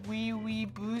 Wee wee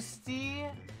boosty?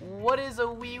 What is a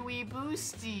wee wee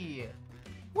boosty?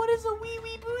 What is a wee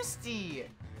wee boosty?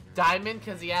 Diamond,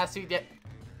 cause he asked who did.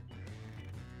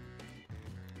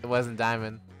 It wasn't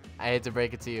Diamond. I hate to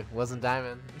break it to you. It wasn't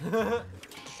Diamond.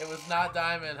 It was not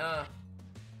Diamond, huh?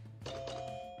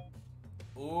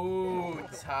 Ooh,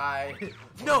 tie.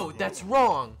 No, that's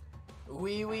wrong.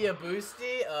 Wee wee a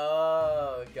boosty?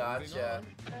 Oh, Moving gotcha. on.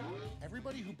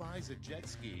 Everybody who buys a jet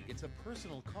ski gets a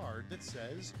personal card that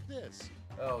says this.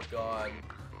 Oh god.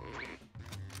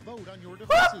 Vote on your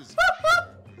devices.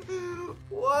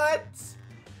 What?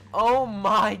 Oh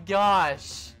my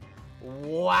gosh.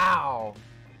 Wow.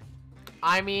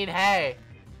 I mean, hey,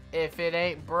 if it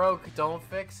ain't broke, don't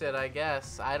fix it, I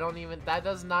guess. I don't even, that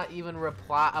does not even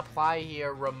apply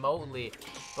here remotely.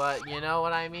 But you know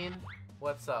what I mean?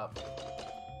 What's up?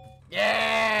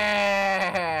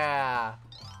 Yeah!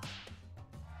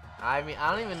 I mean,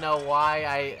 I don't even know why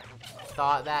I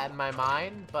thought that in my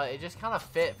mind, but it just kind of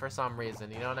fit for some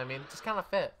reason, you know what I mean? Just kind of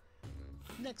fit.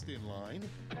 Next in line,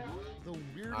 the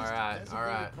weirdest Alright, designated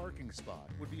alright. parking spot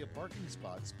would be a parking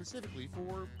spot specifically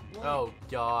for blank. Oh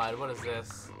god, what is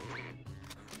this?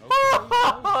 Okay,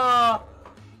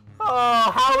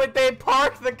 Oh, how would they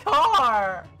park the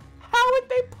car? How would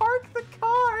they park the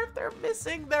car if they're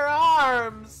missing their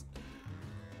arms?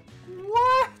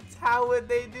 What? How would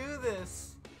they do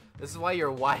this? This is why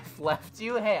your wife left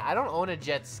you? Hey, I don't own a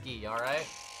jet ski, alright?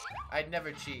 I'd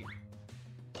never cheat.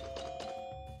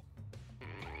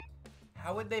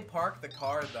 How would they park the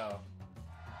car, though?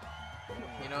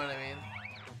 You know what I mean?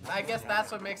 I guess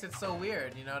that's what makes it so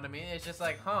weird, you know what I mean? It's just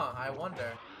like, huh, I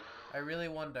wonder. I really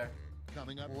wonder.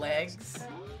 coming up Legs? next,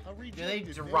 a Do they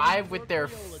rejected drive name with for their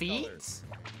Crayola feet?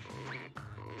 color.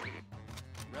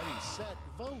 Ready, set,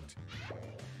 vote.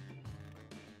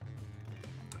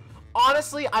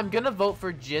 Honestly, I'm gonna vote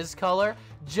for Jizz Color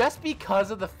just because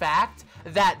of the fact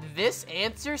that this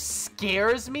answer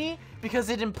scares me because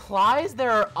it implies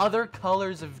there are other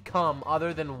colors of cum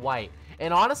other than white.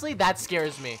 And honestly, that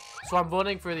scares me. So I'm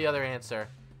voting for the other answer.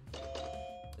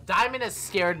 Diamond has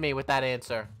scared me with that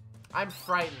answer. I'm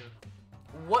frightened.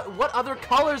 What other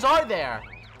colors are there?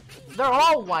 They're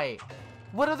all white.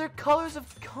 What other colors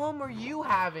of cum are you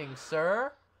having,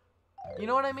 sir? You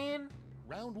know what I mean?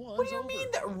 Round one's What do you over. mean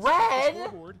that Let's check the red?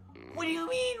 scoreboard. What do you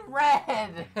mean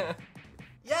red?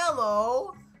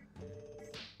 Yellow?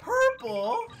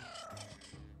 Purple?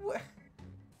 What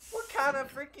kind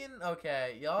of freaking...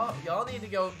 Okay, y'all need to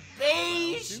go...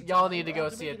 Beige! Y'all need to go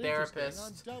see a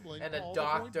therapist and a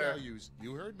doctor.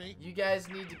 You heard me. You guys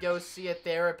need to go see a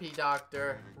therapy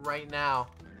doctor right now.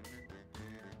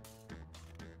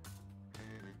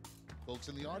 Folks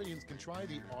in the audience can try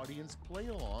the audience play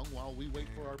along while we wait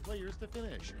for our players to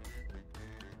finish.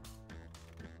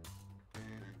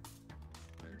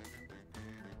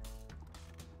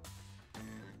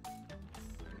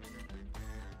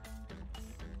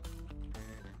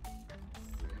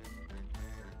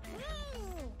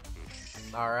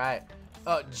 Alright.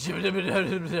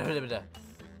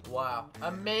 Wow.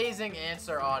 Amazing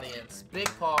answer, audience. Big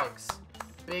pogs.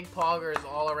 Big poggers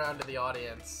all around to the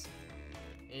audience.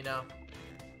 You know?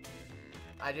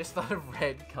 I just thought of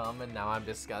red cum and now I'm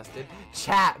disgusted.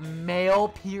 Chat, male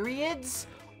periods?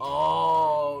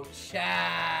 Oh,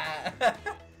 chat.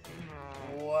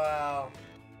 Wow.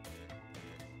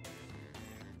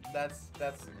 That's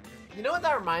you know what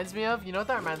that reminds me of?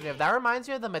 That reminds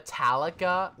me of the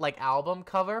Metallica like album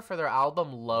cover for their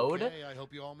album Load. Okay, I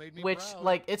hope you all made me Which proud.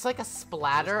 like it's like a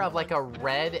splatter of like a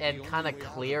red and kind of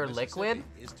clear liquid.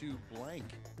 Is to blank.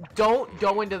 Don't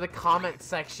go into the comment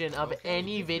section of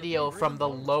any video from the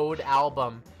Load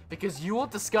album because you will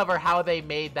discover how they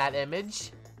made that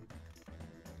image.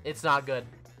 It's not good.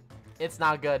 It's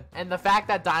not good. And the fact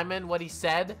that Diamond, what he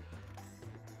said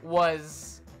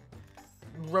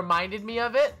reminded me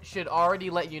of it should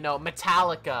already let you know.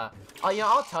 Metallica. Oh, you know,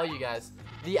 I'll tell you guys.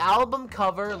 The album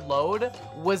cover Load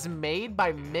was made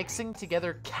by mixing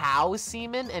together cow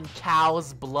semen and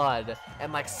cow's blood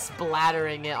and like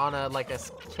splattering it on a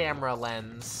camera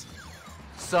lens.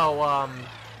 So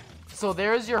so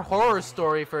there's your horror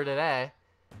story for today.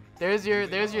 There's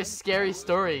your scary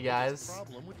story, guys.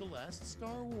 Problem with the last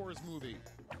Star Wars movie.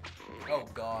 Oh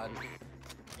God.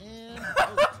 And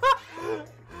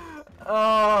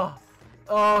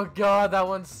Oh God, that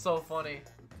one's so funny.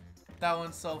 That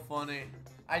one's so funny.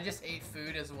 I just ate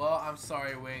food as well. I'm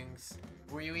sorry, Wings.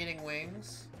 Were you eating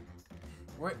wings?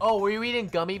 Were you eating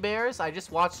gummy bears? I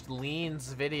just watched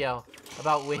Lean's video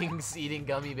about Wings eating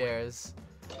gummy bears.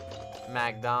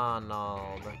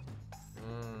 McDonald.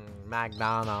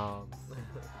 McDonald.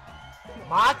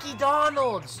 Mocky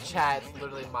Donald's, chat. It's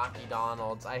literally Mocky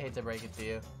Donald's. I hate to break it to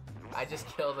you. I just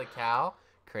killed a cow.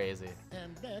 Crazy.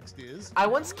 And next is I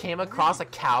once came across a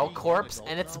cow corpse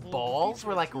and its balls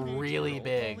were like really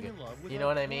big. You know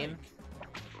what I mean?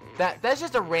 That's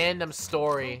just a random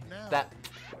story that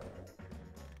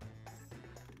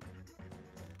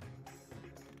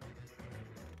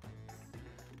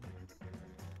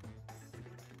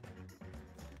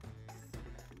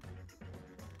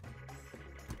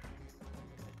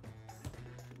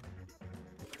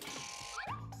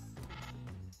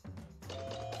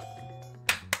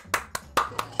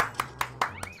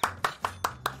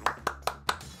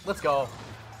Let's go.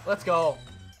 Let's go.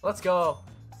 Let's go.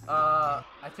 I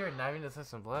threw a knife into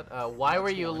some blood. Why were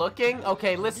you looking?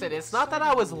 Okay, listen, it's not that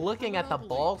I was looking at the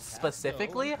ball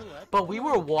specifically, but we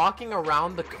were walking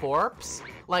around the corpse,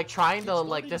 like trying to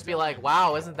like just be like,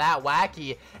 wow, isn't that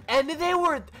wacky? And they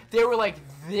were like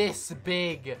this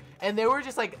big, and they were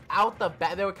just like out the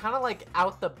back. They were kind of like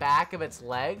out the back of its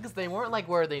legs. They weren't like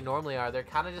where they normally are. They're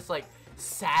kind of just like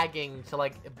sagging to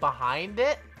like behind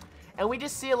it. And we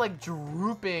just see it like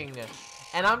drooping,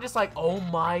 and I'm just like, oh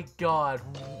my God,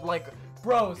 like,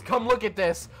 bros, come look at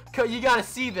this. You gotta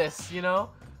see this, you know?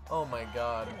 Oh my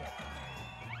God.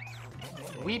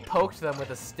 We poked them with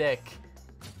a stick.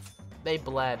 They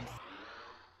bled.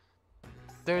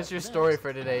 There's your story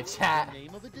for today, chat. The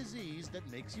name of a disease that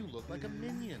makes you look like a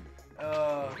minion.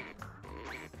 Time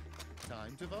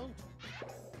to vote.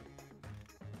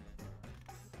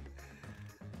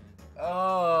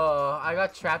 Oh, I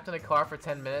got trapped in a car for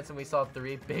 10 minutes and we saw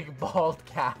 3 big bald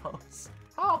cows.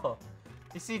 Oh,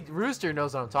 you see, Rooster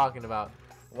knows what I'm talking about.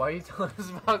 Why are you telling us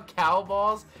about cow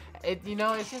balls? You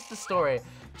know, it's just a story.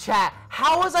 Chat,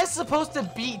 how was I supposed to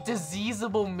beat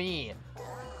Diseasable Me?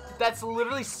 That's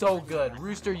literally so good.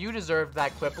 Rooster, you deserved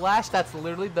that Quiplash. That's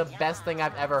literally the best thing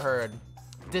I've ever heard.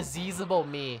 Diseasable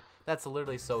Me. That's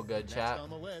literally so good, chat.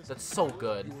 That's so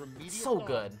good. So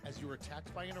good. As you were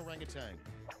attacked by an orangutan.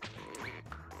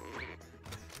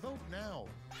 Vote now.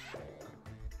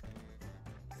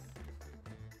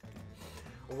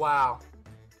 Wow.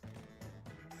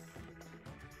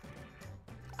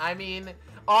 I mean,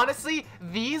 honestly,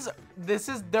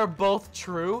 they're both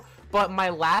true, but my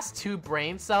last 2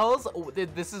 brain cells,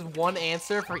 this is one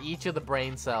answer for each of the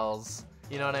brain cells.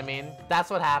 You know what I mean? That's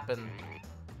what happened.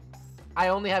 I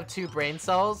only have 2 brain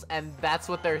cells, and that's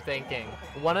what they're thinking.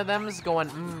 One of them is going,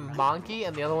 monkey,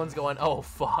 and the other one's going, oh,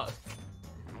 fuck.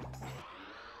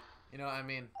 You know what I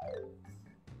mean?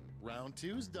 Round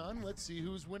 2's done. Let's see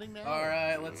who's winning now.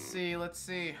 Alright, let's see.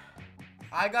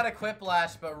 I got a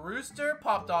Quiplash, but Rooster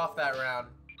popped off that round.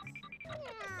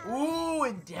 Ooh,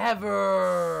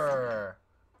 Endeavor!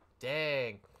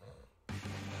 Dang.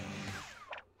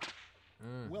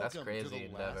 That's crazy, to the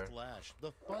Endeavor. last lash,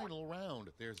 the final round.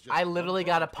 There's just I literally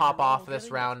gotta pop off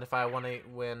this round if I want to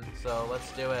win, so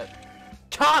let's do it.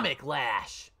 Comic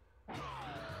Lash!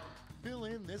 Fill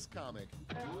in this comic.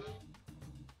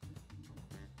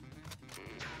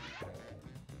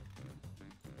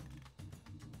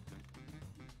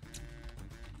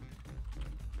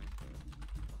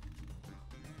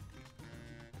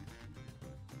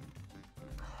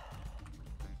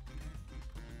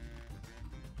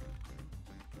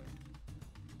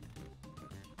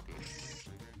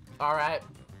 Alright.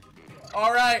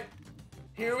 Alright.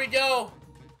 Here we go.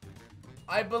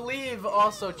 I believe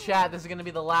also, chat, this is going to be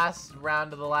the last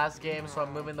round of the last game, so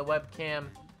I'm moving the webcam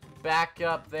back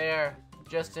up there.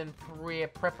 Just in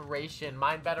preparation.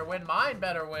 Mine better win. Mine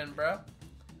better win, bro.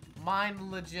 Mine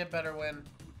legit better win.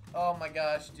 Oh my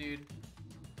gosh, dude.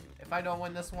 If I don't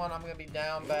win this one, I'm going to be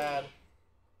down bad.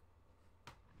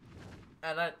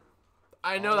 And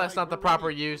I know that's not the proper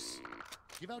use.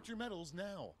 Give out your medals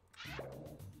now.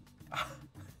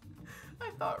 I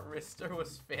thought Rister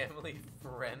was family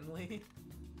friendly.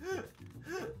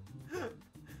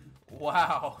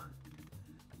 Wow.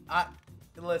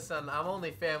 Listen, I'm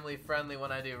only family friendly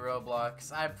when I do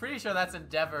Roblox. I'm pretty sure that's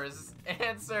Endeavor's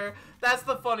answer. That's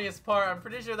the funniest part. I'm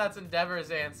pretty sure that's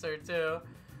Endeavor's answer too.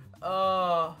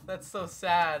 Oh, that's so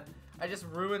sad. I just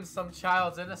ruined some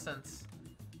child's innocence.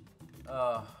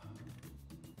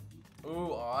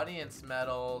 Ooh, audience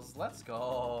medals. Let's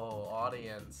go,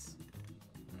 audience.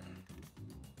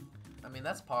 I mean,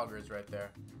 that's Poggers right there.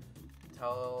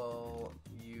 Tell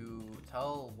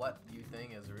what you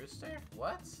think is Rooster?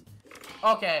 What?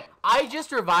 Okay, I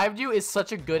just revived you is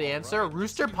such a good answer. Right,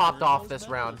 Rooster see popped where off those this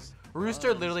medals. round.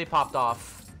 Rooster literally popped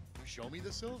off. Show me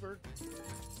the silver.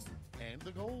 And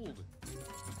the gold.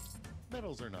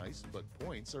 Medals are nice, but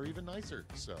points are even nicer,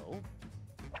 so...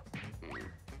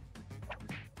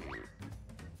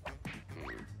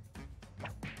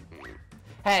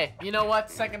 Hey, you know what?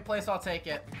 Second place, I'll take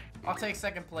it. I'll take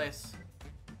second place.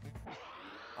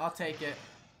 I'll take it.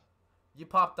 You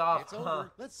popped off. It's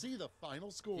over. Let's see the final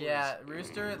scores. Yeah,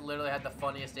 Rooster literally had the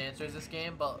funniest answers this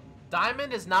game, but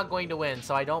Diamond is not going to win,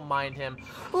 so I don't mind him.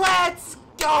 Let's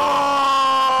go!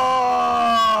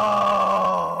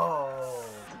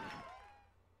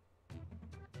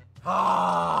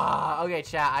 Ah, okay,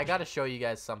 chat, I gotta show you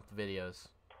guys some videos.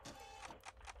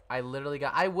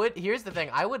 Here's the thing,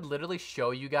 I would literally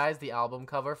show you guys the album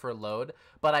cover for Load,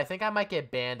 but I think I might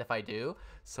get banned if I do,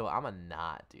 so I'm gonna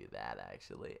not do that,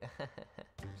 actually.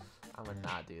 I'm gonna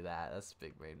not do that. That's a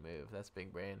big brain move. That's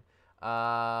big brain.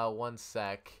 One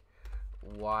sec.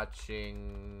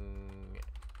 Watching.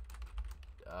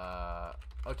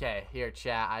 Okay, here,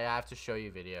 chat. I have to show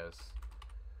you videos.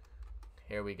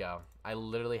 Here we go. I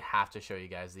literally have to show you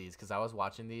guys these, because I was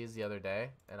watching these the other day,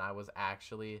 and I was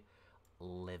actually...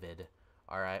 livid.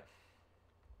 Alright.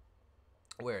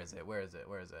 Where is it? Where is it?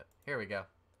 Where is it? Here we go.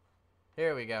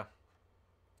 Here we go.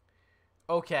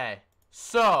 Okay.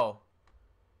 So,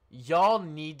 y'all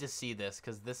need to see this,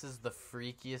 because this is the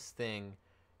freakiest thing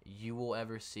you will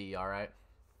ever see, alright?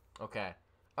 Okay.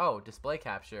 Oh, display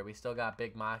capture. We still got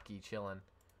Big Maki chilling.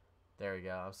 There we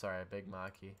go. I'm sorry, Big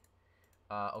Maki.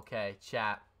 Okay,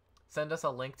 chat. Send us a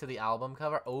link to the album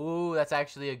cover. Oh, that's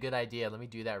actually a good idea. Let me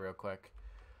do that real quick.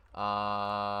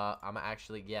 I'm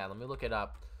actually, yeah, let me look it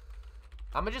up.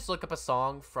 I'm gonna just look up a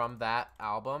song from that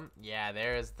album. Yeah,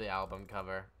 there's the album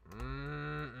cover.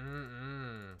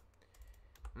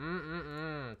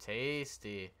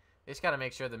 Tasty. Just gotta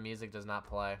make sure the music does not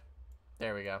play.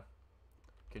 There we go.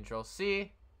 Control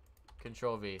C,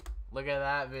 Control V. Look at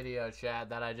that video, chat,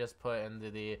 that I just put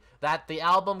into the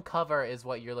album cover is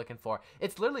what you're looking for.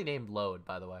 It's literally named Load,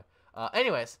 by the way.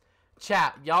 Anyways,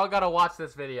 chat, y'all gotta watch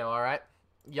this video, alright?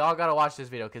 Y'all gotta watch this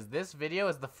video, because this video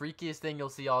is the freakiest thing you'll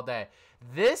see all day.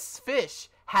 This fish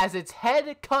has its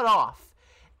head cut off,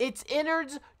 its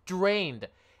innards drained,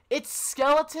 its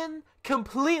skeleton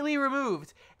completely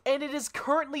removed, and it is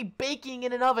currently baking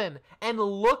in an oven. And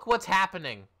look what's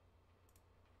happening.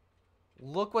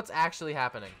 Look what's actually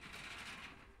happening.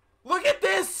 Look at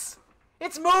this!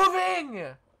 It's moving!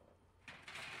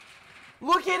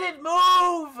 Look at it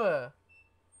move!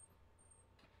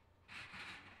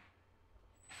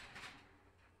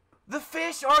 The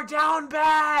fish are down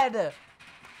bad!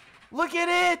 Look at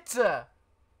it!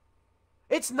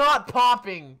 It's not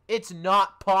popping. It's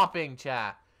not popping,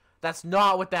 chat. That's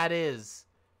not what that is.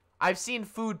 I've seen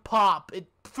food pop.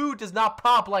 Food does not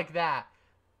pop like that.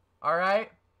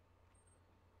 Alright?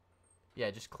 Yeah,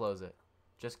 just close it.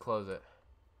 Just close it.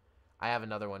 I have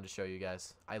another one to show you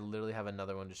guys. I literally have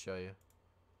another one to show you.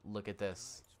 Look at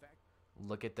this.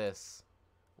 Look at this.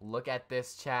 Look at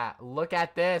this, chat. Look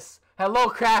at this. Hello,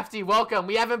 Crafty. Welcome.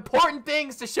 We have important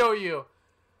things to show you.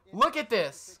 Look at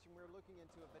this. We're looking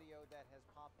into a video that has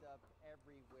popped up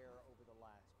everywhere over the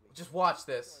last week. Just watch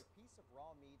this. A piece of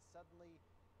raw meat suddenly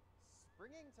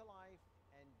springing to life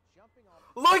and jumping off.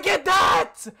 Look at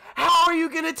that! How are you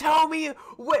gonna tell me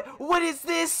what is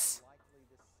this? Likely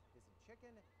this isn't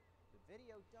chicken. The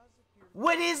video does appear.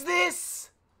 What is this?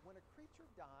 When a creature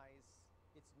dies,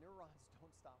 its neurons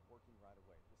don't stop working right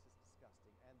away. This is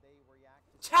disgusting, and they react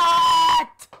to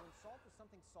Chat! when salt is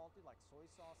something salty like soy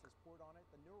sauce is poured on it,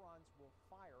 the neurons will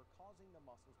fire, causing the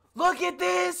muscles to... Look at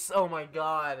this! Oh my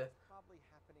god. What's probably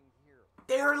happening here?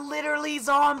 They're literally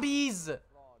zombies!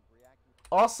 Frog reacting to...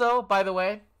 Also, by the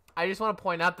way, I just want to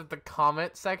point out that the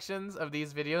comment sections of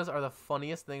these videos are the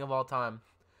funniest thing of all time.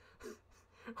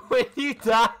 When you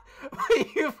die, when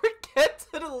you forget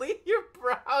to delete your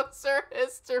browser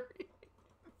history.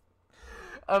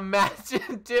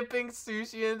 Imagine dipping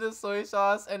sushi into soy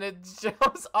sauce and it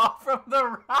jumps off from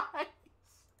the rice.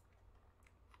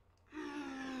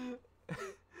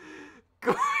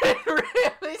 Gordon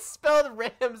really spelled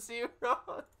Ramsey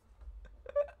wrong.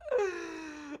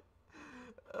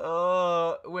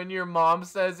 Oh, when your mom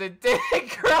says it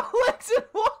didn't grow legs and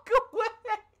walk away.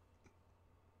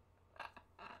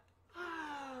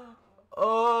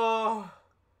 Oh.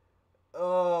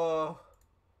 Oh.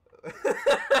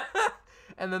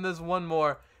 And then there's one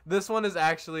more. This one is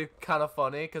actually kind of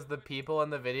funny because the people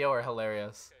in the video are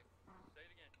hilarious. Okay. Say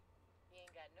it again. He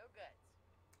ain't got no guts.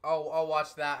 Oh, I'll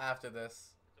watch that after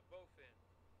this. It's a bowfin.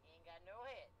 He ain't got no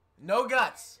head. No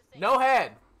guts. No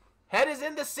head. Head is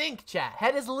in the sink, chat.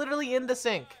 Head is literally in the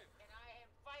sink. And I am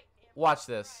fighting him. Watch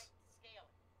this. Scale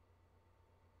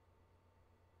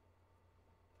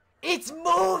it. It's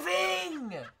moving!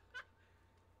 There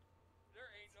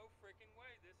ain't no freaking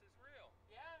way this is real.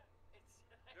 Yeah, it's...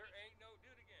 There ain't no. Do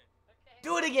it again. Okay.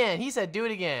 Do it again. He said do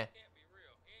it again. Can't be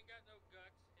real. He ain't got no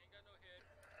guts. He ain't got no head.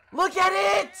 Look at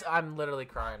it! I'm literally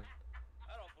crying.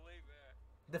 I don't believe that.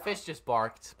 The fish just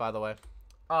barked, by the way.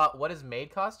 What is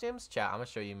maid costumes? Chat, I'm gonna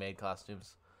show you maid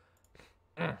costumes.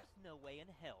 There's no way in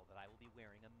hell that I will be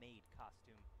wearing a maid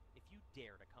costume. If you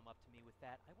dare to come up to me with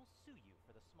that, I will sue you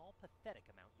for the small, pathetic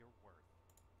amount you're worth.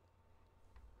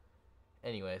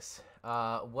 Anyways,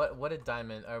 what did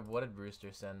Diamond or what did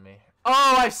Rooster send me?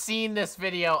 Oh, I've seen this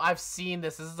video. I've seen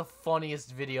this. This is the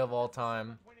funniest video of all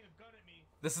time.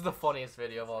 This is the funniest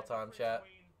video of all time, chat.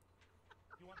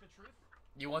 You want the truth?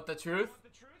 You want the truth? Want the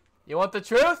truth? You want the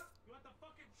truth? You want the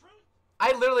fucking truth?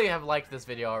 I literally have liked this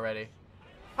video already.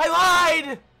 I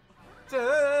lied! Da,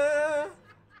 da,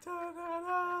 da,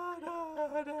 da,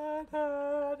 da, da, da,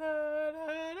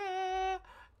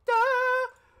 da.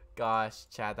 Gosh,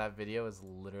 Chad, that video is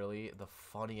literally the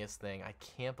funniest thing. I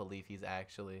can't believe he's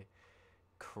actually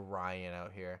crying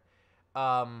out here.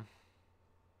 Am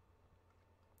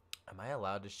I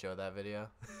allowed to show that video?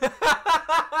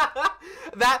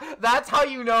 That's how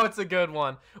you know it's a good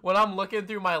one. When I'm looking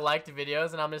through my liked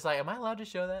videos and I'm just like, am I allowed to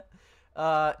show that?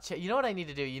 You know what I need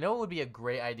to do? You know what would be a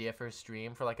great idea for a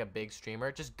stream, for like a big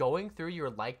streamer? Just going through your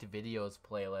liked videos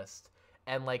playlist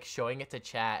and like showing it to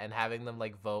chat and having them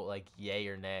like vote like yay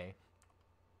or nay.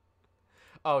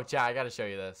 Oh, chat, I gotta show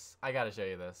you this. I gotta show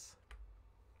you this.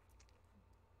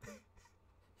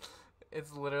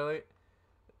 It's literally...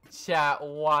 Chat,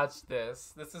 watch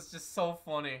this. This is just so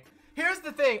funny. Here's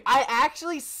the thing. I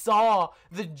actually saw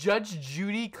the Judge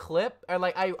Judy clip. Or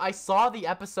like, I saw the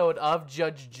episode of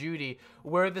Judge Judy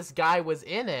where this guy was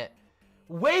in it.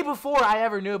 Way before I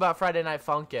ever knew about Friday Night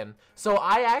Funkin'. So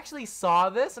I actually saw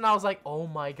this and I was like, oh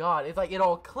my god. It's like, it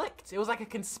all clicked. It was like a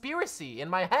conspiracy in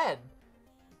my head.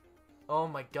 Oh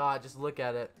my god, just look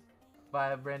at it.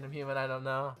 By a random human I don't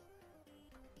know.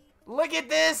 Look at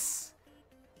this!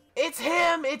 It's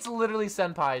him! It's literally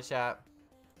Senpai, chat.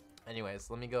 Anyways,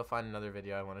 let me go find another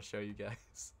video I want to show you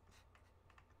guys.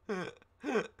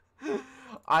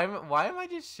 Why am I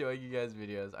just showing you guys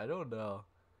videos? I don't know.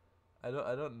 I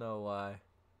don't know why.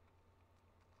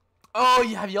 Oh,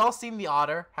 yeah, have y'all seen the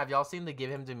otter? Have y'all seen the Give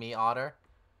Him to Me otter?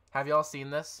 Have y'all seen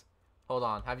this? Hold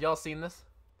on. Have y'all seen this?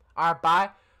 Alright,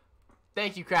 bye.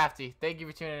 Thank you, Crafty. Thank you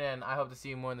for tuning in. I hope to see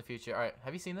you more in the future. Alright,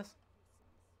 have you seen this?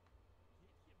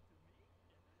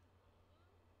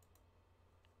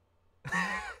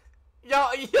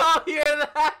 Y'all hear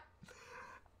that?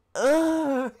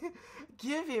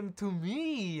 Give him to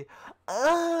me.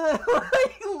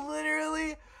 Like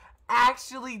literally,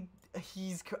 actually,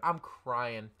 I'm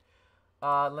crying.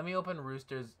 Let me open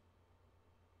Rooster's.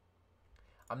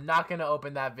 I'm not gonna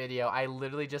open that video. I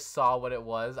literally just saw what it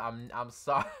was. I'm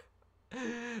sorry.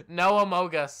 No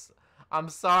Amogus. I'm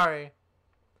sorry.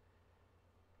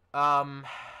 Oh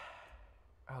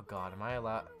God, am I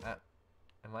allowed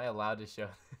to show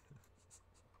this?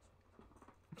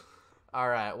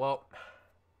 Alright, well.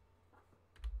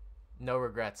 No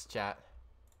regrets, chat.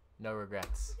 No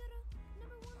regrets.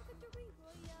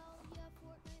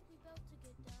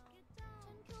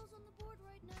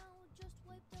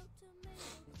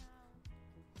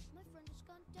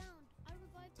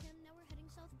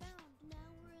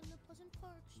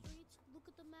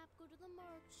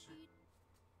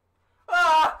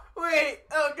 Ah! Wait!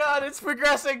 Oh God, it's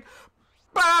progressing!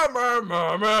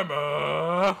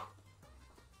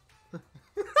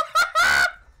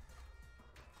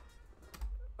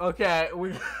 Okay,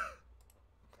 we.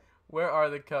 Where are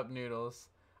the cup noodles?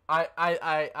 I'm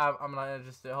not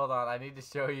interested. Hold on, I need to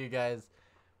show you guys.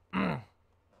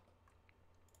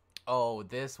 Oh,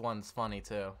 this one's funny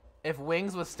too. If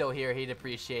Wings was still here, he'd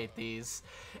appreciate these.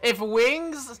 If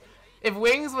Wings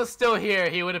was still here,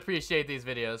 he would appreciate these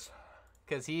videos.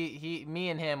 Cause me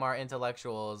and him are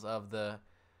intellectuals of the.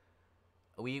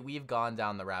 We've gone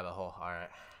down the rabbit hole. All right.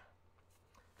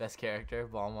 Best character,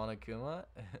 Ball Monokuma.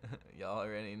 Y'all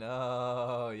already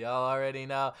know. Y'all already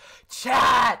know.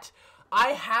 Chat! I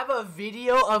have a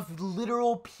video of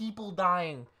literal people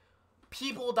dying.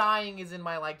 People dying is in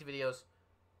my liked videos.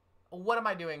 What am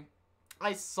I doing?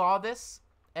 I saw this,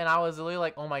 and I was literally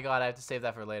like, oh my god, I have to save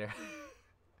that for later.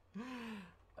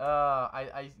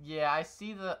 Yeah, I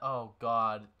see the, oh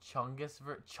god. Chungus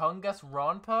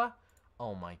Ronpa?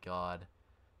 Oh my god.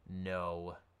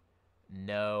 No.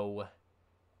 No.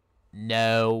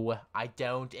 No, I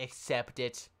don't accept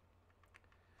it.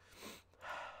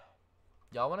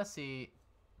 Y'all want to see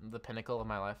the pinnacle of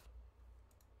my life?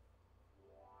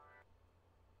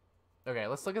 Okay,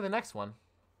 let's look at the next one.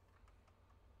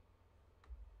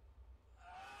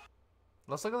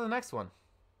 Let's look at the next one.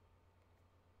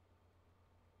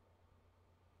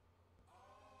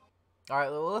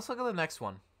 Alright, well, let's look at the next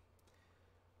one.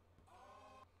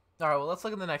 Alright, well, let's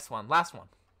look at the next one. Last one.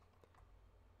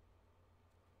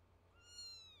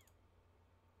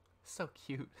 So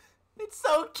cute. It's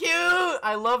so cute.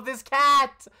 I love this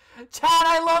cat. Chat,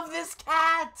 I love this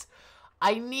cat.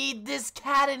 I need this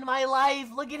cat in my life.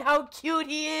 Look at how cute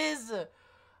he is.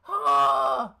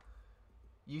 Oh.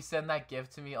 You send that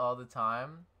gift to me all the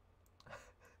time.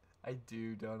 I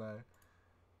do, don't I?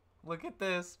 Look at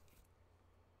this.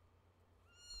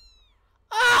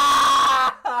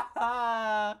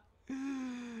 Ah!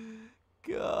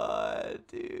 God,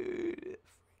 dude.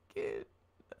 Freaking.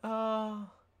 Oh.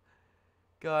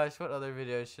 Gosh, what other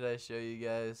videos should I show you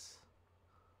guys?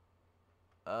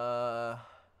 I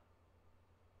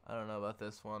don't know about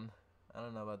this one. I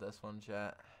don't know about this one,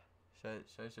 chat. Should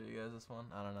I show you guys this one?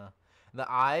 I don't know. The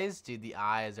eyes? Dude, the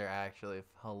eyes are actually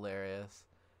hilarious.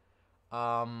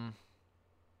 I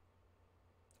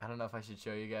don't know if I should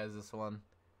show you guys this one.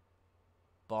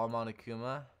 Ball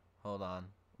Monokuma? Hold on.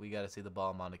 We gotta see the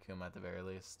Ball Monokuma at the very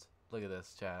least. Look at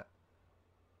this, chat.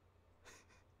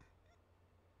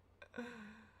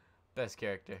 Best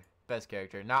character. Best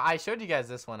character. Now, I showed you guys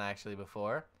this one actually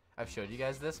before. I've showed you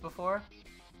guys this before.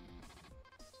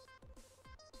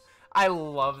 I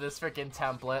love this freaking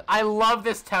template. I love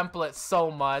this template so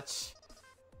much.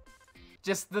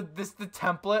 Just the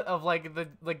template of like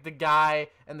the guy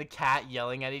and the cat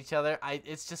yelling at each other.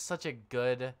 It's just such a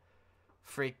good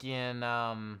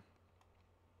freaking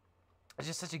it's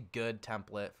just such a good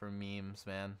template for memes,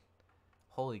 man.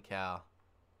 Holy cow.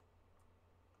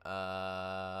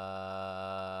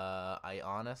 I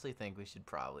honestly think we should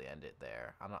probably end it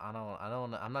there.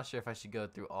 I'm not sure if I should go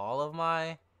through all of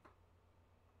my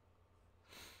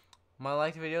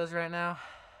liked videos right now.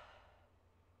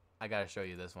 I gotta show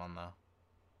you this one though.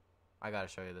 I gotta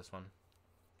show you this one.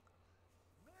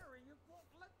 Mary, you won't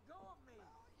let go of me.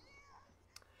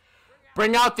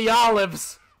 Bring out the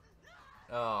olives.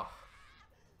 Oh.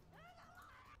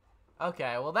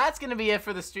 Okay, well that's gonna be it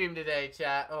for the stream today,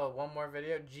 chat. Oh, one more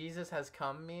video. Jesus has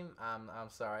come meme. I'm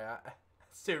sorry.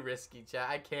 It's too risky, chat.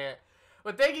 I can't.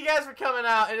 But thank you guys for coming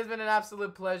out. It has been an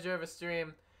absolute pleasure of a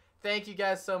stream. Thank you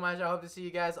guys so much. I hope to see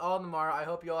you guys all tomorrow. I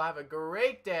hope you all have a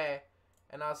great day,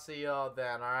 and I'll see you all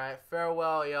then. All right,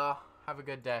 farewell, y'all. Have a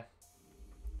good day.